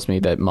that tells me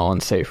that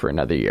Mullen's safe for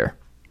another year.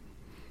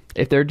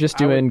 If they're just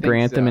doing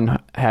Grantham and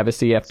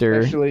Hevesy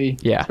after...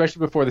 Especially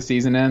before the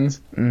season ends.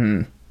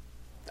 Mm-hmm.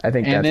 I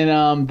think and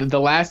then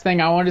the last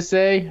thing I wanted to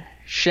say,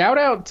 shout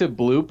out to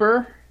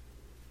Blooper,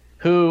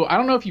 who, I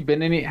don't know if you've been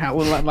to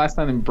last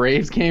time the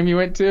Braves game you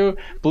went to.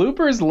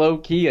 Blooper's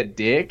low-key a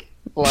dick.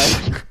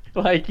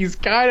 Like he's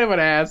kind of an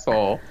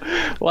asshole.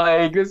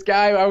 Like, this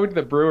guy, I went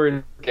to the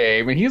Brewers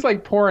game, and he's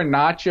like pouring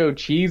nacho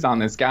cheese on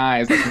this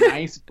guy's like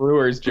nice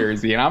Brewers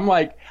jersey. And I'm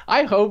like,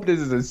 I hope this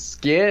is a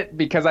skit,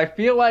 because I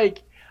feel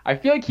like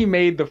he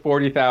made the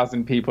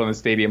 40,000 people in the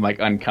stadium like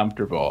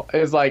uncomfortable.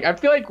 It's like I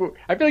feel like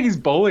he's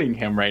bullying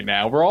him right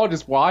now. We're all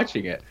just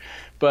watching it.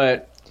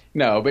 But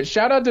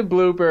shout out to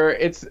Blooper.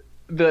 It's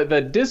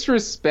the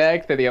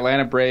disrespect that the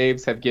Atlanta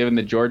Braves have given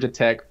the Georgia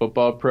Tech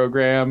football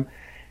program.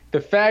 The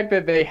fact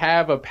that they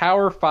have a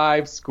Power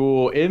 5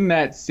 school in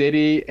that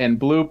city, and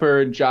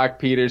Blooper and Jock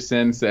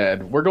Peterson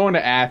said, we're going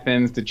to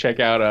Athens to check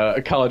out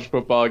a college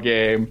football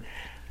game.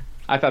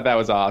 I thought that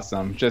was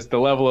awesome. Just the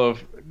level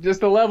of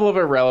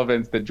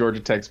irrelevance that Georgia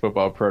Tech's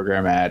football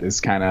program had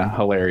is kind of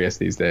hilarious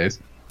these days.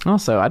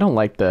 Also, I don't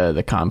like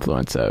the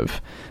confluence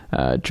of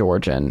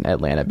Georgia and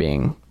Atlanta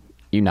being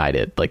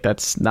united. Like,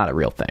 that's not a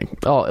real thing.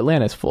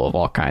 Atlanta's full of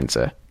all kinds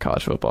of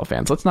college football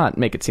fans. Let's not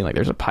make it seem like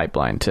there's a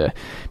pipeline to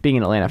being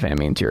an Atlanta fan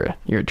means you're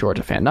a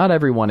Georgia fan. Not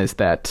everyone is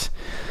that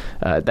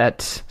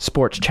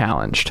sports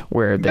challenged.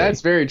 That's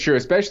very true,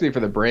 especially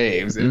for the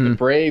Braves. Mm-hmm. The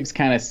Braves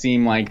kind of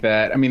seem like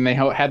that. I mean, they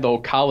had the whole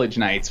college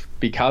nights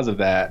because of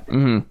that.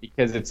 Mm-hmm.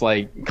 Because it's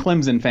like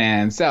Clemson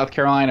fans, South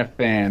Carolina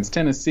fans,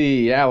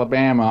 Tennessee,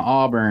 Alabama,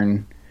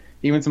 Auburn,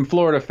 even some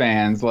Florida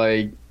fans.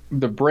 Like,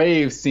 the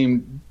Braves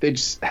they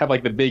just have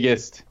like the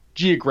biggest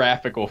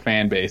geographical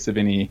fan base of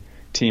any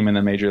team in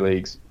the major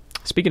leagues.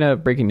 Speaking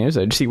of breaking news,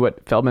 did you see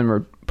what Feldman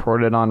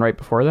reported on right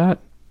before that?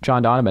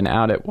 John Donovan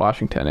out at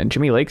Washington, and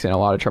Jimmy Lake's in a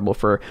lot of trouble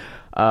for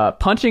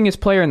punching his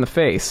player in the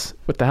face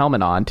with the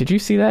helmet on. Did you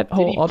see that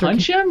whole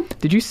altercation? Punch him?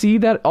 Did you see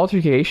that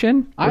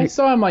altercation? I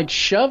saw him like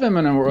shove him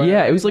in a...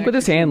 Yeah, it was like with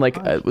his hand, like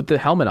with the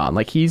helmet on.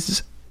 Like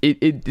is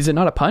it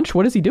not a punch?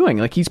 What is he doing?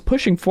 Like, he's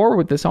pushing forward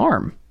with this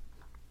arm.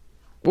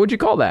 What would you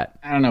call that?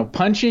 I don't know.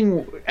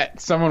 Punching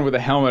at someone with a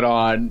helmet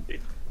on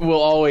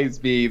will always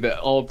be the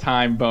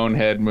all-time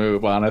bonehead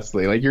move,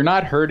 honestly. Like, you're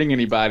not hurting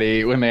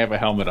anybody when they have a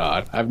helmet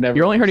on.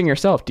 You're only hurting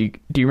yourself. Do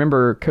you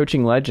remember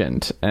coaching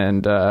legend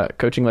and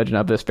coaching legend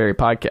of this very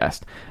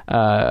podcast,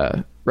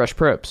 Rush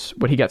Probst,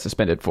 what he got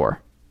suspended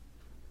for?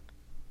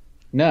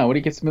 No, what did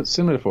he get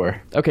suspended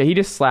for? Okay, he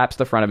just slaps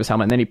the front of his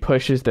helmet, and then he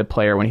pushes the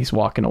player when he's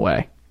walking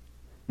away.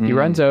 Mm-hmm. He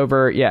runs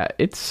over.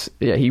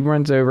 He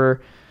runs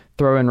over.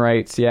 Throwing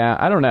rights,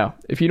 I don't know.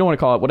 If you don't want to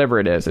call it whatever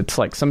it is, it's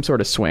like some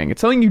sort of swing.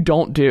 It's something you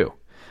don't do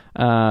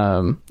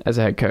as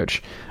a head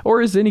coach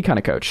or as any kind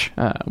of coach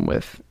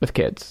with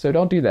kids. So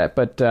don't do that.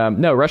 But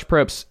no, Rush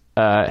Probst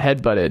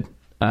headbutted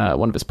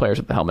one of his players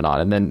with the helmet on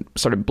and then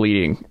started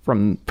bleeding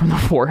from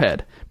the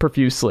forehead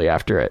profusely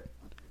after it.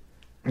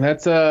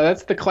 That's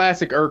the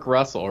classic Irk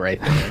Russell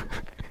right there.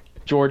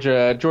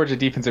 Georgia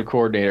defensive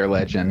coordinator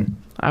legend.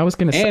 I was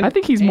gonna say, I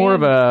think he's more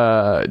of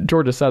a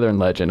Georgia Southern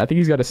legend. I think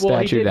he's got a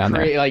statue down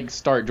there. Like,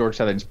 start Georgia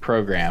Southern's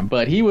program,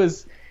 but he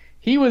was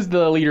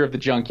the leader of the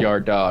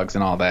Junkyard Dogs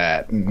and all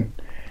that, and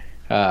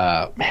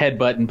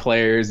headbutting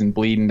players and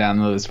bleeding down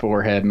his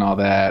forehead and all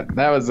that.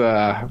 That was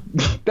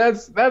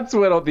that's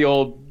what the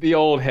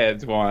old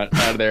heads want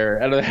out of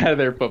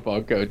their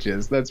football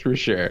coaches. That's for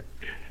sure.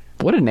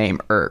 What a name,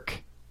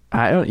 Irk.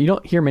 You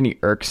don't hear many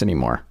Irks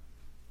anymore.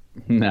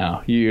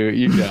 No,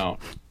 you don't.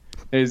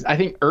 I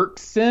think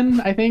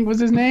Erkson, was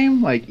his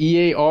name, like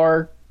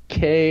EARKSINE.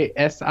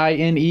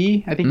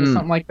 I think it was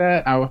something like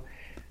that. I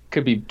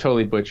could be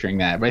totally butchering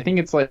that, but I think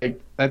it's like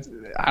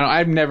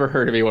I've never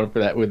heard of anyone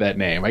with that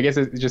name. I guess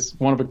it's just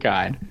one of a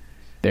kind.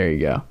 There you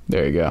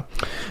go.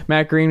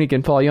 Matt Green, you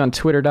can follow you on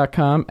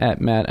twitter.com at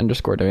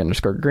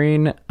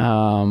Matt_W_Green.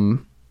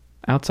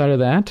 Outside of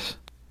that,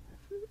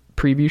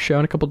 preview show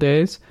in a couple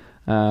days.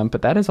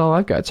 But that is all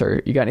I've got,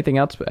 sir. You got anything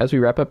else as we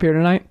wrap up here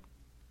tonight?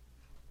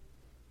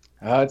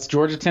 It's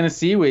Georgia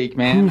Tennessee week,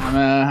 man.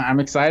 I'm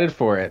excited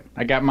for it.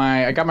 I got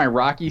my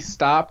Rocky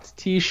Stopped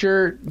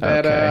T-shirt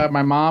that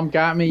my mom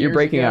got me. You're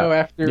breaking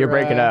up. You're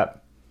breaking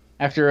up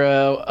after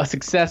a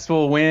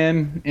successful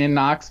win in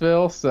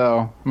Knoxville.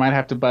 So I might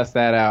have to bust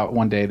that out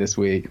one day this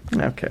week.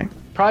 Okay.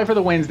 Probably for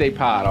the Wednesday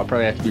pod. I'll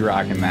probably have to be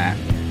rocking that.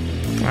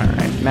 All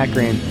right, Matt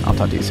Green. I'll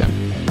talk to you soon.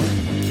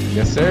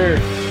 Yes, sir.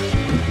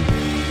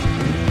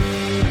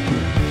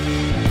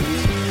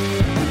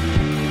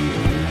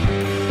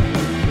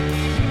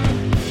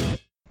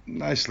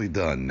 Nicely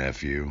done,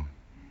 nephew.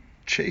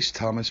 Chase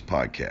Thomas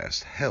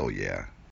Podcast. Hell yeah.